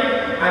money,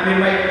 and we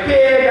might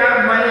pay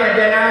that money, and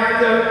then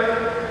after,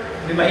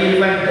 we might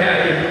even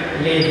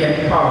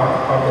leave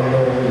part of the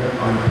loan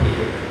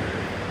unpaid.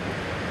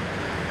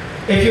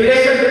 If you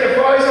listen to the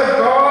voice of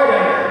God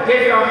and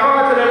give your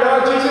heart to the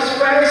Lord Jesus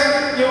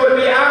Christ, you will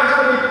be asked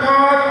to be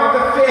part of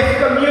the faith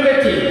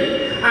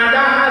community, and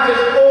that has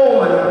its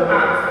own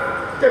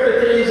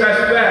activities as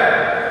well.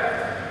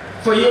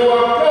 For you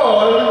are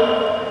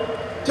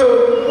called to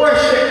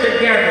worship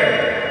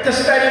together, to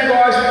study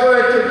God's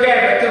word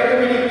together, to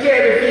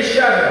communicate with each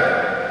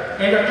other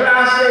in the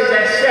classes,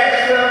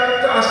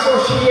 etc., to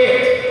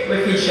associate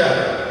with each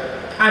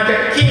other, and to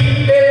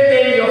keep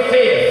building your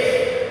faith.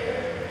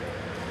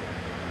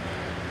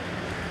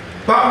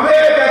 But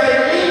where does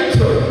it lead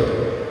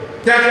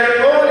to? Does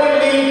it only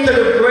lead to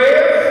the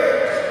grave?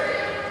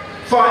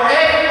 For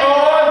if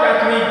all that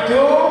we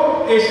do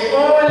is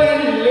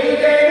only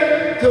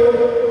leading to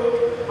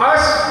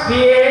us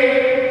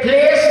being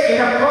placed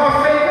in a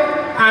coffin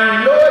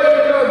and lowered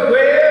into a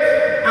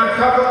grave and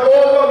covered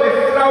over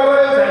with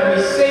flowers and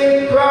we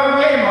sing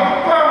from him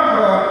or from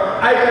her,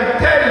 I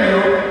can tell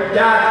you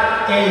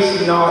that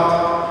is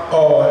not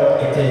all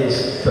it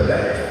is to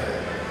life.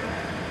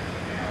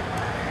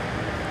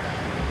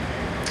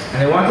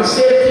 And I want to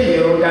say to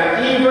you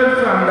that even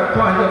from the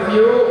point of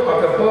view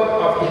of the book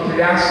of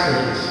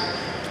Ecclesiastes,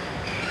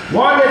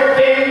 one of the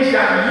things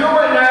that you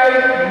and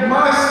I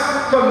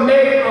must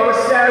commit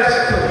ourselves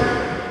to,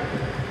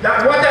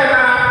 that whatever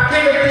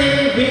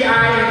activity we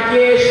are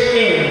engaged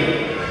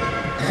in,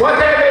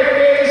 whatever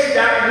it is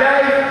that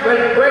life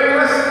will bring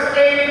us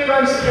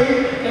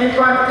in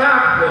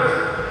contact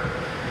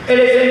with, it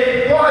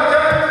is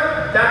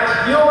important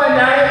that you and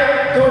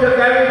I do the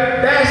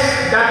very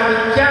best that we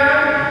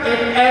can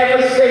in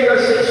every single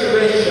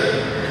situation.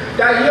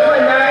 That you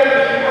and I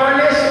be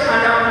honest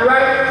and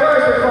upright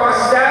first with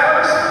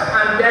ourselves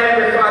and then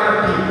with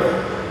other people.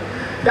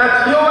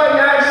 That you and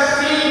I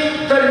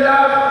seek to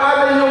love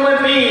other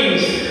human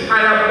beings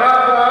and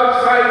above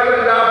all try to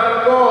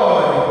love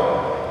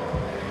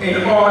God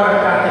in all of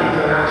that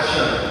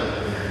interaction.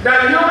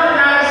 That you and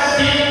I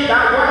seek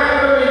that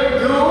whatever we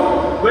do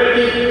will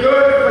be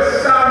good for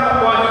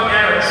somebody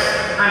else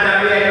and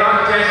that we are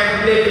not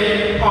just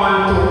living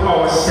unto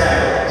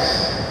ourselves.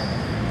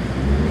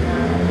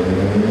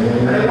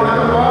 And I want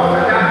to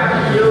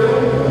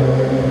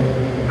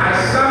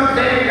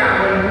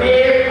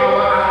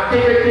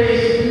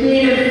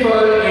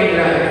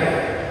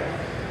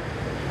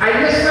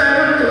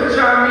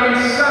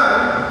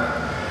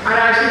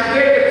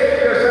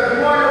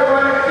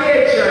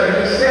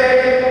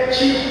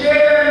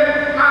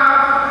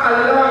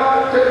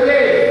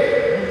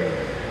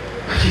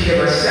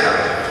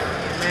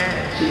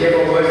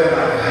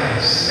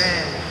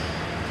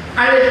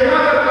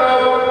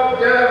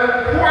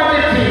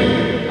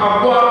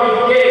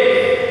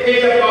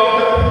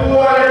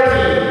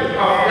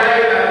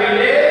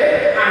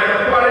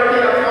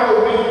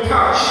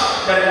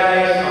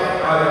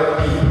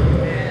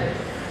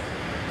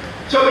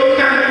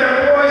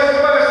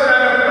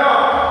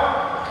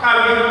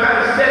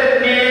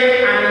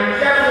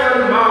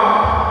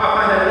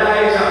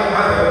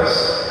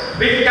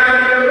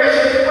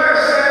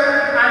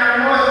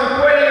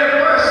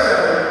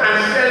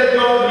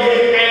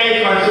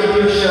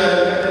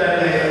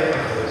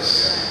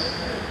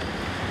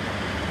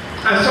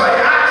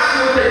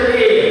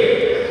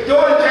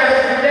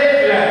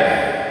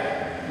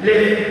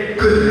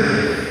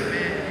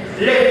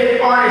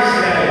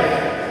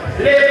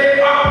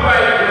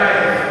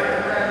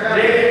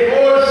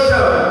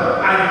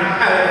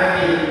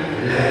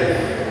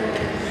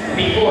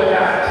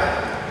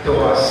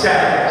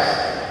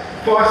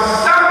for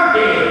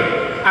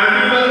someday, and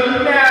we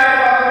will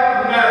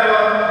never,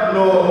 never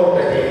know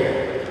the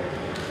day.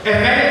 If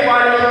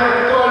anybody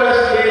had told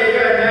us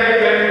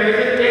when we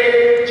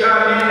visited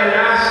Charmaine the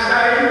last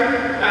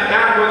time,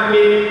 that would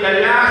be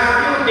the last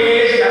few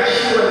days that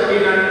she would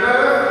be on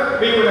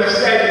earth, we would have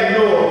said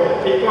no,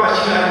 because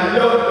she had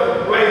looked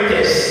the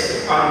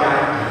brightest on that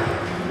day.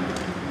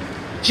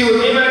 She would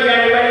even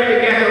get ready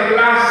to get her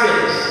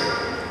glasses,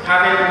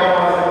 having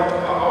gone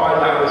all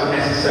that was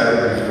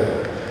necessary before.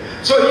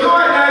 So you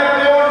and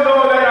I don't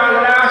know when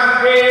our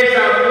last days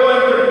are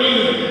going to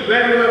be,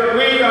 when we will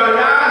breathe our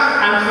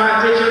last and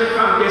transition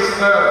from this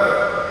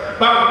earth.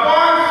 But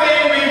one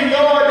thing we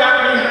know that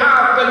we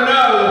have to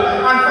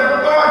know, and for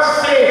God's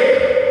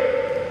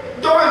sake,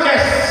 don't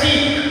just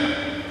seek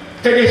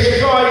to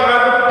destroy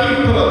other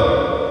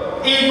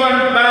people,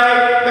 even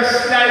by the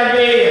slight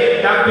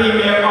way that we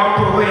may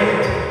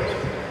operate.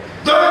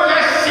 Don't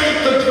just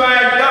seek to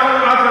drive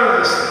down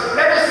others.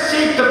 Let us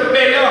seek to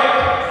build up.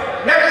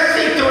 Let us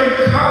seek to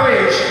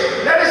encourage.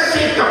 Let us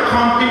seek to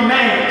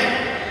compliment.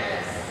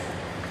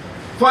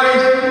 For there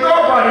is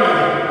nobody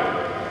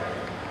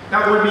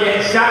that will be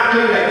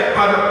exactly like the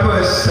other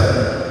person.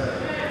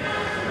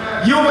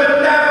 You will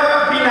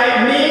never be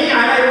like me,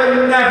 and I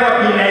will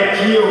never be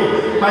like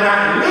you. But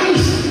at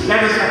least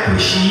let us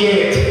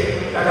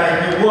appreciate that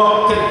as we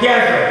walk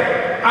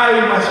together,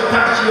 I must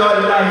touch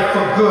your life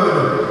for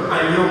good,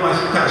 and you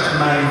must touch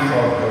mine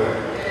for good.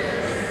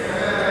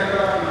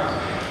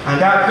 And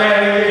that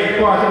very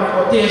important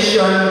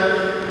quotation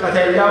that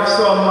I love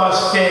so much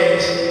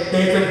says,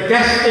 there's a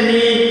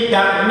destiny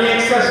that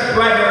makes us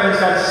brothers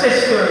and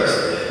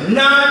sisters.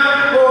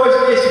 None goes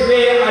this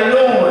way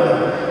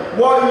alone.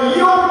 What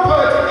you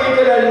put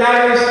into the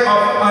lives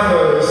of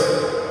others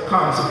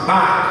comes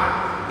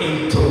back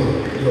into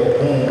your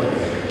own.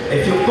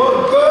 If you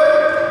put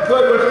good,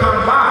 good will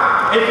come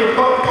back. If you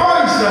put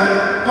poison,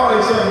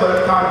 poison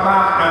will come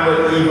back and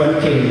will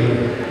even kill you.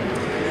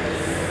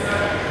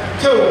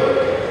 2.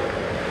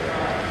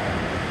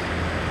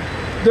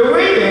 The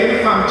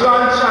reading from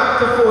John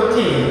chapter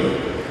 14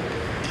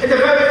 is a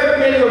very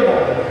familiar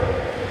one.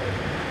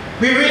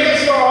 We read it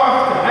so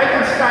often. I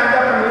can stand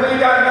up and read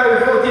that now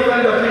without even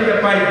looking in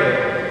the Bible.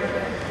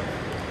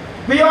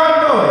 We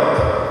all know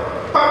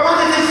it. But what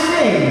is it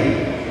saying?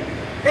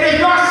 It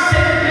is not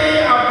simply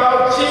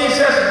about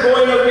Jesus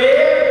going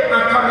away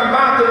and coming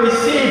back to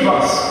receive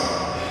us.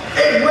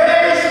 It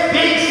really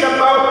speaks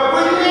about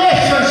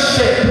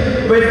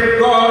relationship with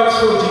God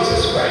through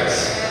Jesus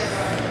Christ.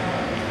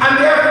 And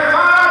there are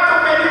far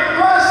too many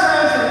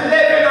persons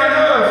living on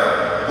earth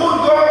who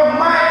don't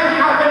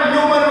mind having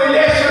human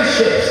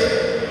relationships,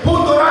 who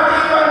do not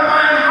even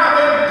mind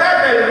having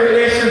devil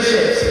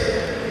relationships,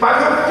 but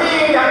who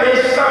feel that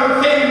there's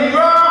something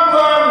wrong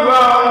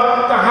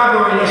to have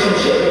a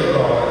relationship with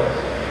God.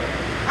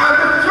 And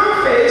the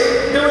truth is,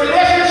 the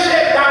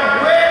relationship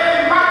that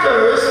really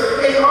matters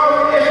is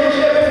our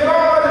relationship with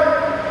God.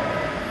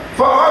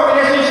 For our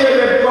relationship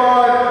with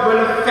God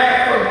will affect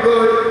for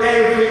good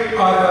every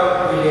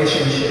other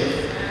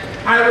relationship.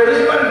 And will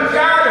even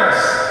guard us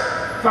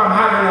from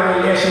having a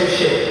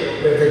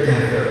relationship with the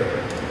devil.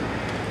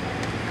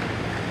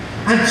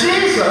 And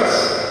Jesus,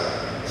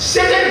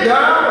 sitting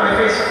down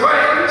with his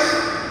friends,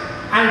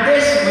 and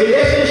this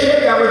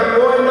relationship that was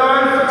going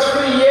on for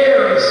 3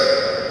 years,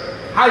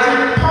 as he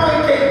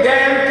pointed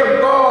them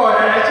to God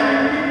and as he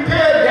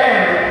prepared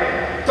them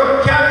to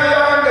carry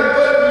on the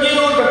good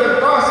news of the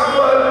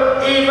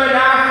gospel even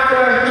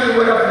after he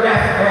would have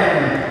left them.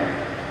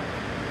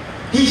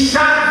 He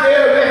sat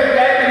there with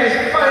them in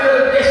his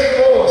final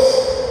discourse.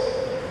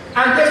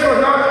 And this was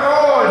not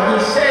all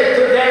he said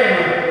to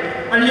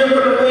them. And you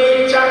can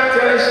read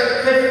chapters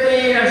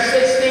 15 and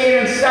 16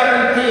 and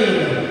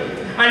 17.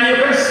 And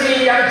you can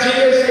see that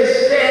Jesus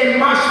is saying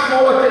much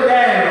more to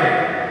them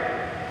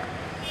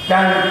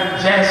than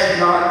just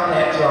not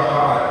let your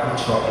heart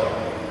be troubled.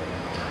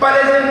 But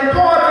it's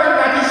important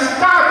that he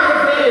started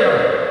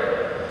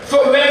there.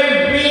 For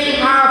when we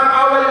have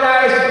our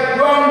lives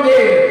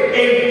grounded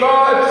in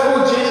God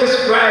through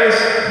Jesus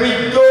Christ,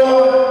 we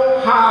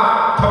don't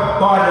have to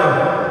bother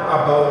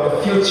about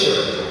the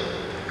future.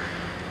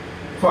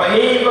 For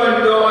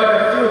even though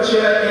the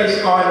future is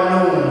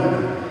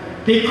unknown,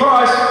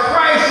 because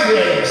Christ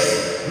lives,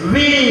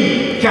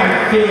 we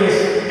can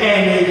face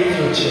any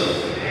future,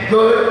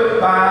 good,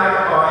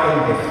 bad, or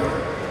indifferent.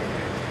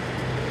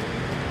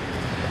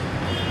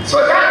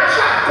 So that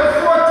chapter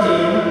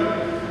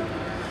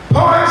 14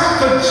 points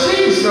to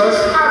Jesus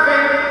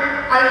having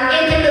an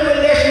intimate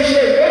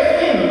relationship with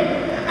him,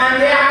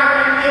 and they have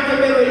an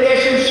intimate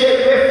relationship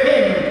with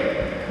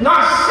him.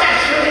 Not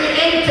sexually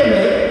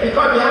intimate,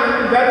 because we have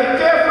to be very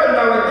careful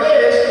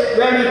nowadays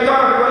when we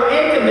talk about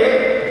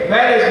intimate,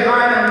 whether it's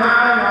man and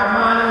man or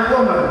man and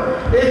woman.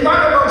 It's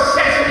not about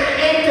sexually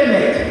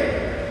intimate.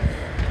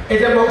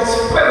 It's about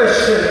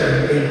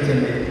spiritually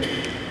intimate.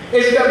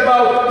 It's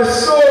about the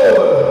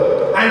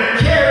soul and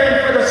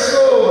caring for the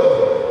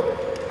soul.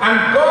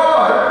 And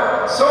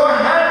God so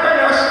helping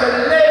us to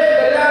live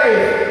the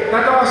life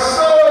that our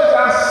souls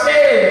are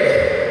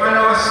saved and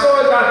our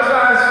souls are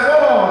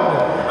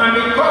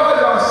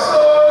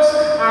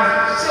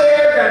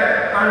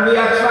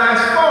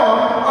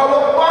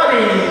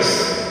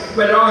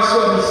will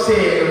also be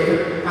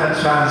saved and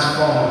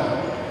transformed.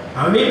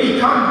 And we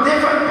become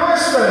different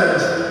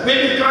persons. We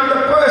become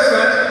the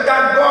persons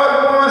that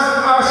God wants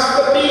us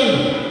to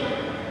be.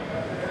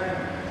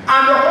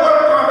 And the whole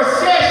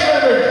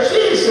conversation with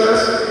Jesus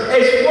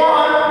is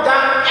one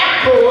that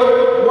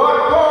echoed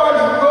what Paul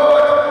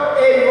wrote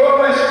in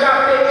Romans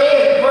chapter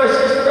 8,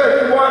 verses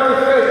 31 to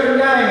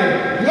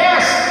 39.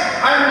 Yes,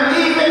 I'm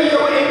leaving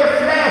you in the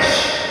flesh.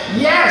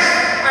 Yes,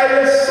 I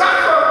will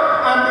suffer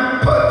and be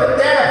put to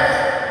death.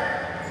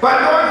 But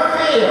don't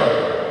fear.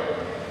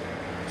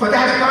 For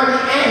that's not the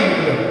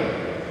end.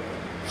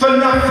 For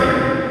nothing,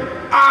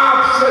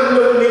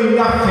 absolutely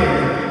nothing,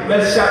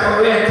 will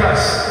separate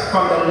us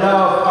from the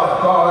love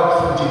of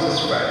God through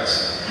Jesus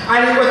Christ. And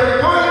he was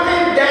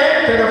pointing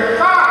them to the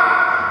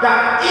fact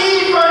that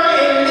even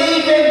in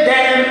leaving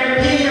them,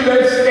 he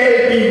will still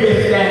be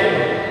with them.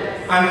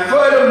 And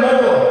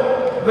furthermore,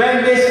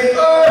 when this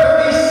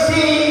earthly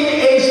scene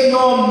is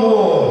no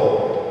more,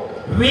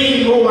 we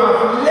who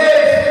have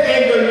lived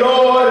in the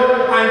Lord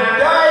and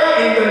died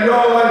in the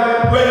Lord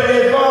will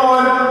live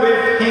on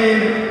with him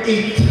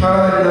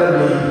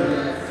eternally.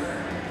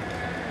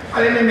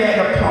 And let me make a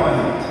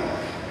point.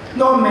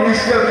 No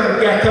minister can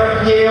get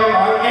up here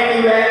or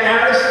anywhere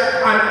else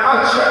and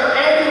usher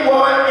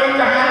anyone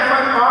into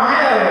heaven or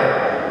hell.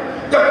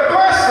 The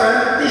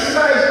person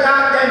decides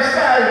that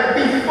themselves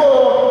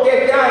before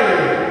they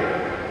die.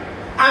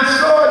 And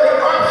so the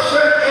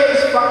option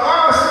is for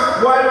us,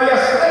 while we are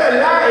still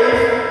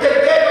alive, to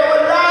give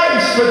our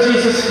lives for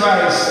Jesus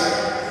Christ.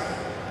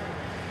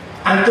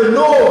 And to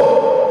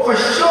know for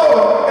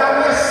sure that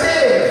we are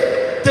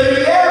saved. To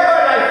be able,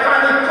 like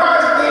Fanny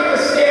Crosby, to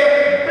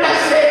say,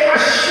 blessed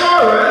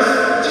assurance,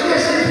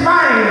 Jesus is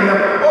mine.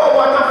 Oh,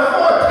 what a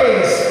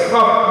foretaste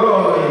of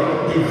glory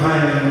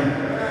divine.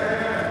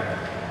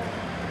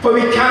 For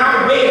we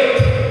cannot wait.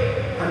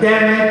 And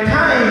then when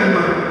time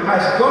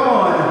has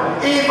gone,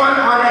 even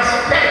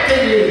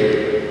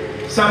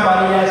unexpectedly,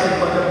 somebody else is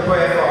going to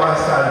pray for our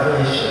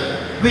salvation.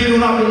 We do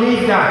not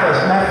believe that as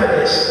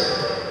Methodists.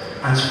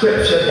 And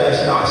Scripture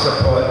does not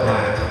support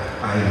that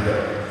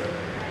either.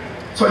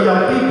 So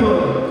young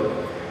people,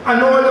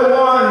 and all the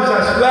ones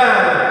as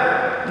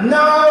well,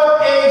 now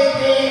is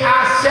the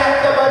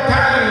acceptable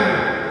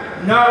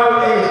time. Now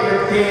is the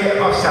day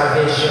of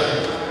salvation.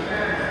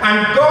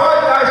 And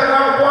God does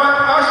not want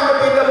us to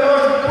be the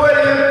most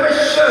brilliant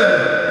Christian.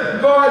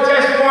 God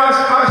just wants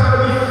us to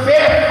be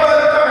faithful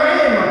to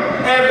Him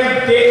every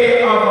day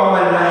of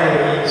our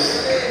lives.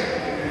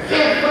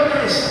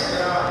 Faithfulness.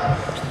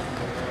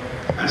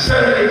 And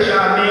certainly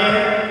Charmaine,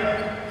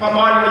 her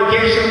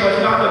modification was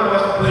not the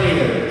most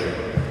brilliant.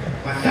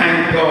 But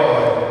thank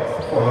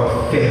God for her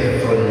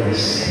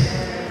faithfulness.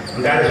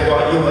 And that is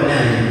what you and I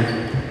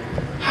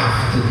have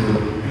to do.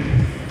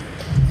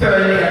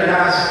 Thirdly and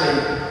lastly,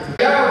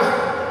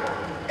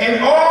 in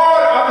all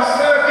of the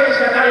circuits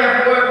that I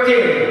have worked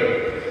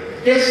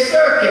in, this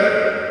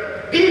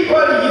circuit, people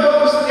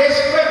use this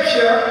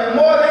scripture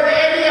more than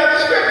any other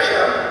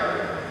scripture.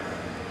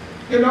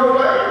 You know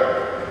why?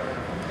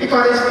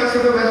 Because it speaks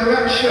of the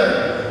resurrection.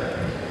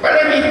 But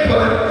let me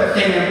put the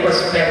thing in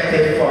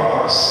perspective for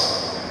us.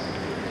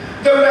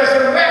 The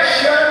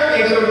resurrection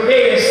is a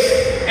base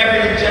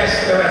ever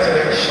just the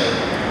resurrection.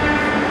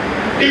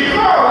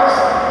 Because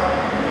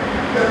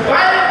the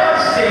Bible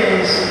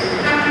says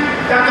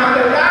that on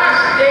the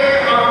last day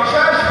of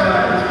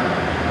judgment,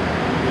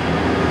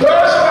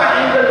 those who are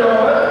in the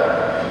Lord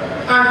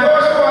and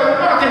those who are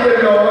not in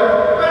the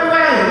Lord will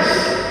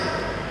rise.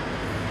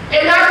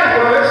 In other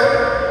words,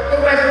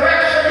 the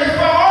resurrection is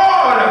for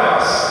all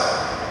of us.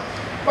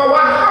 But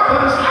what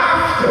happens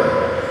after?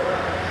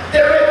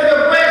 There will be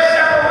the great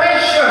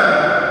separation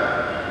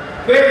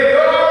with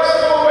those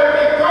who will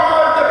be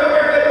called to be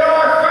with the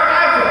Lord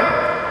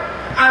forever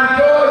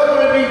and those who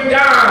will be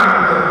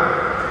damned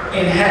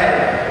in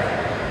hell.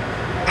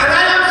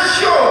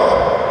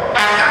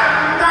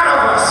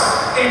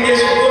 In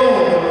this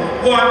room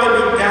want to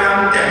be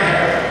damned to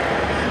hell.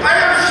 I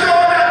am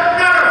sure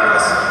that none of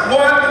us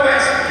want to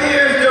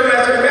experience the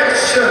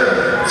resurrection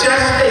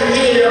just to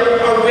hear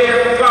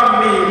away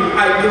from me,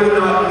 I do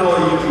not know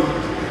you.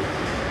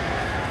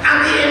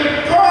 And the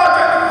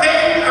important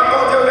thing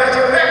about the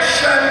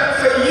resurrection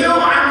for you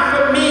and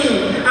for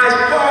me, as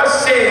Paul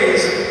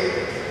says,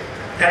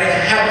 that it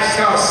helps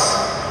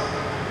us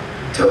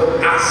to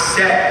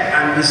accept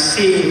and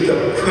receive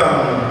the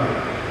crown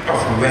of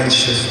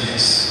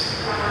righteousness.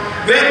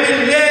 When we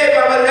live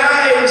our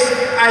lives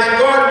as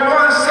God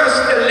wants us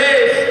to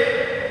live,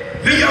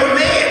 we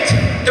await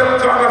the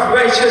crown of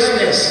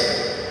righteousness.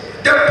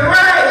 The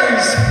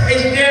prize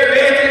is there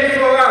waiting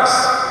for us.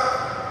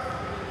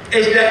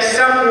 It's like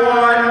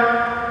someone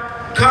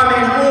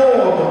coming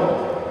home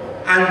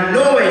and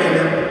knowing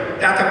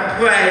that a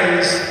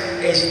prize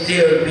is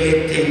there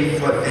waiting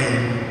for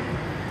them.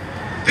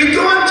 We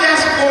don't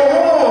just go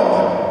home.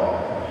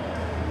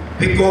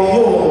 We go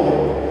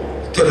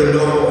home to the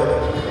Lord.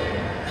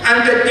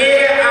 And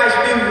today, as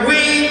we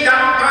read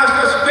that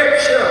passage of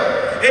scripture,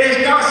 it is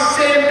not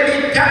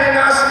simply telling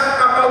us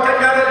about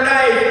another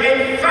life.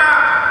 In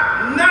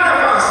fact, none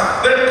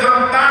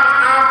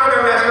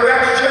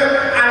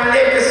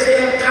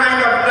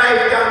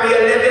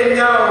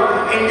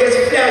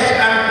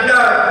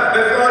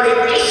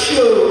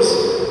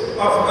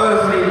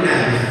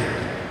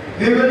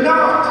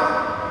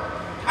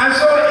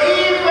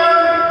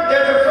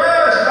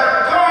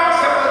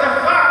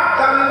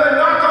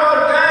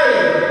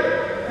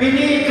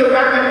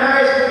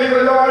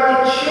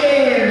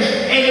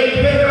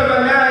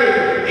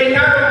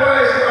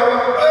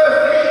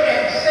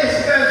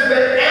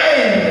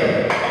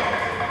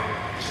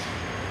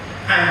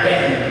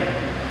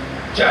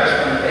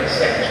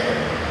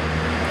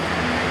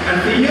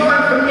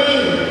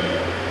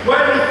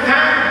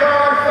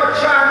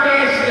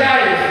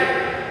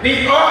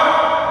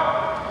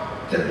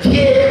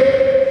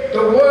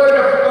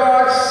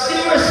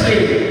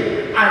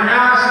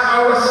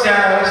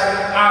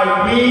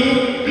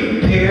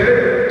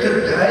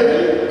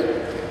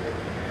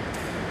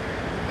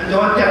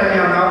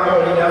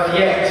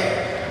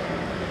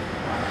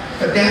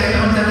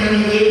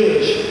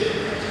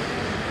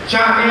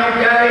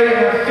Charmaine died in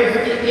her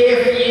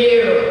 58th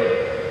year.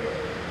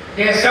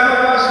 There are some of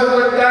us who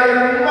will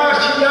die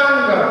much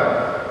younger.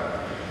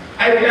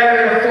 I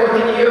buried a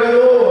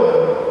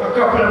 14-year-old a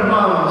couple of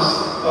months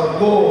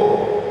ago.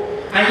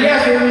 And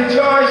yes, we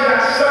rejoice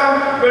that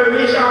some will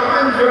reach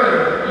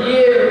 100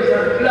 years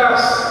and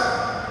plus.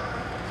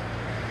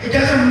 It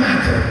doesn't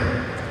matter.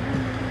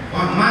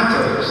 What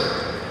matters?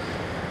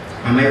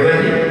 Am I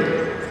ready?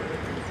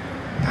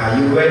 Are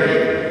you ready?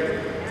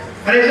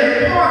 And it's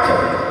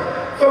important.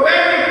 For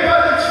when we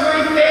put the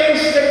three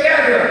things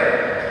together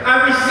and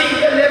we seek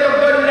to live a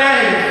good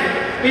life,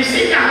 we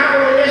seek to have a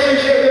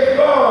relationship with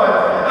God,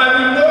 and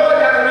we know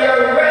that we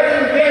are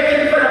ready,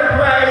 waiting for the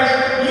prize,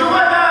 you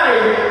and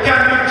I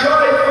can be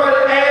joyful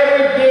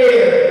every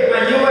day,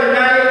 and you and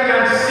I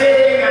can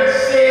sing and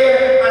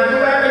say and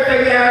do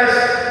everything else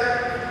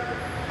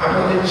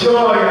about the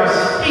joy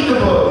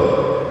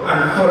unspeakable and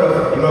full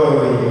of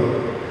glory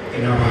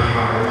in our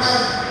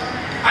hearts.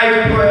 I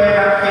pray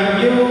that for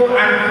you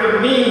and for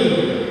me,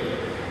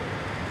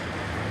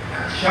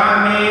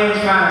 Charmaine's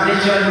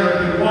transition will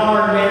be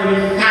one when we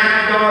thank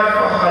God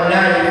for her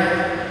life.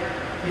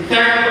 We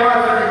thank God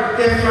for the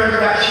difference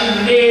that she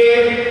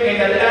made in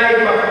the life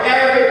of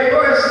every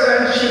person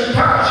she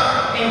touched,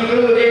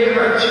 including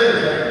her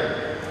children.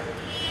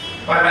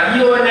 But that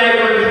you and I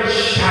will be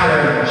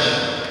challenged.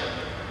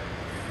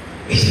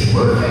 Is it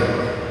worth it?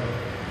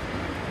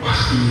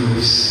 What's the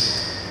use?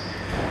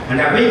 And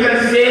that we can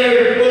say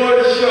with bold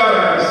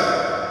assurance,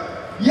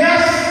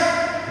 yes,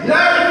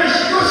 life is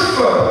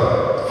useful.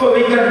 For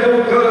we can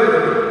do good.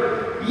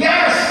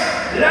 Yes,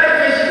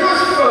 life is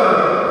useful,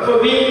 for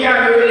we can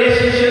have a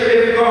relationship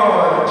with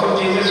God through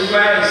Jesus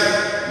Christ.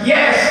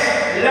 Yes,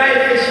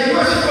 life is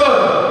useful,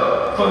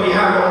 for we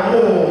have a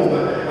home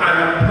and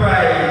a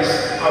prize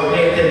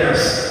awaiting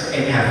us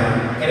in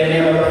heaven. In the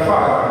name of the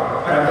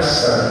Father, and of the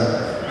Son,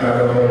 and of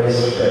the Holy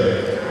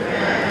Spirit.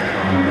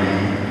 Amen.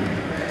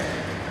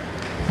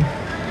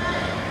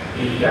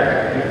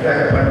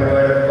 Reflect upon the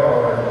word of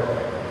God.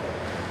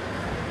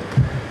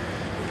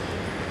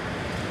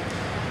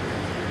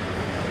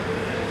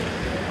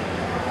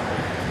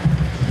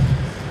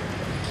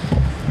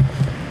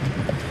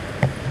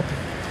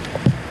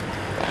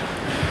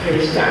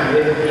 Please stand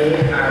with me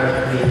as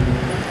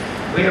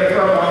we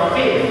reaffirm our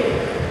faith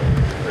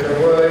with the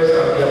words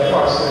of the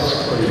Apostles'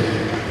 Creed.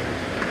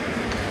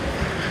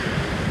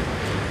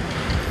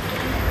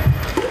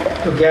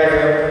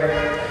 Together,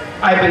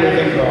 I believe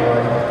in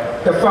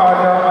God, the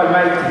Father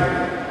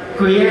Almighty,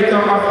 creator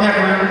of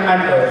heaven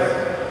and earth.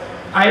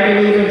 I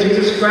believe in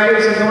Jesus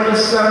Christ, his only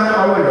Son,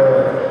 our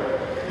Lord.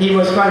 He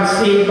was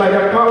conceived by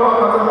the power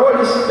of the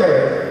Holy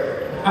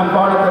Spirit and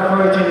born of the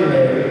Virgin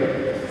Mary.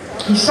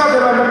 He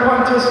suffered under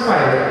Pontius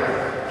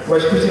Pilate,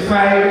 was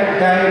crucified,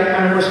 died,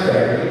 and was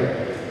buried.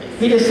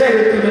 He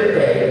descended to the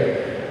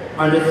dead.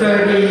 On the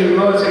third day he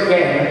rose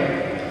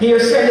again. He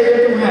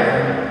ascended into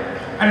heaven,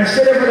 and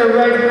ascended to the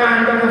right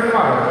hand of the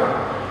Father.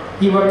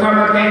 He will come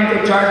again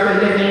to judge the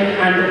living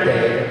and the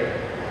dead.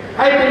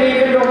 I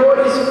believe in the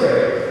Holy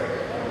Spirit,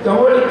 the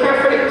Holy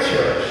Catholic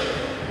Church,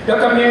 the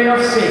communion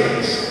of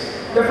saints,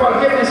 the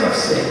forgiveness of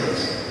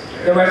sins,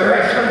 the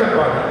resurrection of the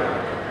body,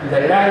 and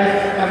the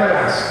life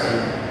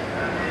everlasting.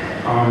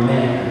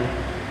 Amen.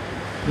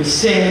 We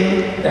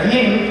sing the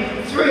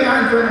hymn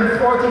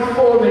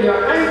 344, will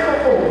your anchor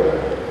hold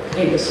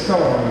in the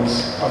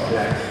storms of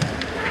life.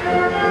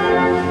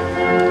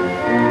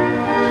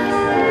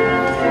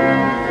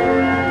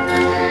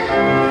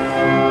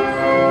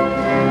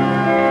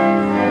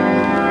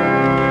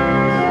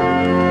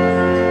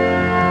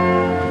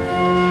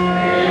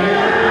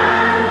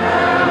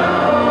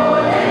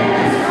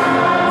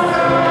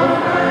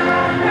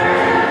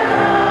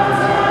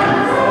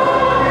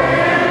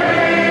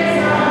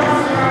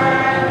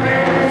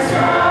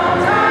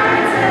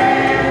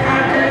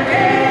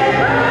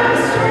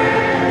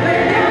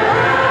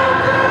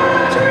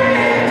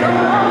 Three,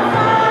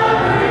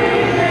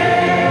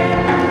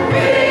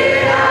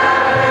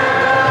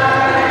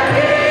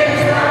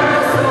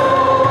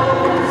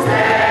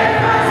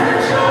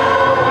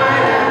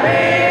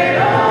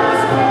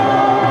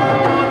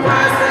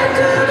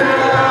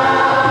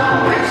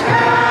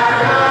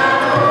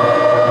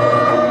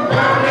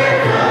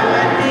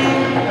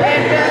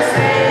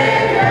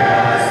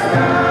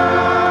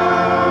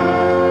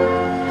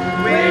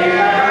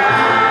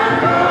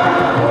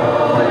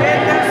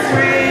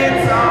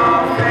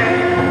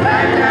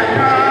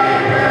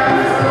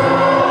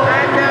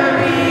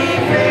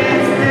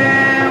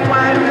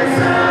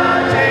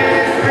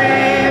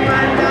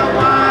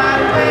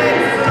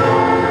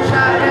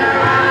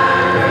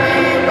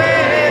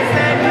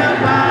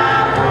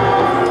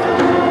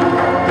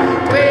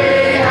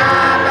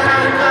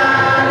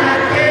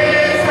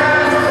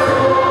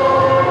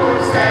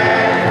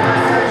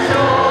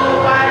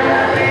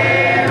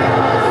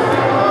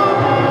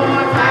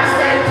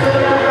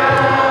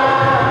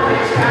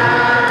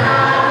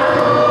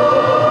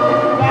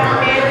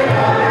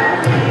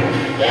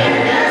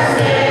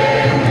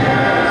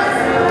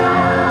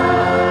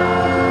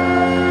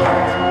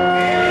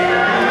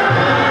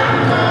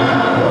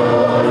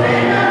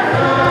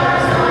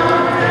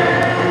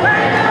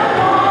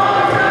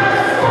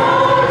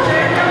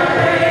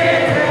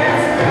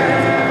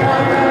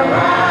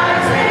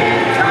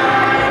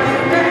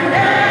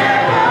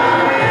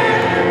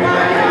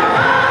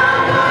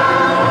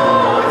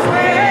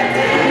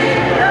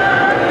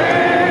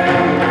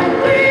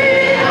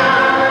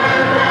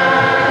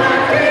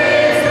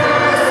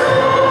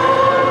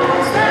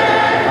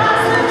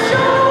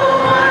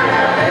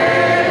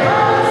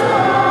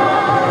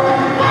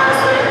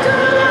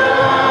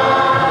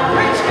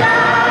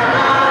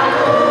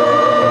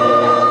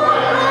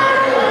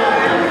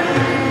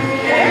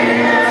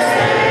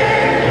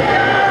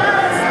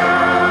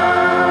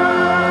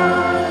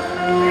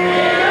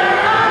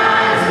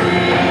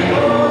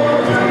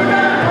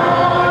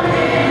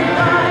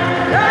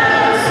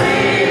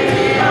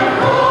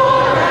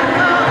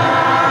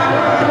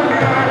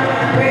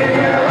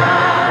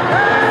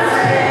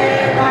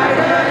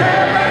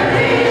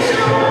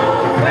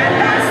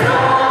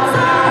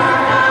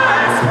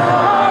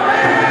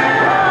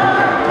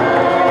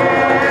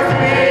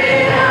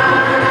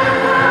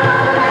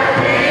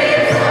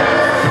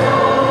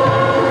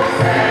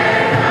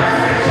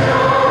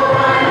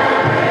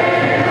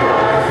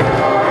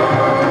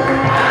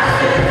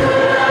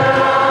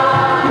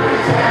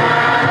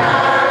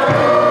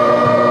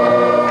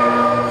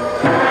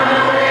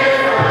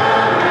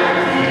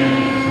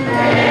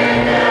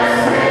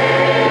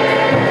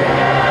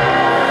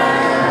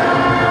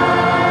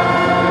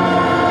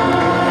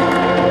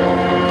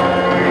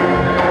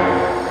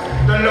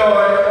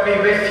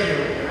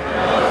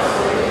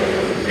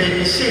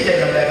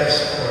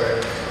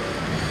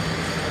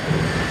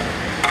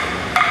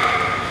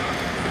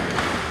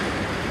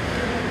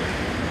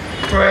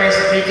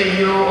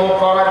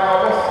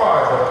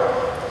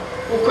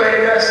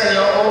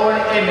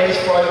 image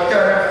for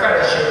eternal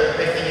fellowship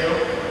with you.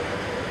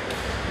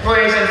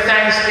 Praise and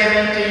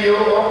thanksgiving to you,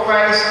 O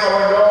Christ,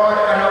 our Lord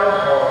and our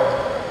God,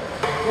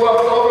 who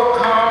have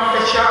overcome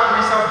the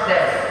sharpness of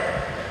death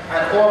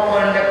and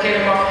opened the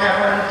kingdom of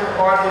heaven to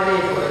all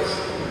believers,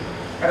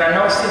 and are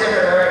now seated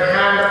at the right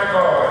hand of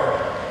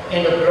God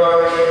in the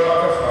glory of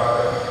the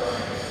Father.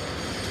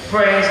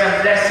 Praise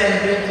and blessing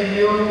be to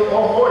you,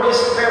 O Holy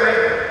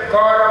Spirit,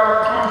 God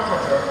our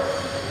Comforter,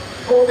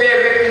 who bear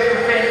witness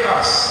within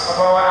us of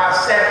our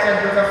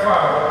acceptance with the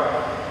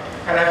Father,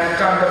 and have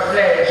become the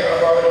pledge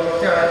of our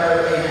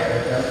eternal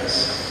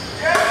inheritance.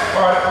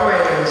 All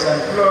praise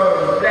and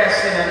glory,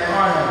 blessing and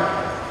honor,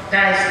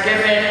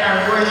 thanksgiving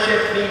and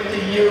worship be to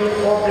you,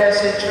 O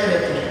blessed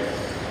Trinity,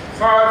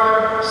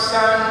 Father,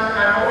 Son,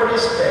 and Holy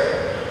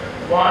Spirit,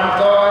 one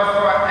God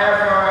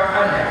forever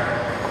and ever.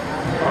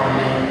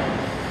 Amen.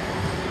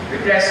 We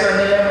bless your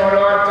name, O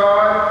Lord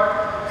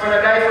God, for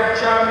the life of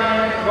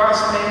Charmaine,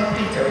 Rosman,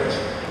 Peters,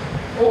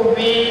 who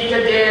we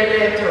today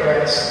lay to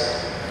rest.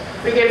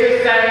 We give you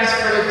thanks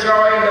for the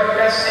joy and the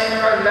blessing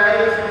her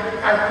life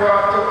has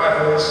brought to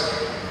others,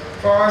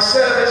 for her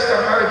service to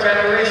her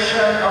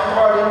generation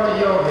according to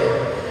your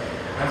will,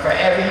 and for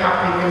every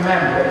happy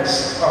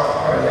remembrance of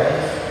her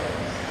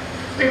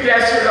life. We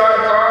bless you, Lord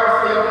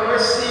God, for your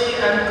mercy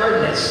and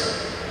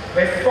goodness.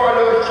 We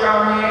follow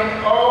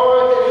Charmaine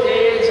all the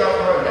days of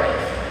her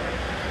life,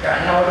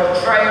 that now the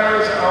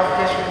trials of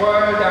this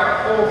world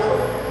are over,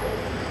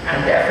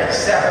 and death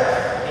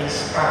itself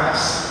is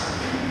past.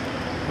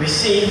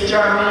 Receive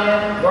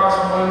Charmaine,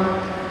 Rosman,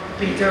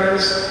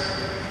 Peters,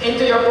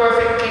 into your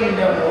perfect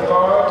kingdom, O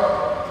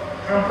God,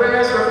 and bring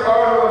us with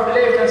all who have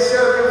lived and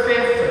served you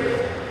faithfully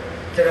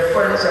to the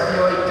fullness of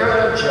your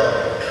eternal joy,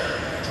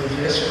 through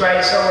Jesus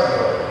Christ our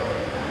Lord.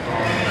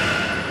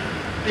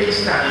 Amen. Please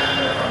stand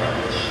for the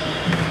congregation.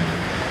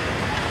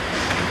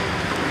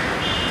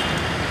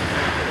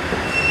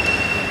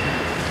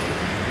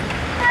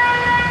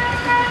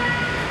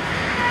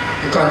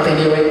 We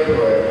continue in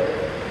prayer.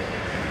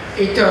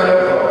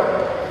 Eternal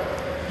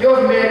God, you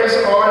have made us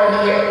all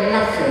and yet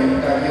nothing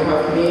that you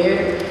have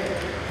made,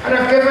 and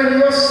have given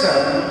your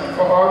Son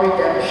for our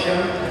redemption.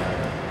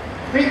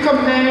 We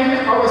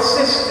commend our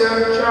sister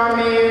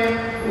Charmaine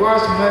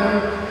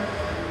Rosman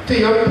to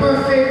your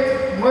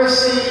perfect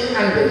mercy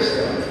and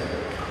wisdom.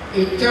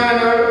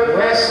 Eternal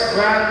rest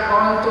grant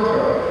unto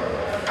her,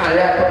 and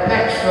let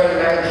perpetual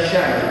light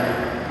shine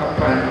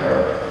upon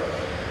her.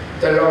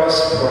 The Lord's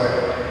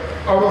Prayer.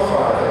 Our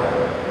Father,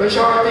 which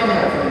art in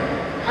heaven,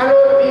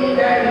 hallowed be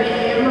thy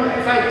name,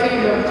 thy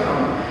kingdom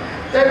come.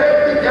 Thy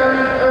will be done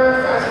on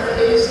earth as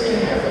it is in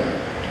heaven.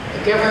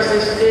 Give us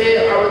this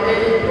day our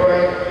daily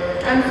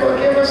bread, and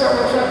forgive us our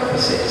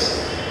trespasses,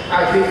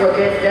 as we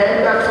forgive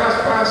them that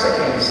trespass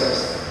against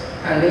us.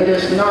 And lead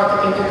us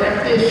not into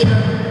temptation,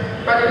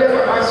 but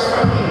deliver us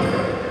from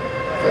evil.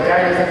 For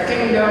thine is the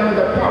kingdom,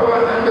 the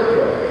power, and the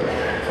glory,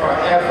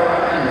 forever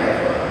and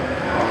ever.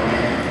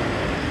 Amen.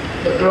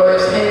 The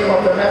glorious name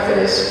of the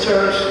Methodist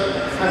Church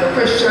and the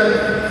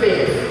Christian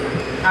faith,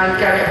 and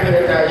can it be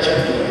that I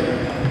shall be.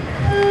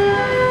 Thank you.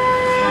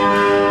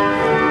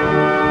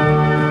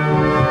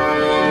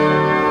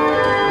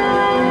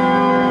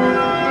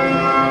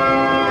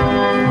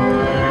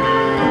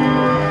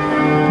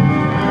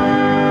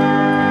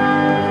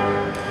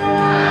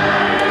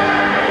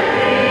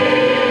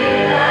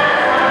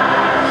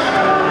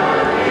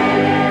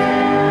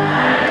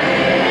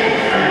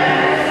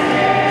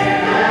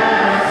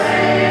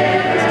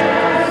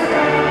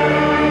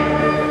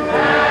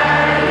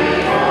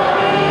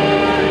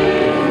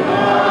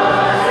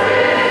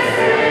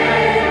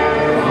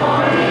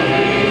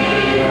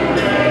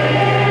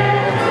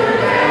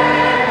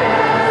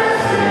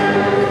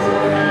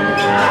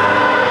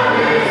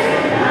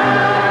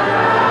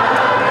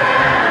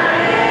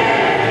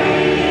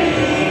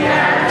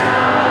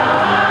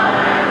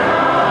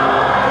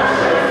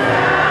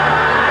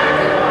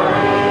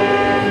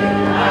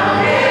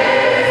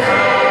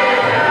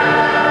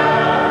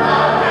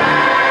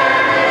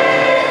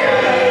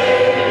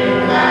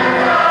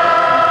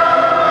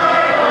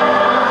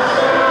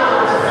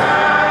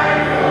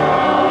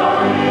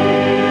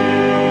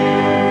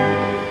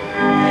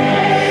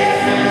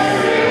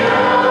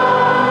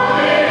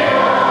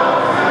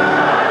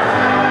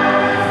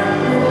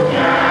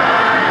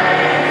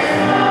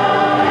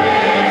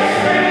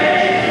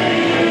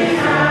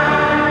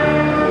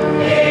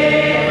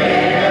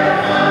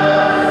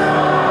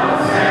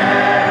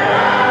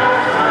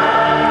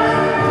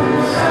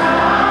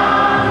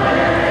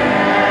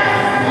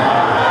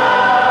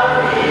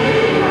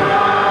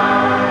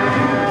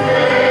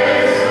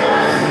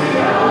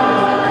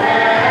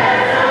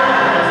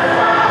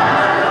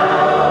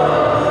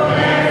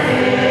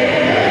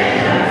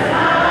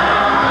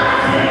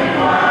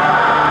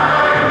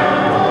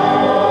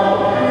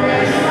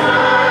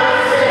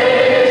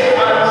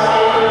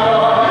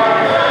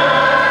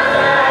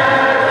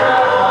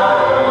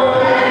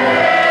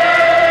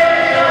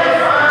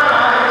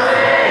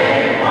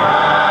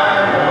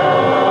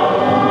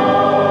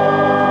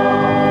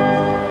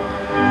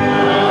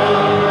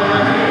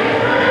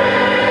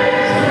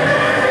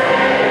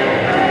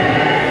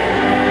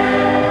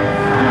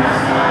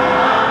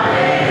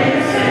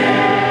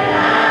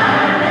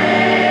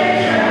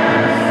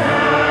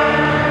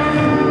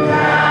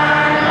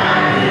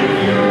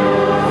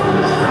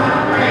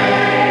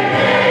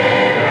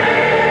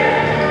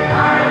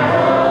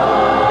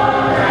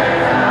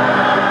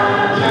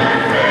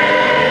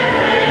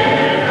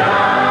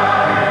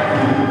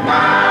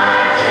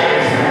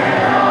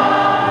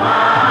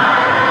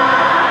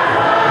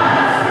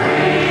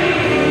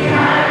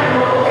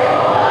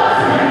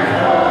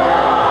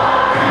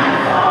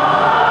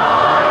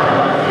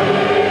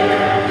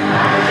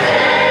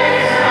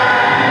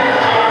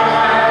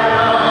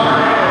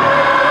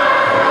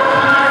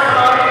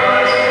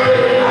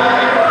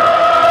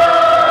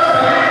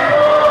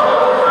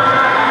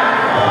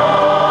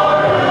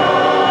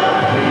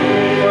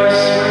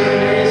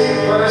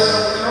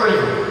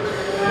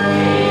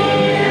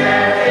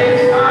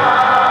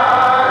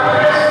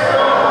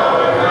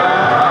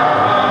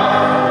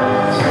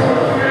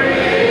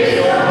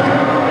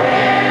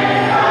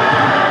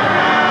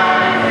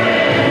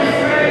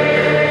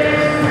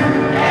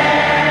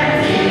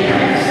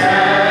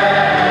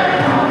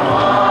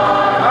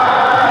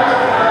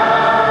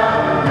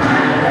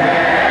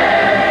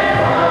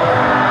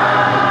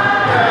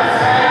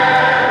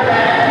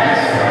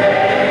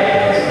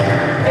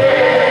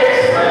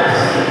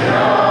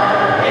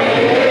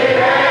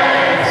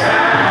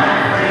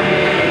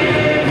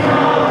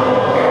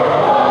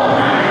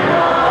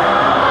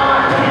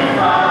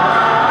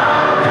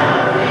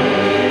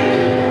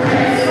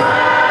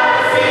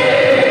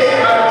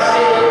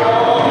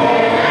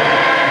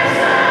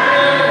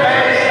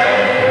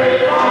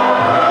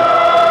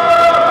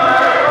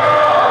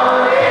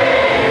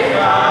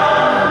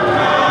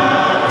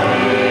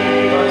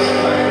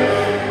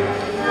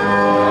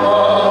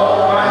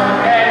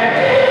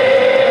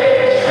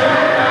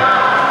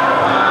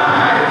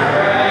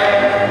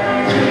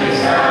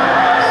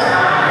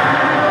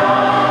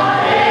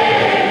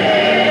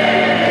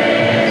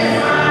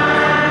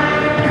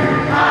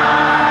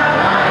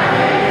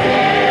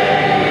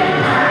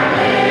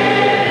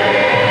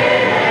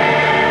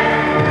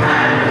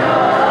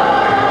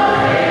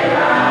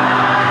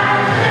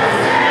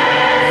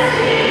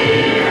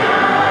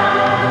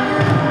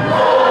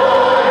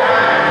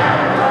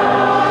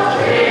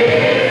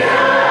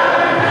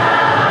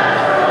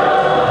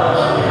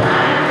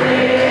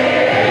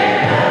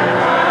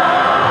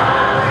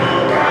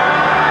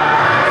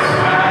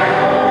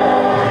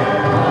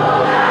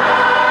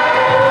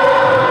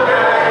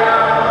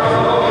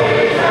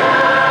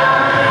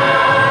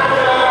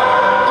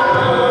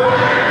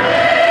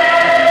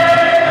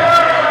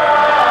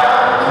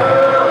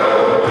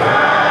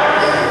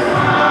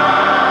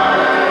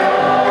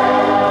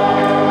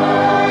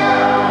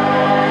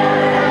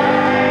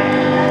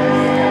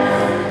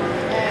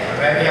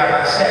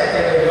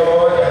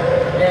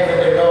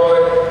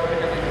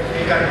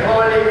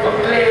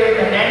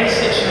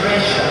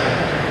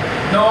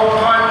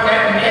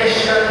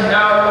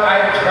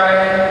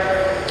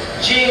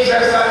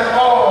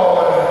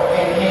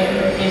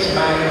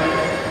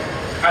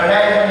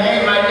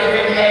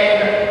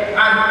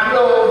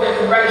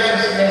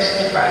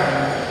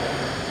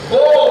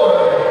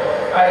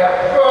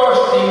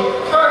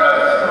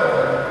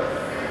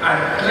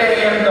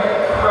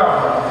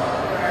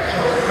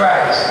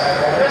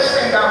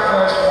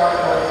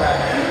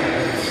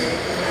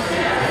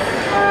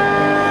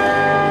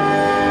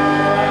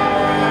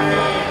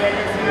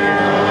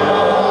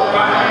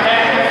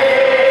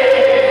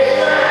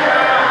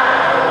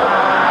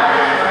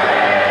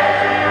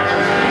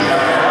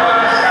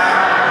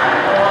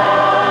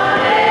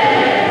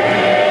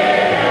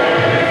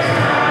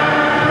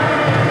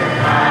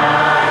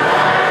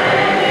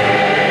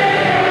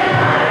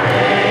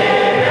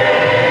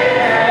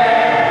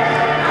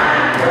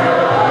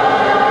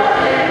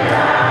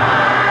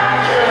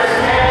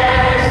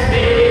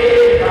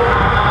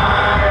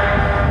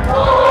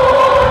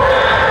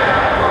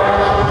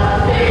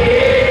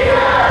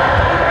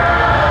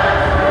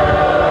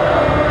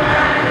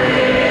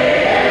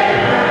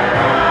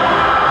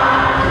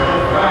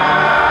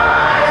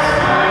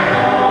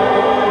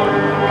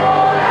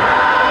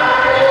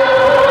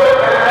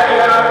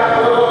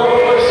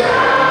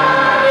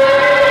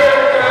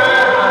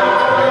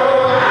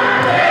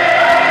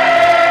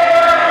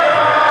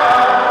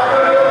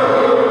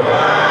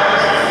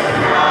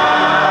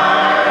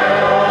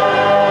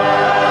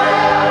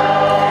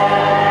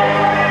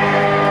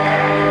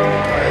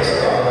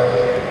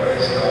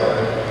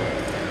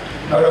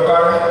 Now the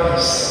God of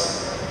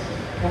peace,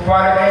 who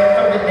brought again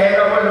from the dead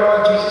of our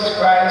Lord Jesus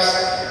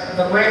Christ,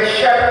 the great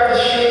shepherd of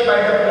the sheep by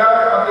the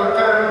blood of the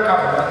eternal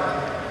covenant,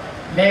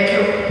 make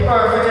you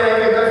perfect in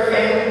every good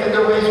thing to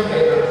do his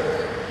will,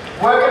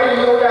 working in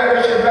you that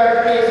which is well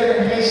pleasing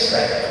in his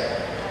sight.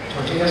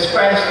 Through Jesus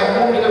Christ, to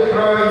whom be the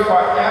glory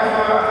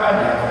forever and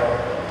ever.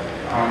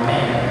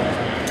 Amen.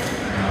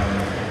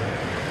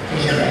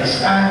 Please remain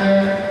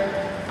standing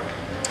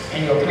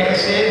in your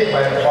places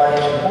while the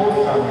body is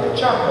moved from the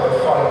chapel,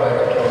 followed by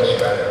the close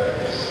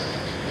relatives.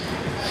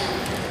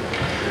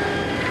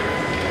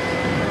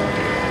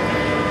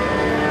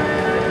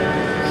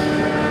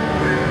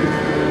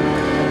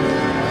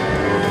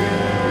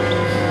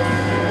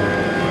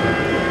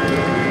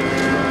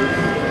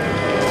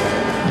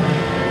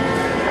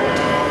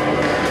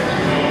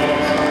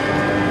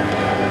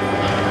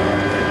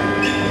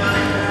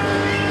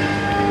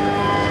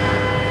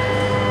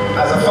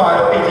 As a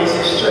father pities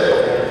his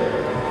children,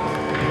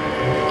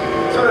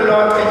 so the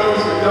Lord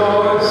pities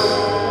those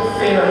who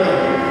fear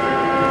him.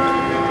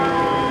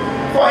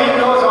 For he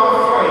knows our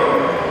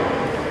frame.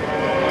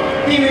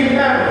 He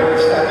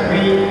remembers that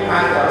we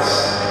and us.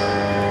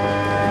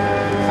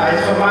 As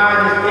for man,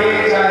 his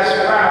days as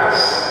grass,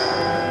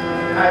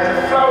 as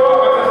the flower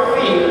of the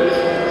field,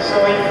 so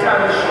he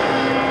flourishes.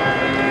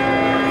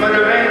 For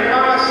the rain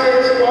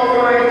passes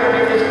over it and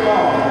it is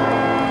gone,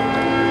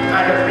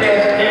 and the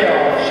place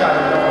thereof shall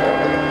know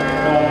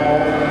no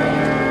more.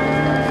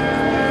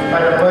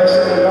 But the voice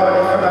of the Lord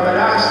is from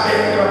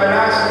everlasting to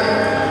everlasting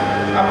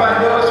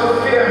upon those who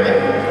fear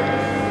him,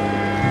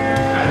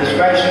 and his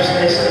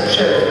righteousness to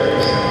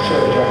children's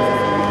children.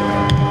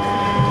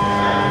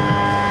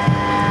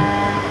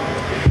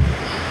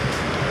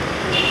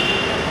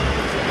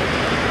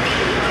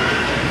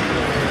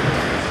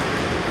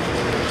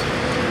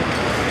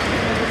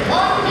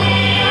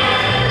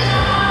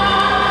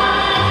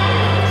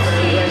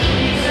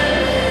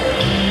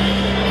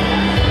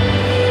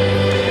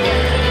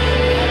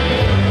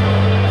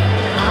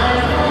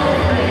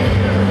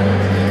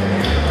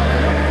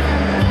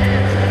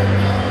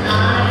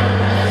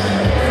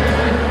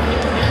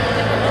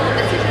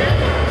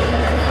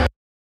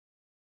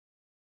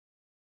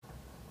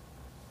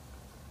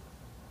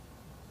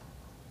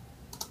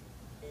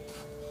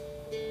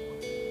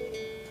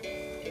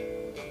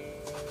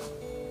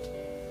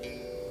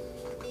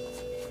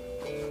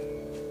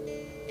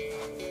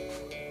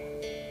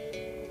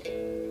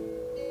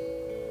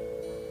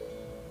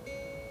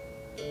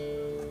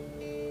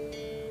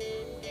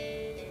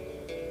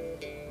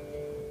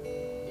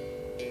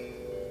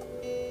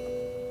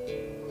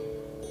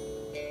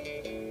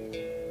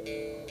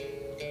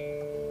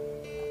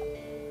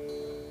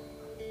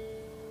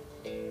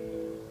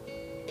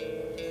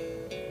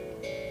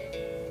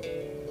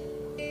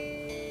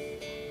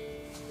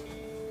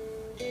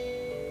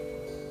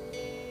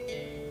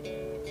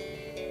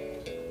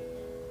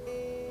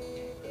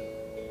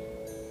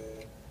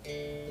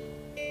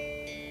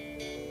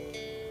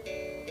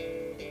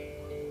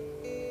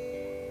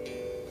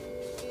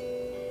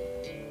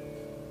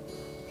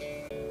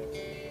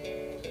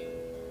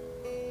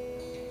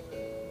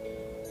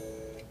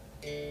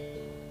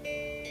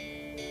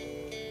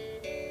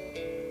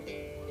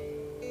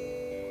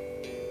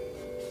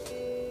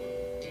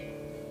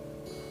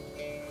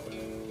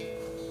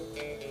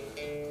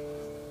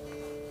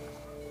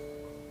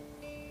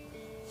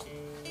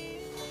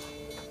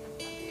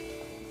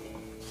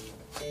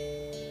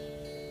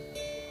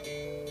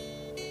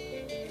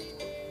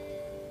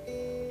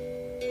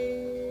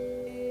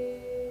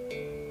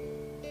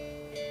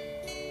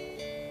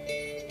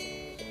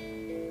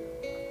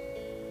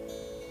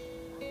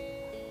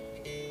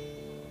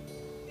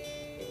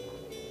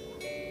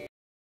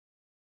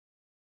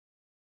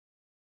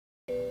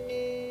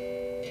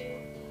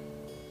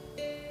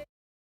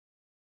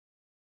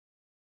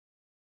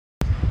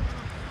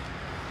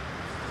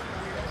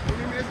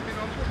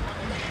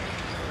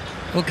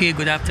 Okay,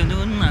 good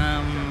afternoon.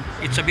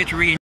 It's a bit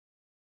rainy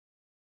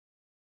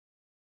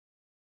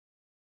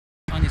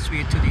on its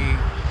way to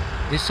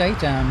this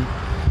site,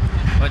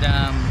 but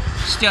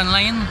stay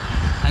online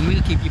and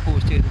we'll keep you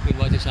posted with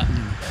what is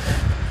happening.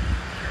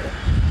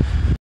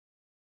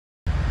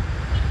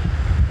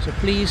 So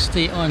please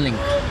stay on link.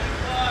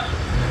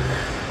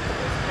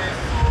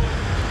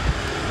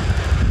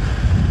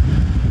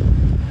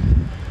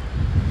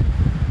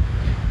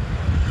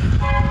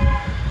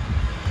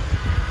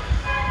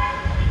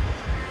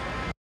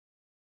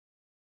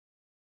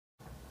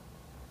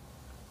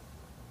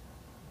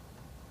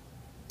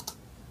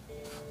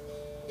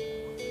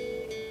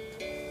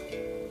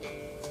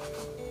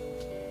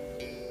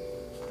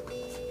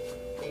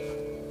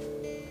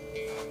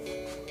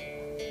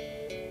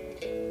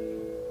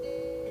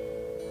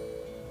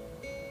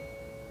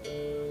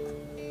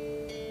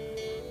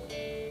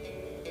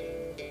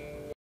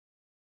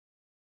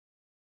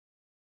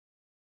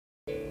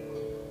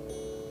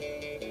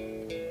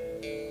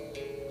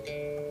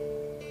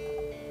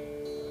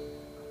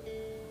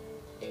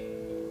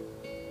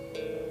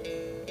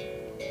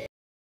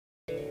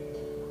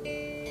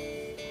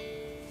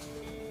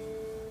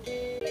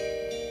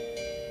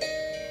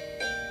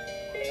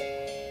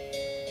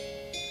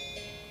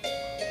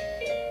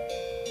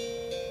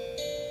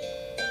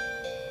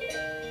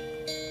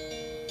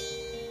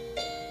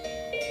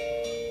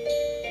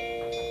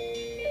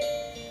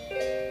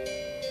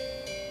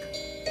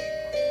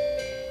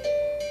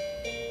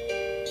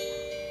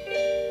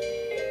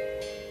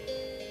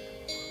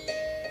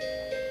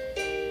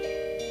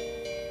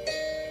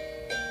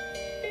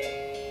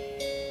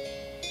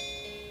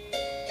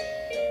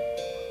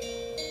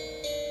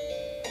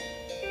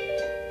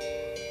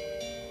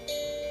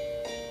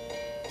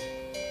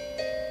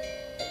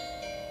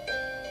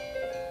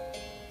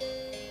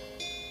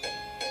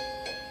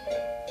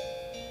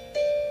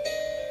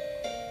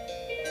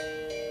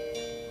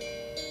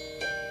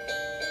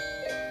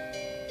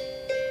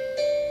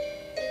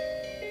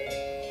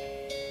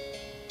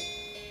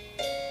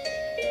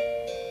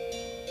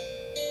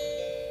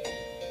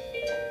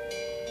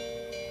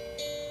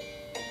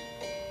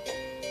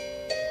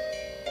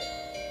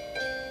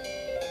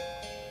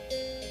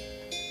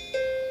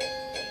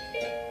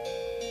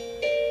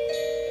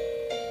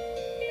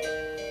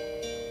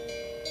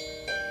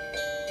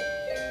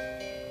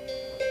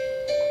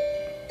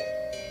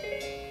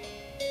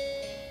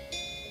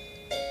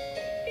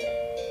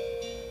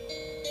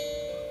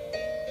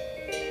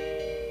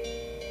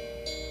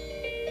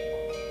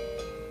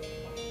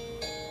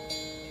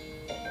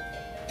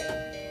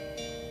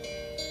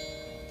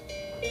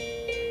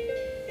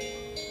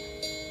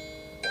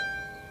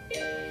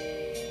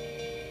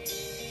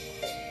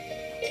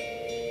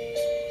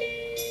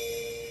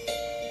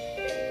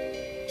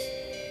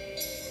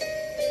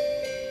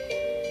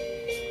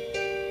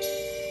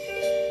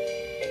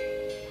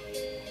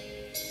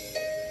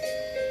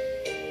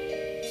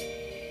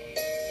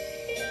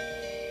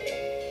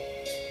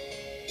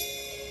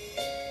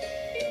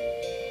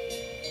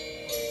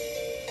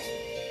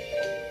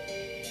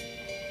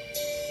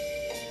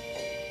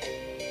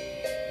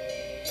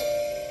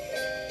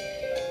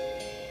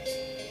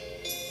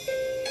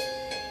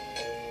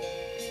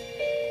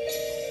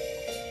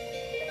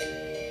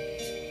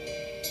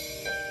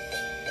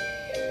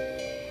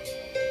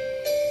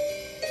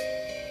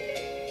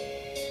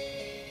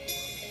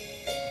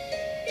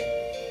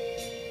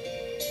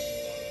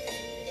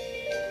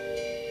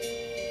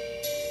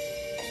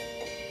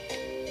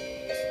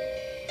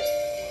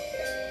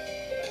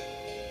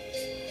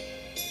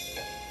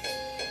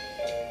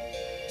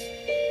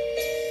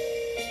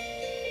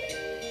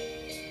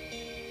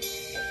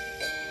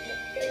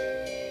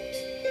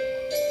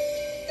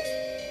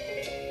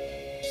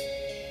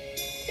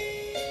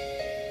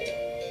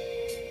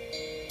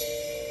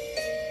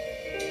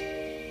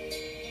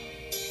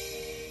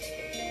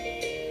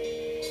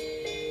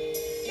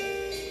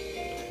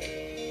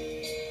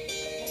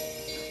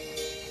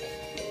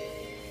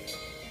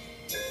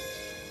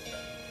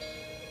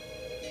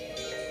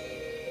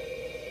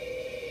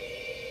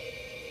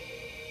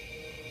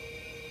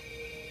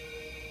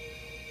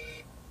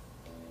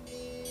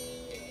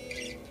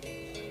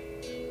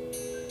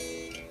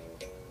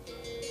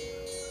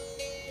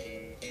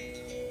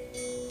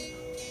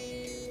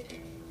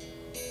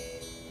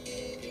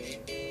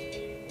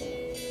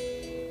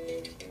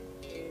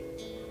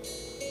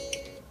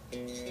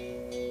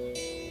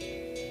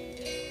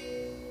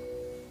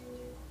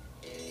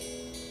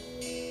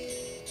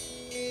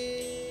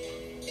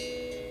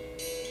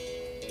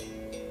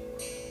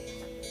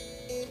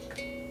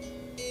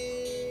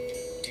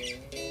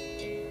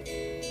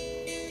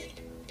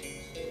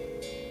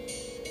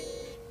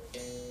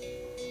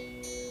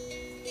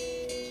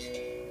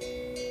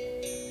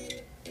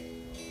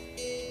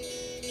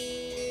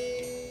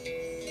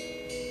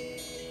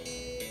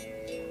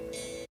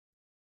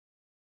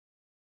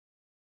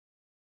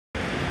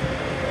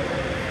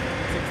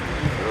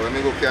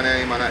 can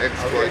him and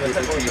exploit with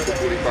the people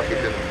pull the pocket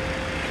them.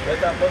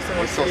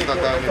 The sus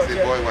not tell me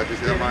say, boy, what is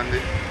the man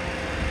there?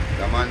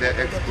 The man there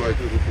exploit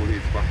to pull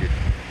his pocket.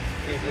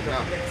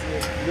 Nah.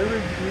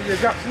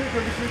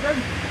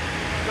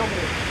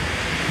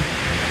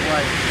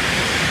 Why?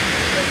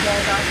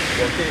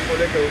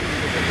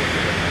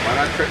 Man,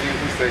 I threaten you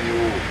to send you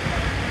home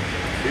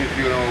if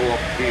you don't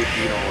work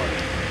 18 hours.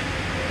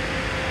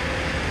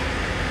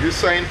 You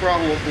sign for a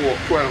home to work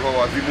 12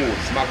 hours the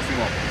most,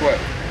 maximum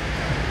 12.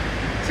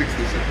 6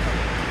 to 6.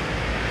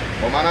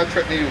 But man, I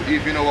threaten you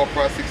if you don't work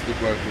for 6 to 12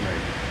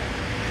 tonight.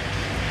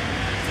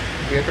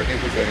 You threaten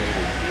to send you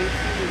home.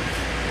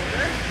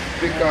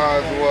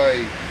 Because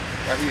why?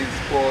 His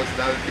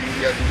personal thing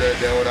he had to do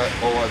the other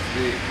hours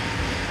day.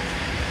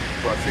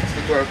 For 6 to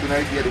 12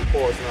 tonight, he had a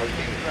personal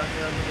thing.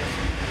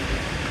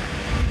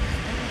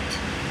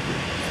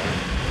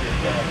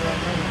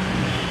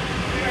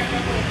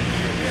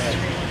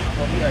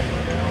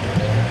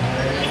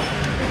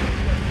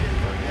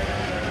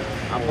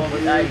 I'm going to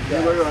die.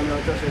 Never run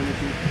out of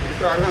sanity. You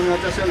can't run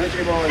out of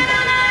sanity, boy.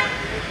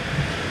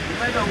 If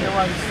I don't know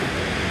one soup,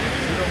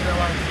 you don't know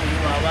one soup,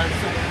 you are one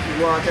soup.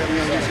 You are telling me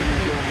this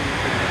is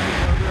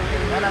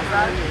what I'm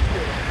saying.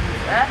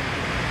 Eh?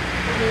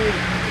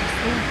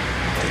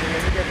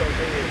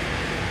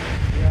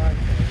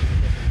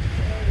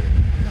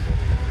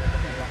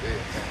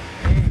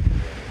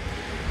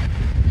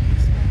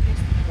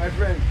 My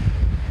friend.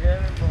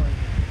 Yeah, boy.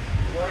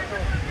 What's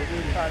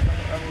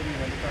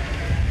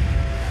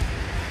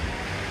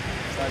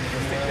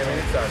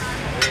up?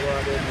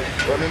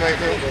 What do you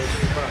make it?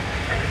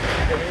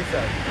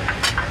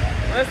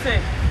 What's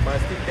it?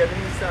 Must stick them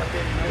inside.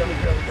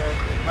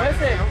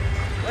 What's it?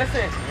 What's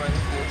it?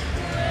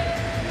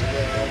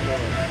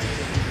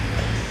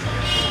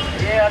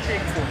 Yeah, I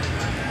think so.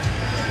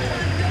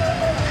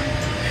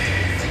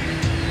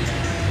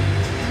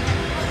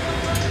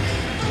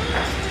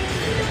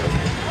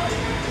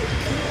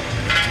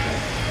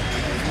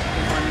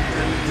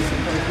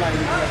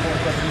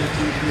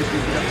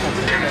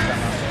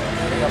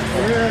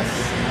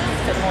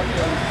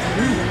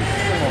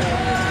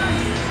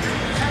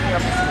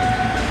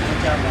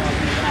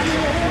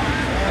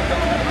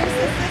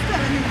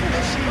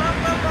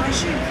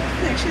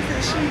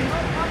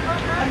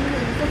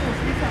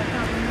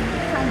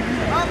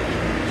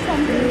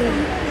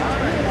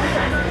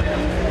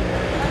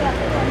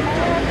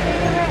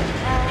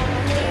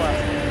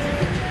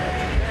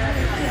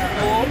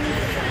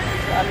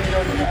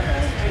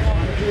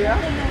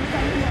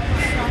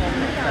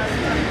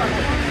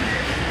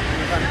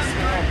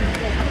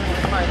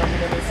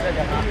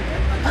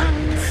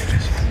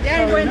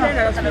 Yeah, going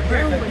there.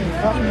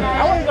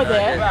 I won't go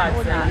there.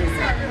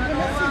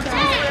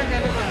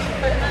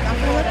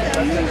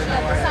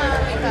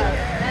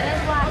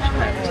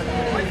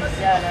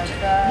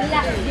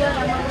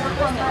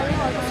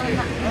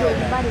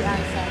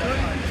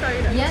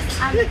 Yes,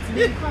 I'm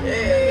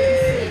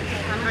becoming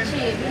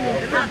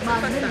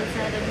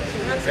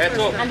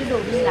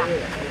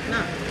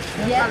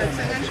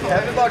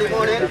Everybody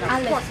morning.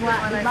 Alex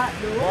what about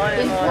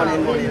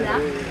morning.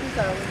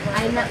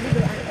 I not do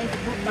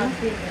Long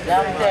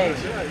day.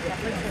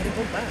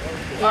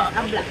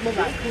 I'm black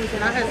boba.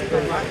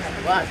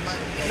 What?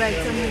 Right,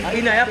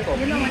 You know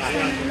what's you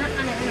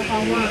know,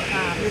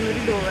 right?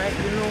 You know, right?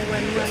 You know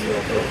when you're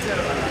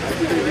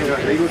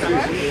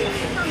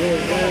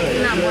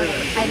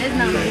I didn't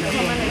know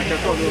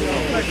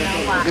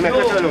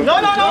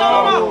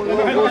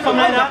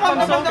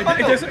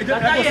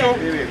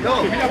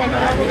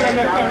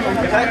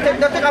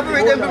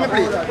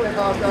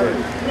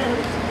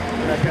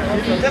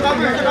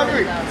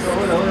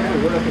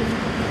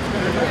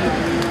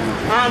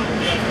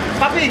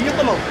Papi, you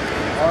come out.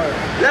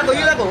 Let go,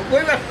 you let go.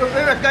 Where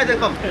guys and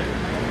come?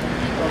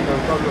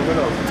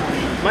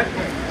 Mike?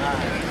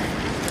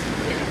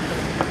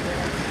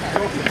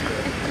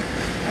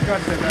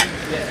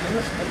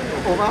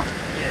 Over?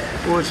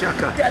 Oh,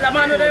 Shaka. Tell the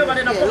man that you're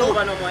going to pull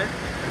over no more.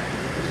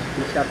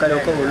 Shaka,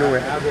 you're coming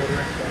over.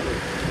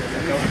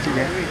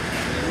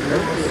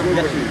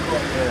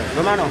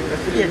 Romano,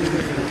 let's get it.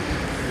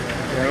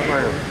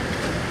 Romano.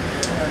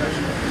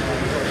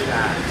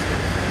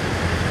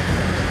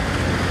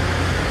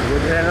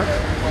 Good there, no?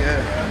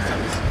 Yeah.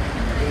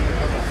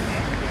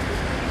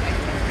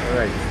 All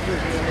right.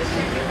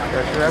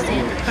 That's right.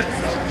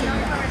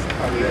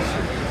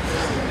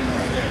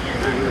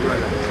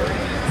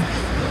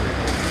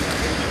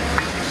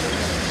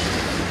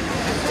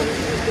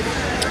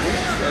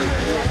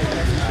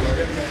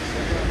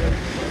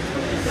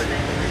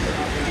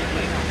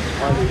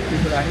 All these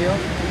people are here.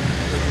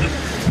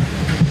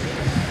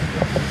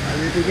 Are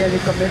you to get any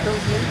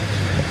tomatoes here?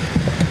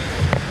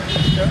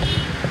 Sure.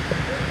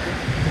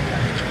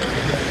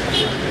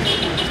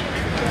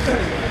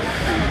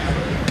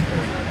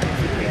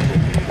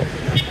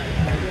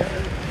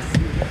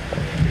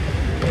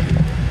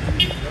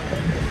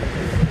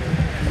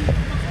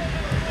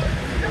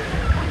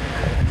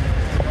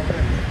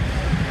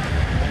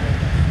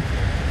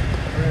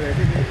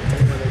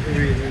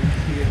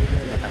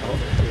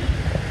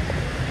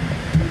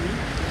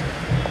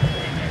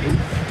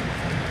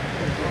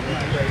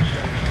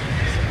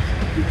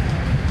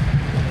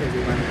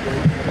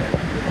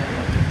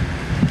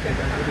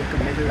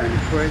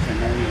 praise and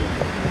then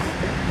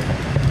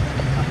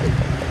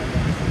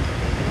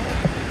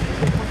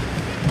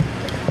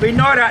we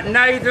know that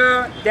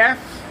neither death,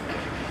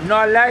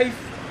 nor life,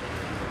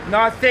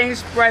 nor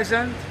things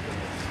present,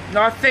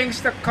 nor things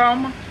to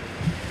come,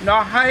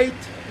 nor height,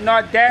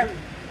 nor depth,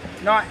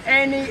 nor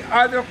any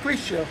other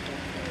creature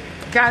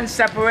can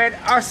separate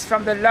us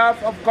from the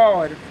love of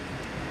God,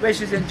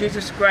 which is in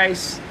Jesus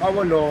Christ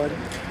our Lord.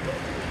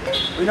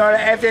 We know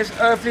that if this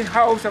earthly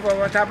house of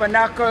our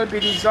tabernacle be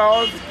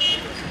dissolved,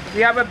 we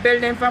have a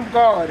building from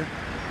God,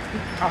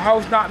 a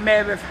house not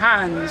made with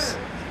hands,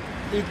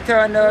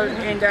 eternal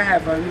in the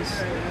heavens.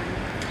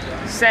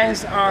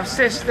 Since our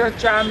sister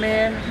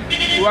Charmaine,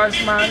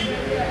 Rosman,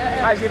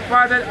 has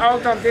departed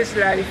out of this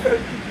life,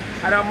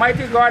 and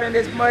Almighty God in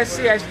His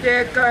mercy has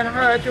taken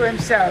her to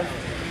Himself,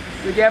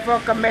 we therefore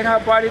commit her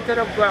body to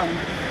the ground,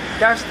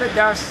 dust to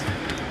dust,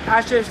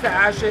 ashes to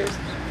ashes,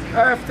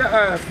 earth to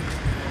earth,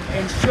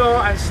 in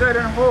sure and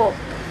certain hope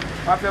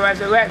of the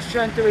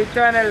resurrection to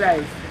eternal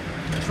life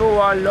through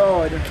our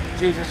Lord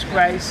Jesus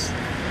Christ.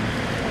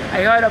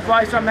 I heard a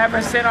voice from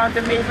heaven saying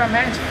unto me, from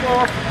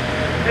henceforth,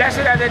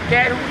 blessed are the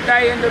dead who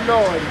die in the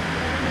Lord.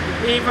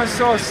 Even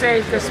so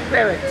says the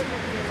Spirit,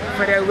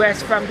 for they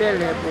rest from their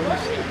labors.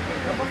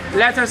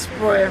 Let us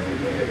pray.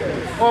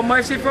 O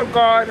merciful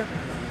God,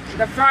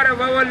 the Father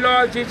of our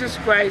Lord Jesus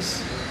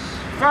Christ,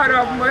 Father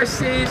of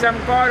mercies and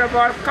God of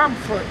all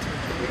comfort,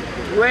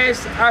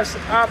 raise us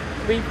up,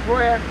 we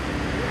pray,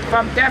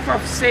 from death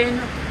of sin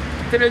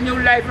to the new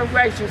life of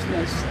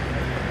righteousness,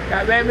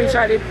 that when we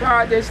shall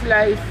depart this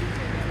life,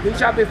 we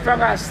shall be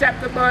found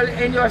acceptable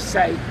in your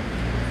sight.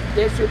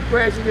 This we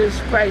pray to Jesus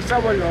Christ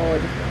our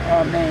Lord.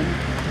 Amen.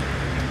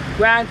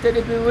 Grant to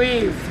the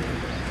bereaved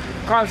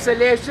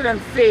consolation and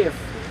faith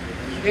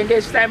in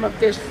this time of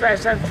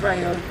distress and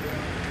trial,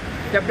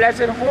 the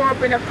blessed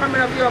hope in the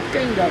coming of your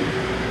kingdom,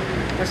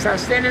 the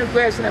sustaining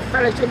grace and the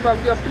fellowship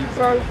of your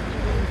people,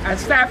 and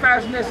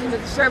steadfastness in the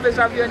service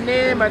of your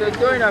name and the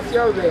doing of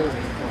your will.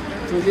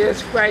 Through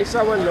Jesus Christ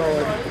our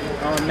Lord.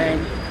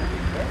 Amen.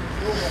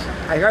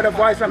 I heard a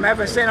voice from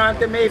heaven saying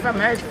unto me, from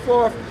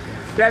henceforth,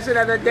 blessed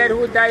are the dead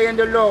who die in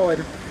the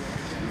Lord.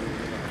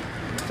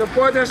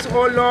 Support us,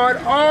 O Lord,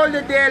 all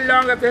the day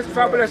long of this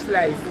troublous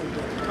life,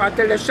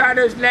 until the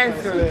shadows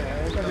lengthen,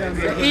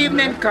 the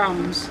evening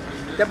comes,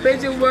 the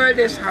busy world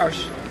is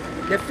hushed,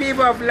 the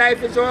fever of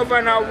life is over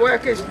and our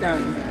work is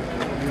done.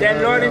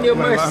 Then, Lord, in your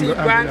mercy,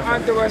 grant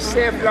unto us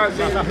safe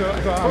lodging,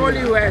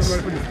 holy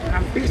rest,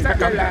 and peace at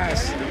the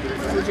last.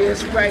 Through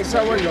Jesus Christ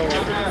our Lord.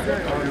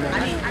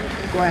 Amen.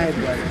 Go ahead,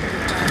 brother.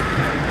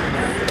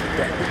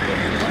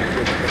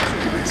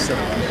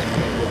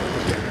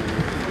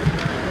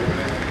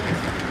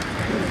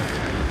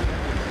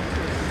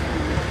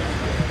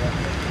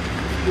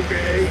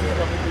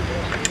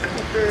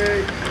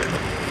 Okay.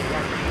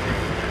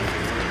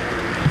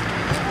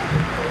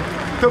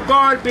 To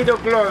God be the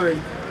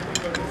glory.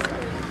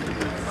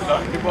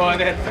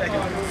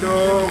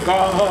 To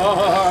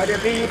God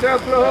be the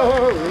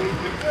glory.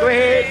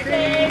 Great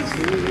things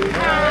He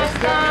has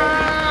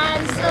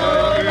done. So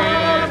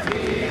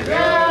lovely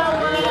the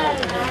world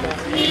that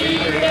He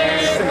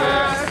gave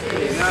us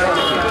His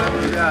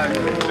Son.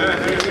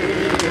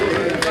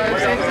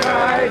 His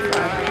life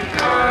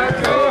and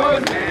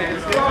atonement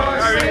for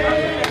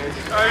sin,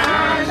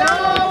 and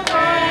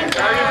open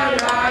the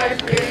life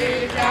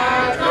gate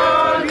that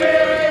all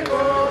may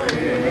go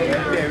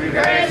in.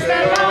 Praise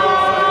the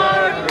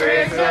Lord,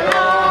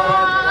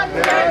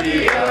 let the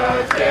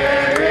earth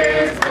hear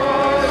His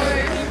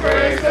voice.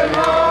 Praise the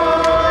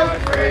Lord,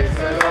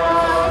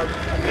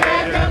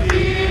 let the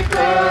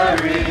people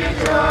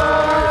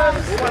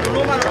rejoice. To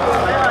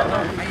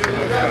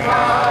the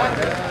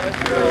Father,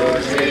 through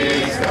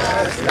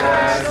Jesus the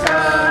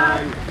Son,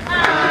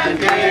 and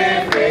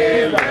give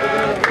Him the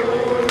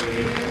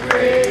glory,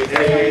 great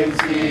things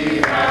He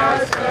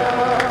has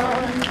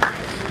done.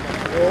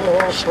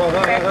 Oh,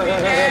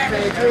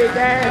 perfect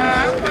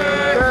redemption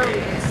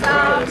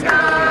of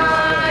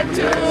God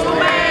to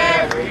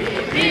every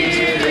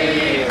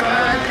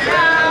believer,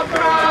 the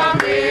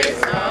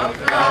promise of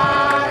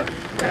God,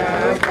 the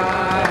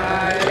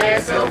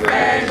vilest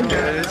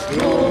offenders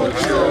who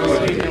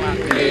truly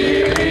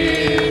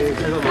believe,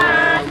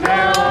 have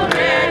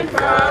known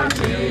from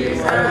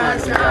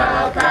Jesus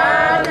the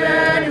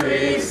pardon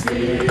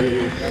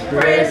receive.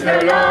 Praise the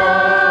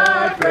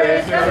Lord,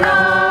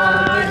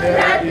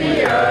 let the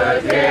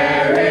earth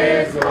hear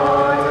His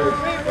voice.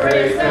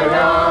 Praise the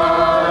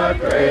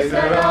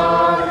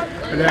Lord,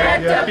 let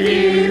the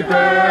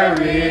people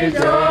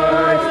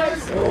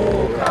rejoice.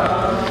 Oh,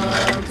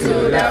 come to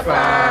the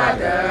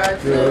Father,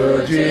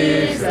 through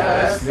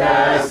Jesus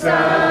the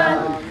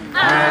Son,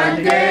 and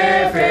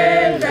give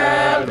Him the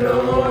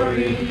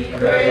glory,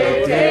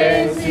 great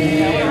things He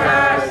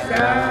has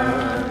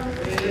done.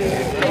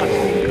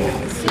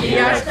 He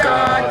has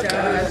taught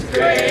us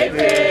great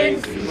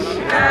things He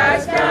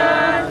has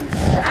done,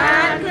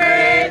 and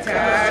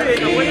greater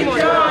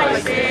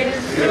rejoicing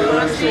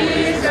through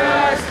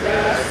Jesus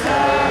the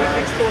Son.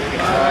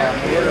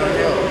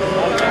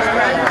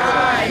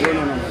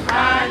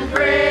 And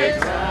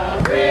greater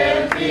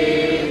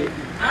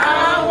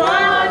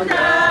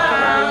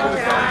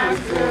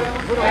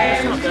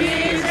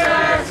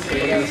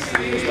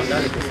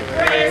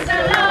praise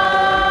the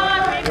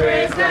Lord, we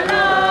praise the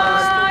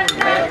Lord.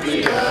 Let the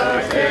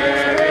earth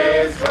hear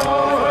his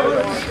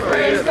voice.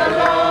 Praise the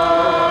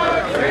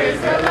Lord,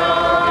 praise the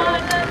Lord.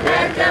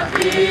 Let the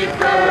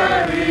people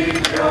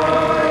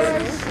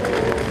rejoice.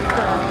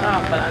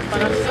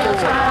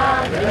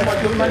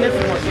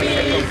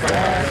 Jesus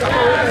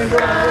has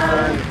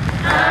run,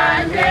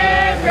 and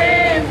gave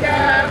him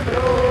the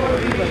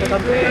glory.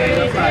 Great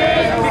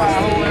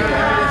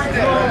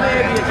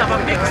maybe it's have a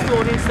big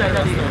stone inside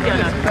of it. You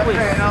cannot twist.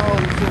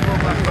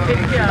 It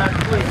can't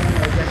twist.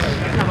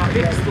 It have a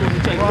big stone.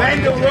 When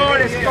the roll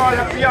is called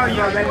up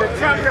yonder, when the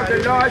trumpet of the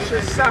Lord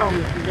shall sound,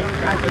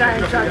 and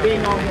time shall be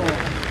no more.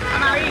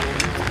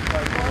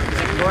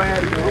 Go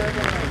ahead, bro.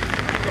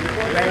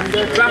 When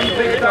the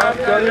trumpet of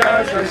the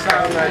Lord shall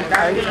sound, and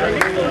time shall be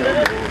no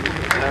more.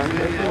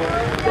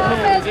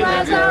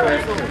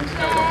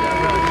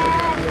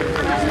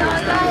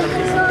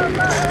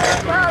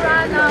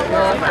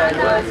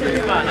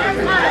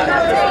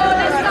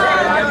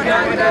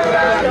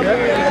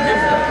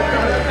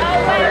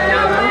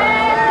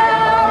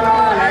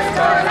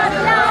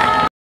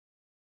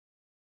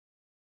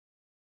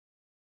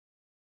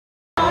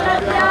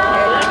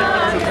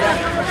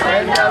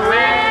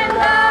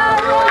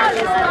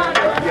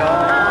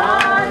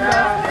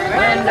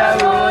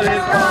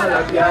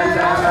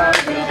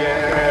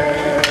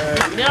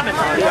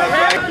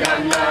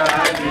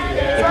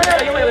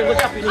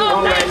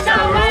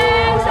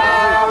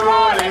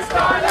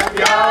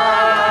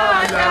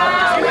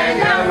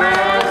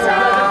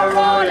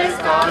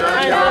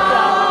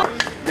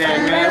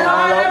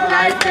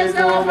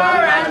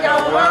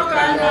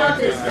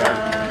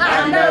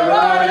 And the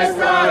road is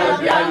called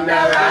up yonder,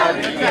 I'll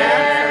be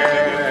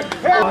there.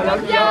 Called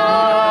up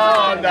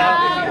yonder,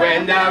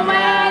 when the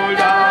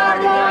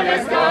road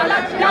is called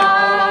up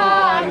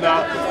yonder,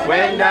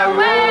 when the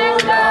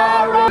road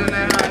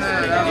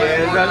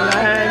is a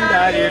land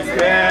that is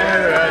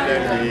fairer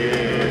than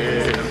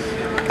this,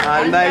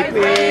 and by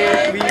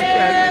faith we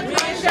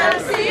shall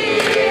see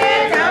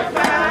it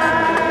afar.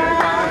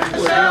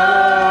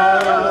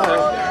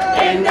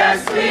 In the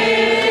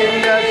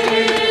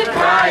sweet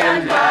by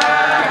and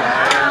by,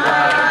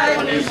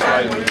 we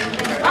shall be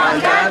on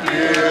that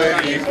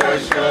beautiful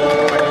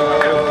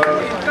shore.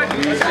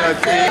 We shall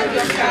sing, we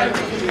shall be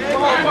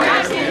on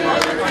that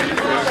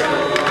beautiful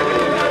shore.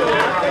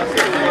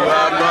 You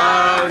are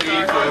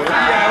bountiful, we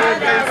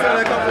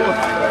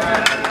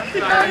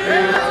are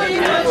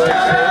beautiful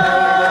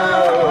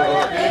shore.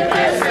 In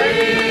the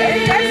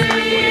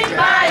sweet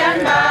by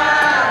and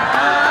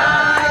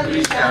by, we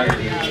shall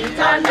be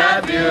on that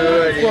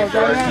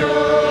beautiful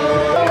shore.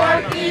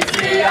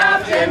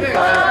 Of him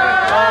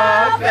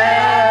perfect.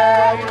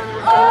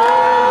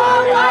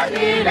 Oh, what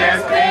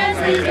needless things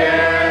we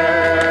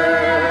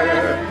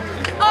bear.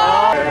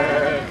 Oh,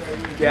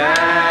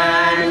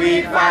 can we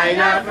find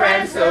a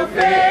friend so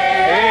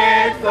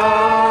faithful,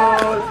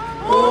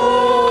 who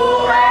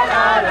at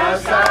all our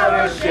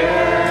sorrow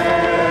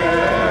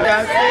share? The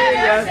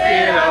Savior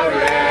still our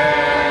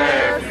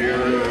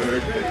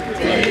refuge.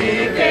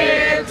 Take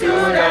it to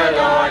the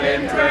Lord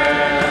in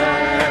prayer.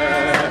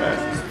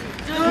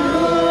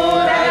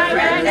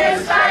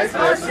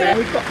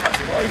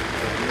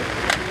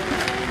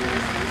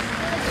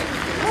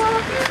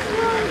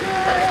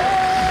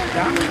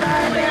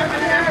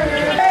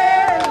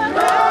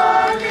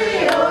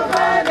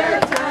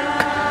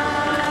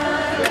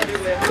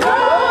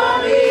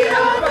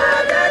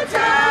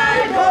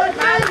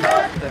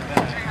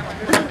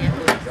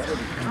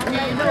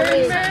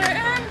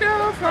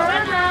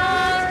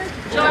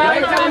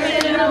 Joy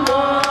coming in the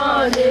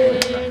morning,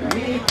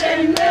 we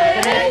can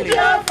make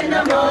joy in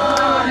the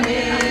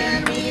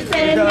morning, we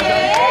can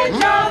make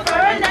joy for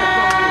a night.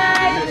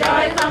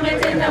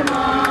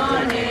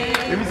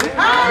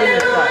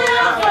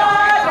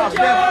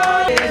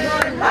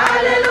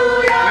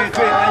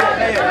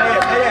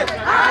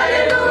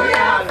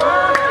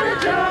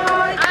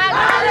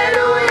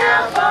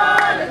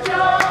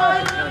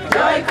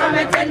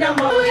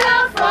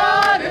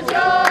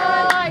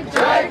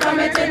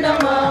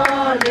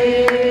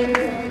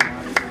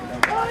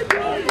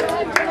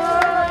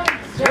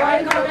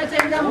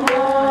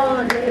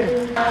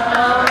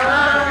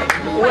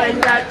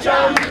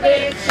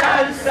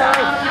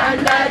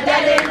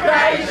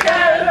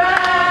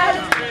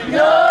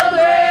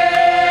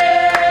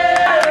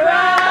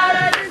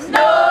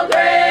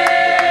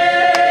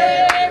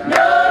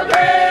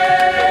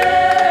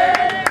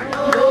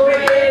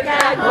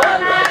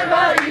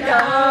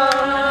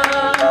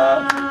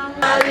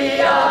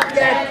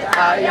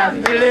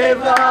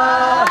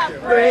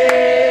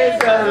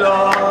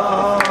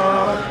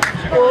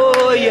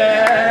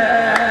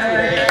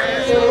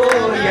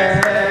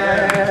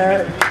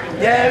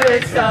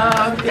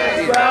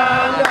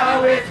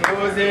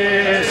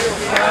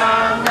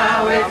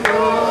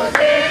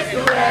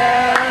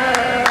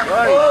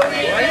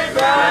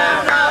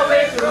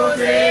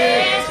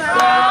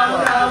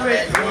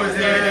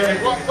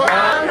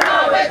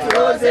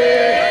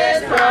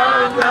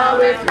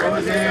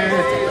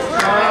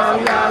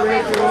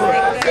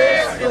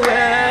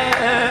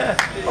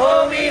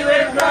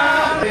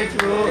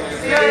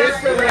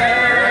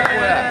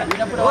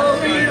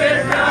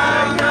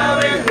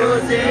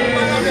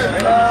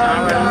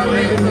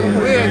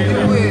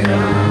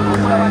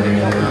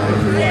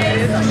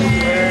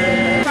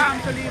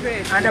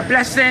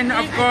 blessing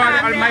of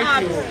God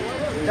Almighty,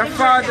 the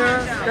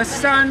Father, the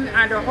Son,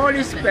 and the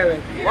Holy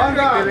Spirit be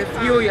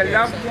with you, your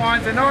loved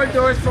ones, and all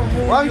those from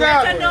whom you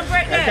are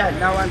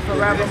now and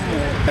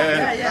forevermore.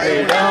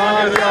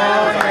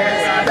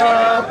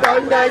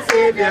 Upon thy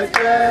Savior's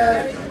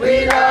church,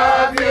 we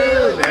love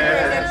you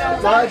there,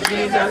 for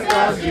Jesus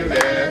loves you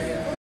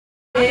there.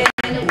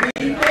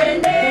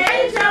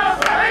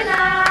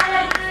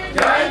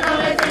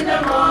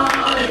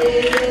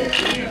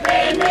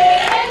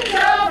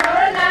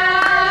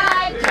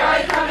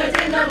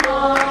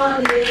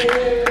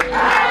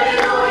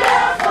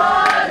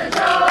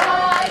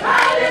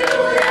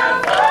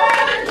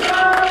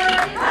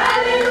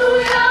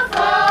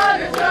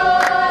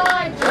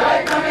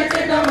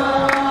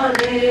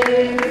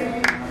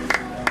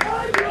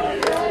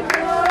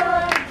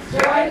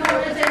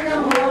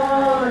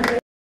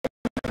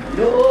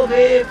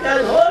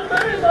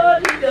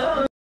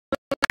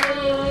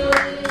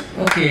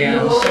 Okay,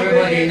 sorry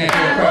about the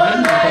network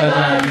problem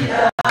because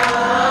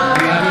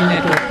we have a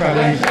network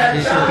problem at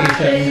this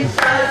location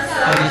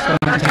at this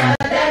point in time.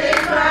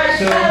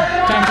 So,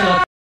 thanks a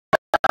lot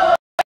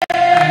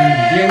and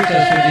bear with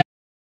us for this.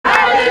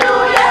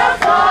 Hallelujah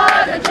for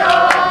the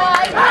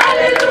joy,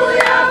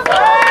 hallelujah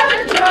for the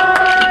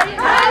joy,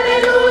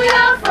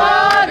 hallelujah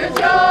for the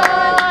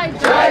joy,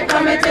 joy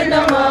cometh in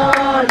the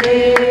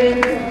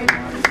morning.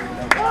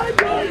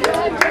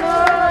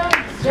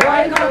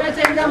 Joy cometh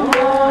in the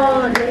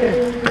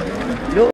morning.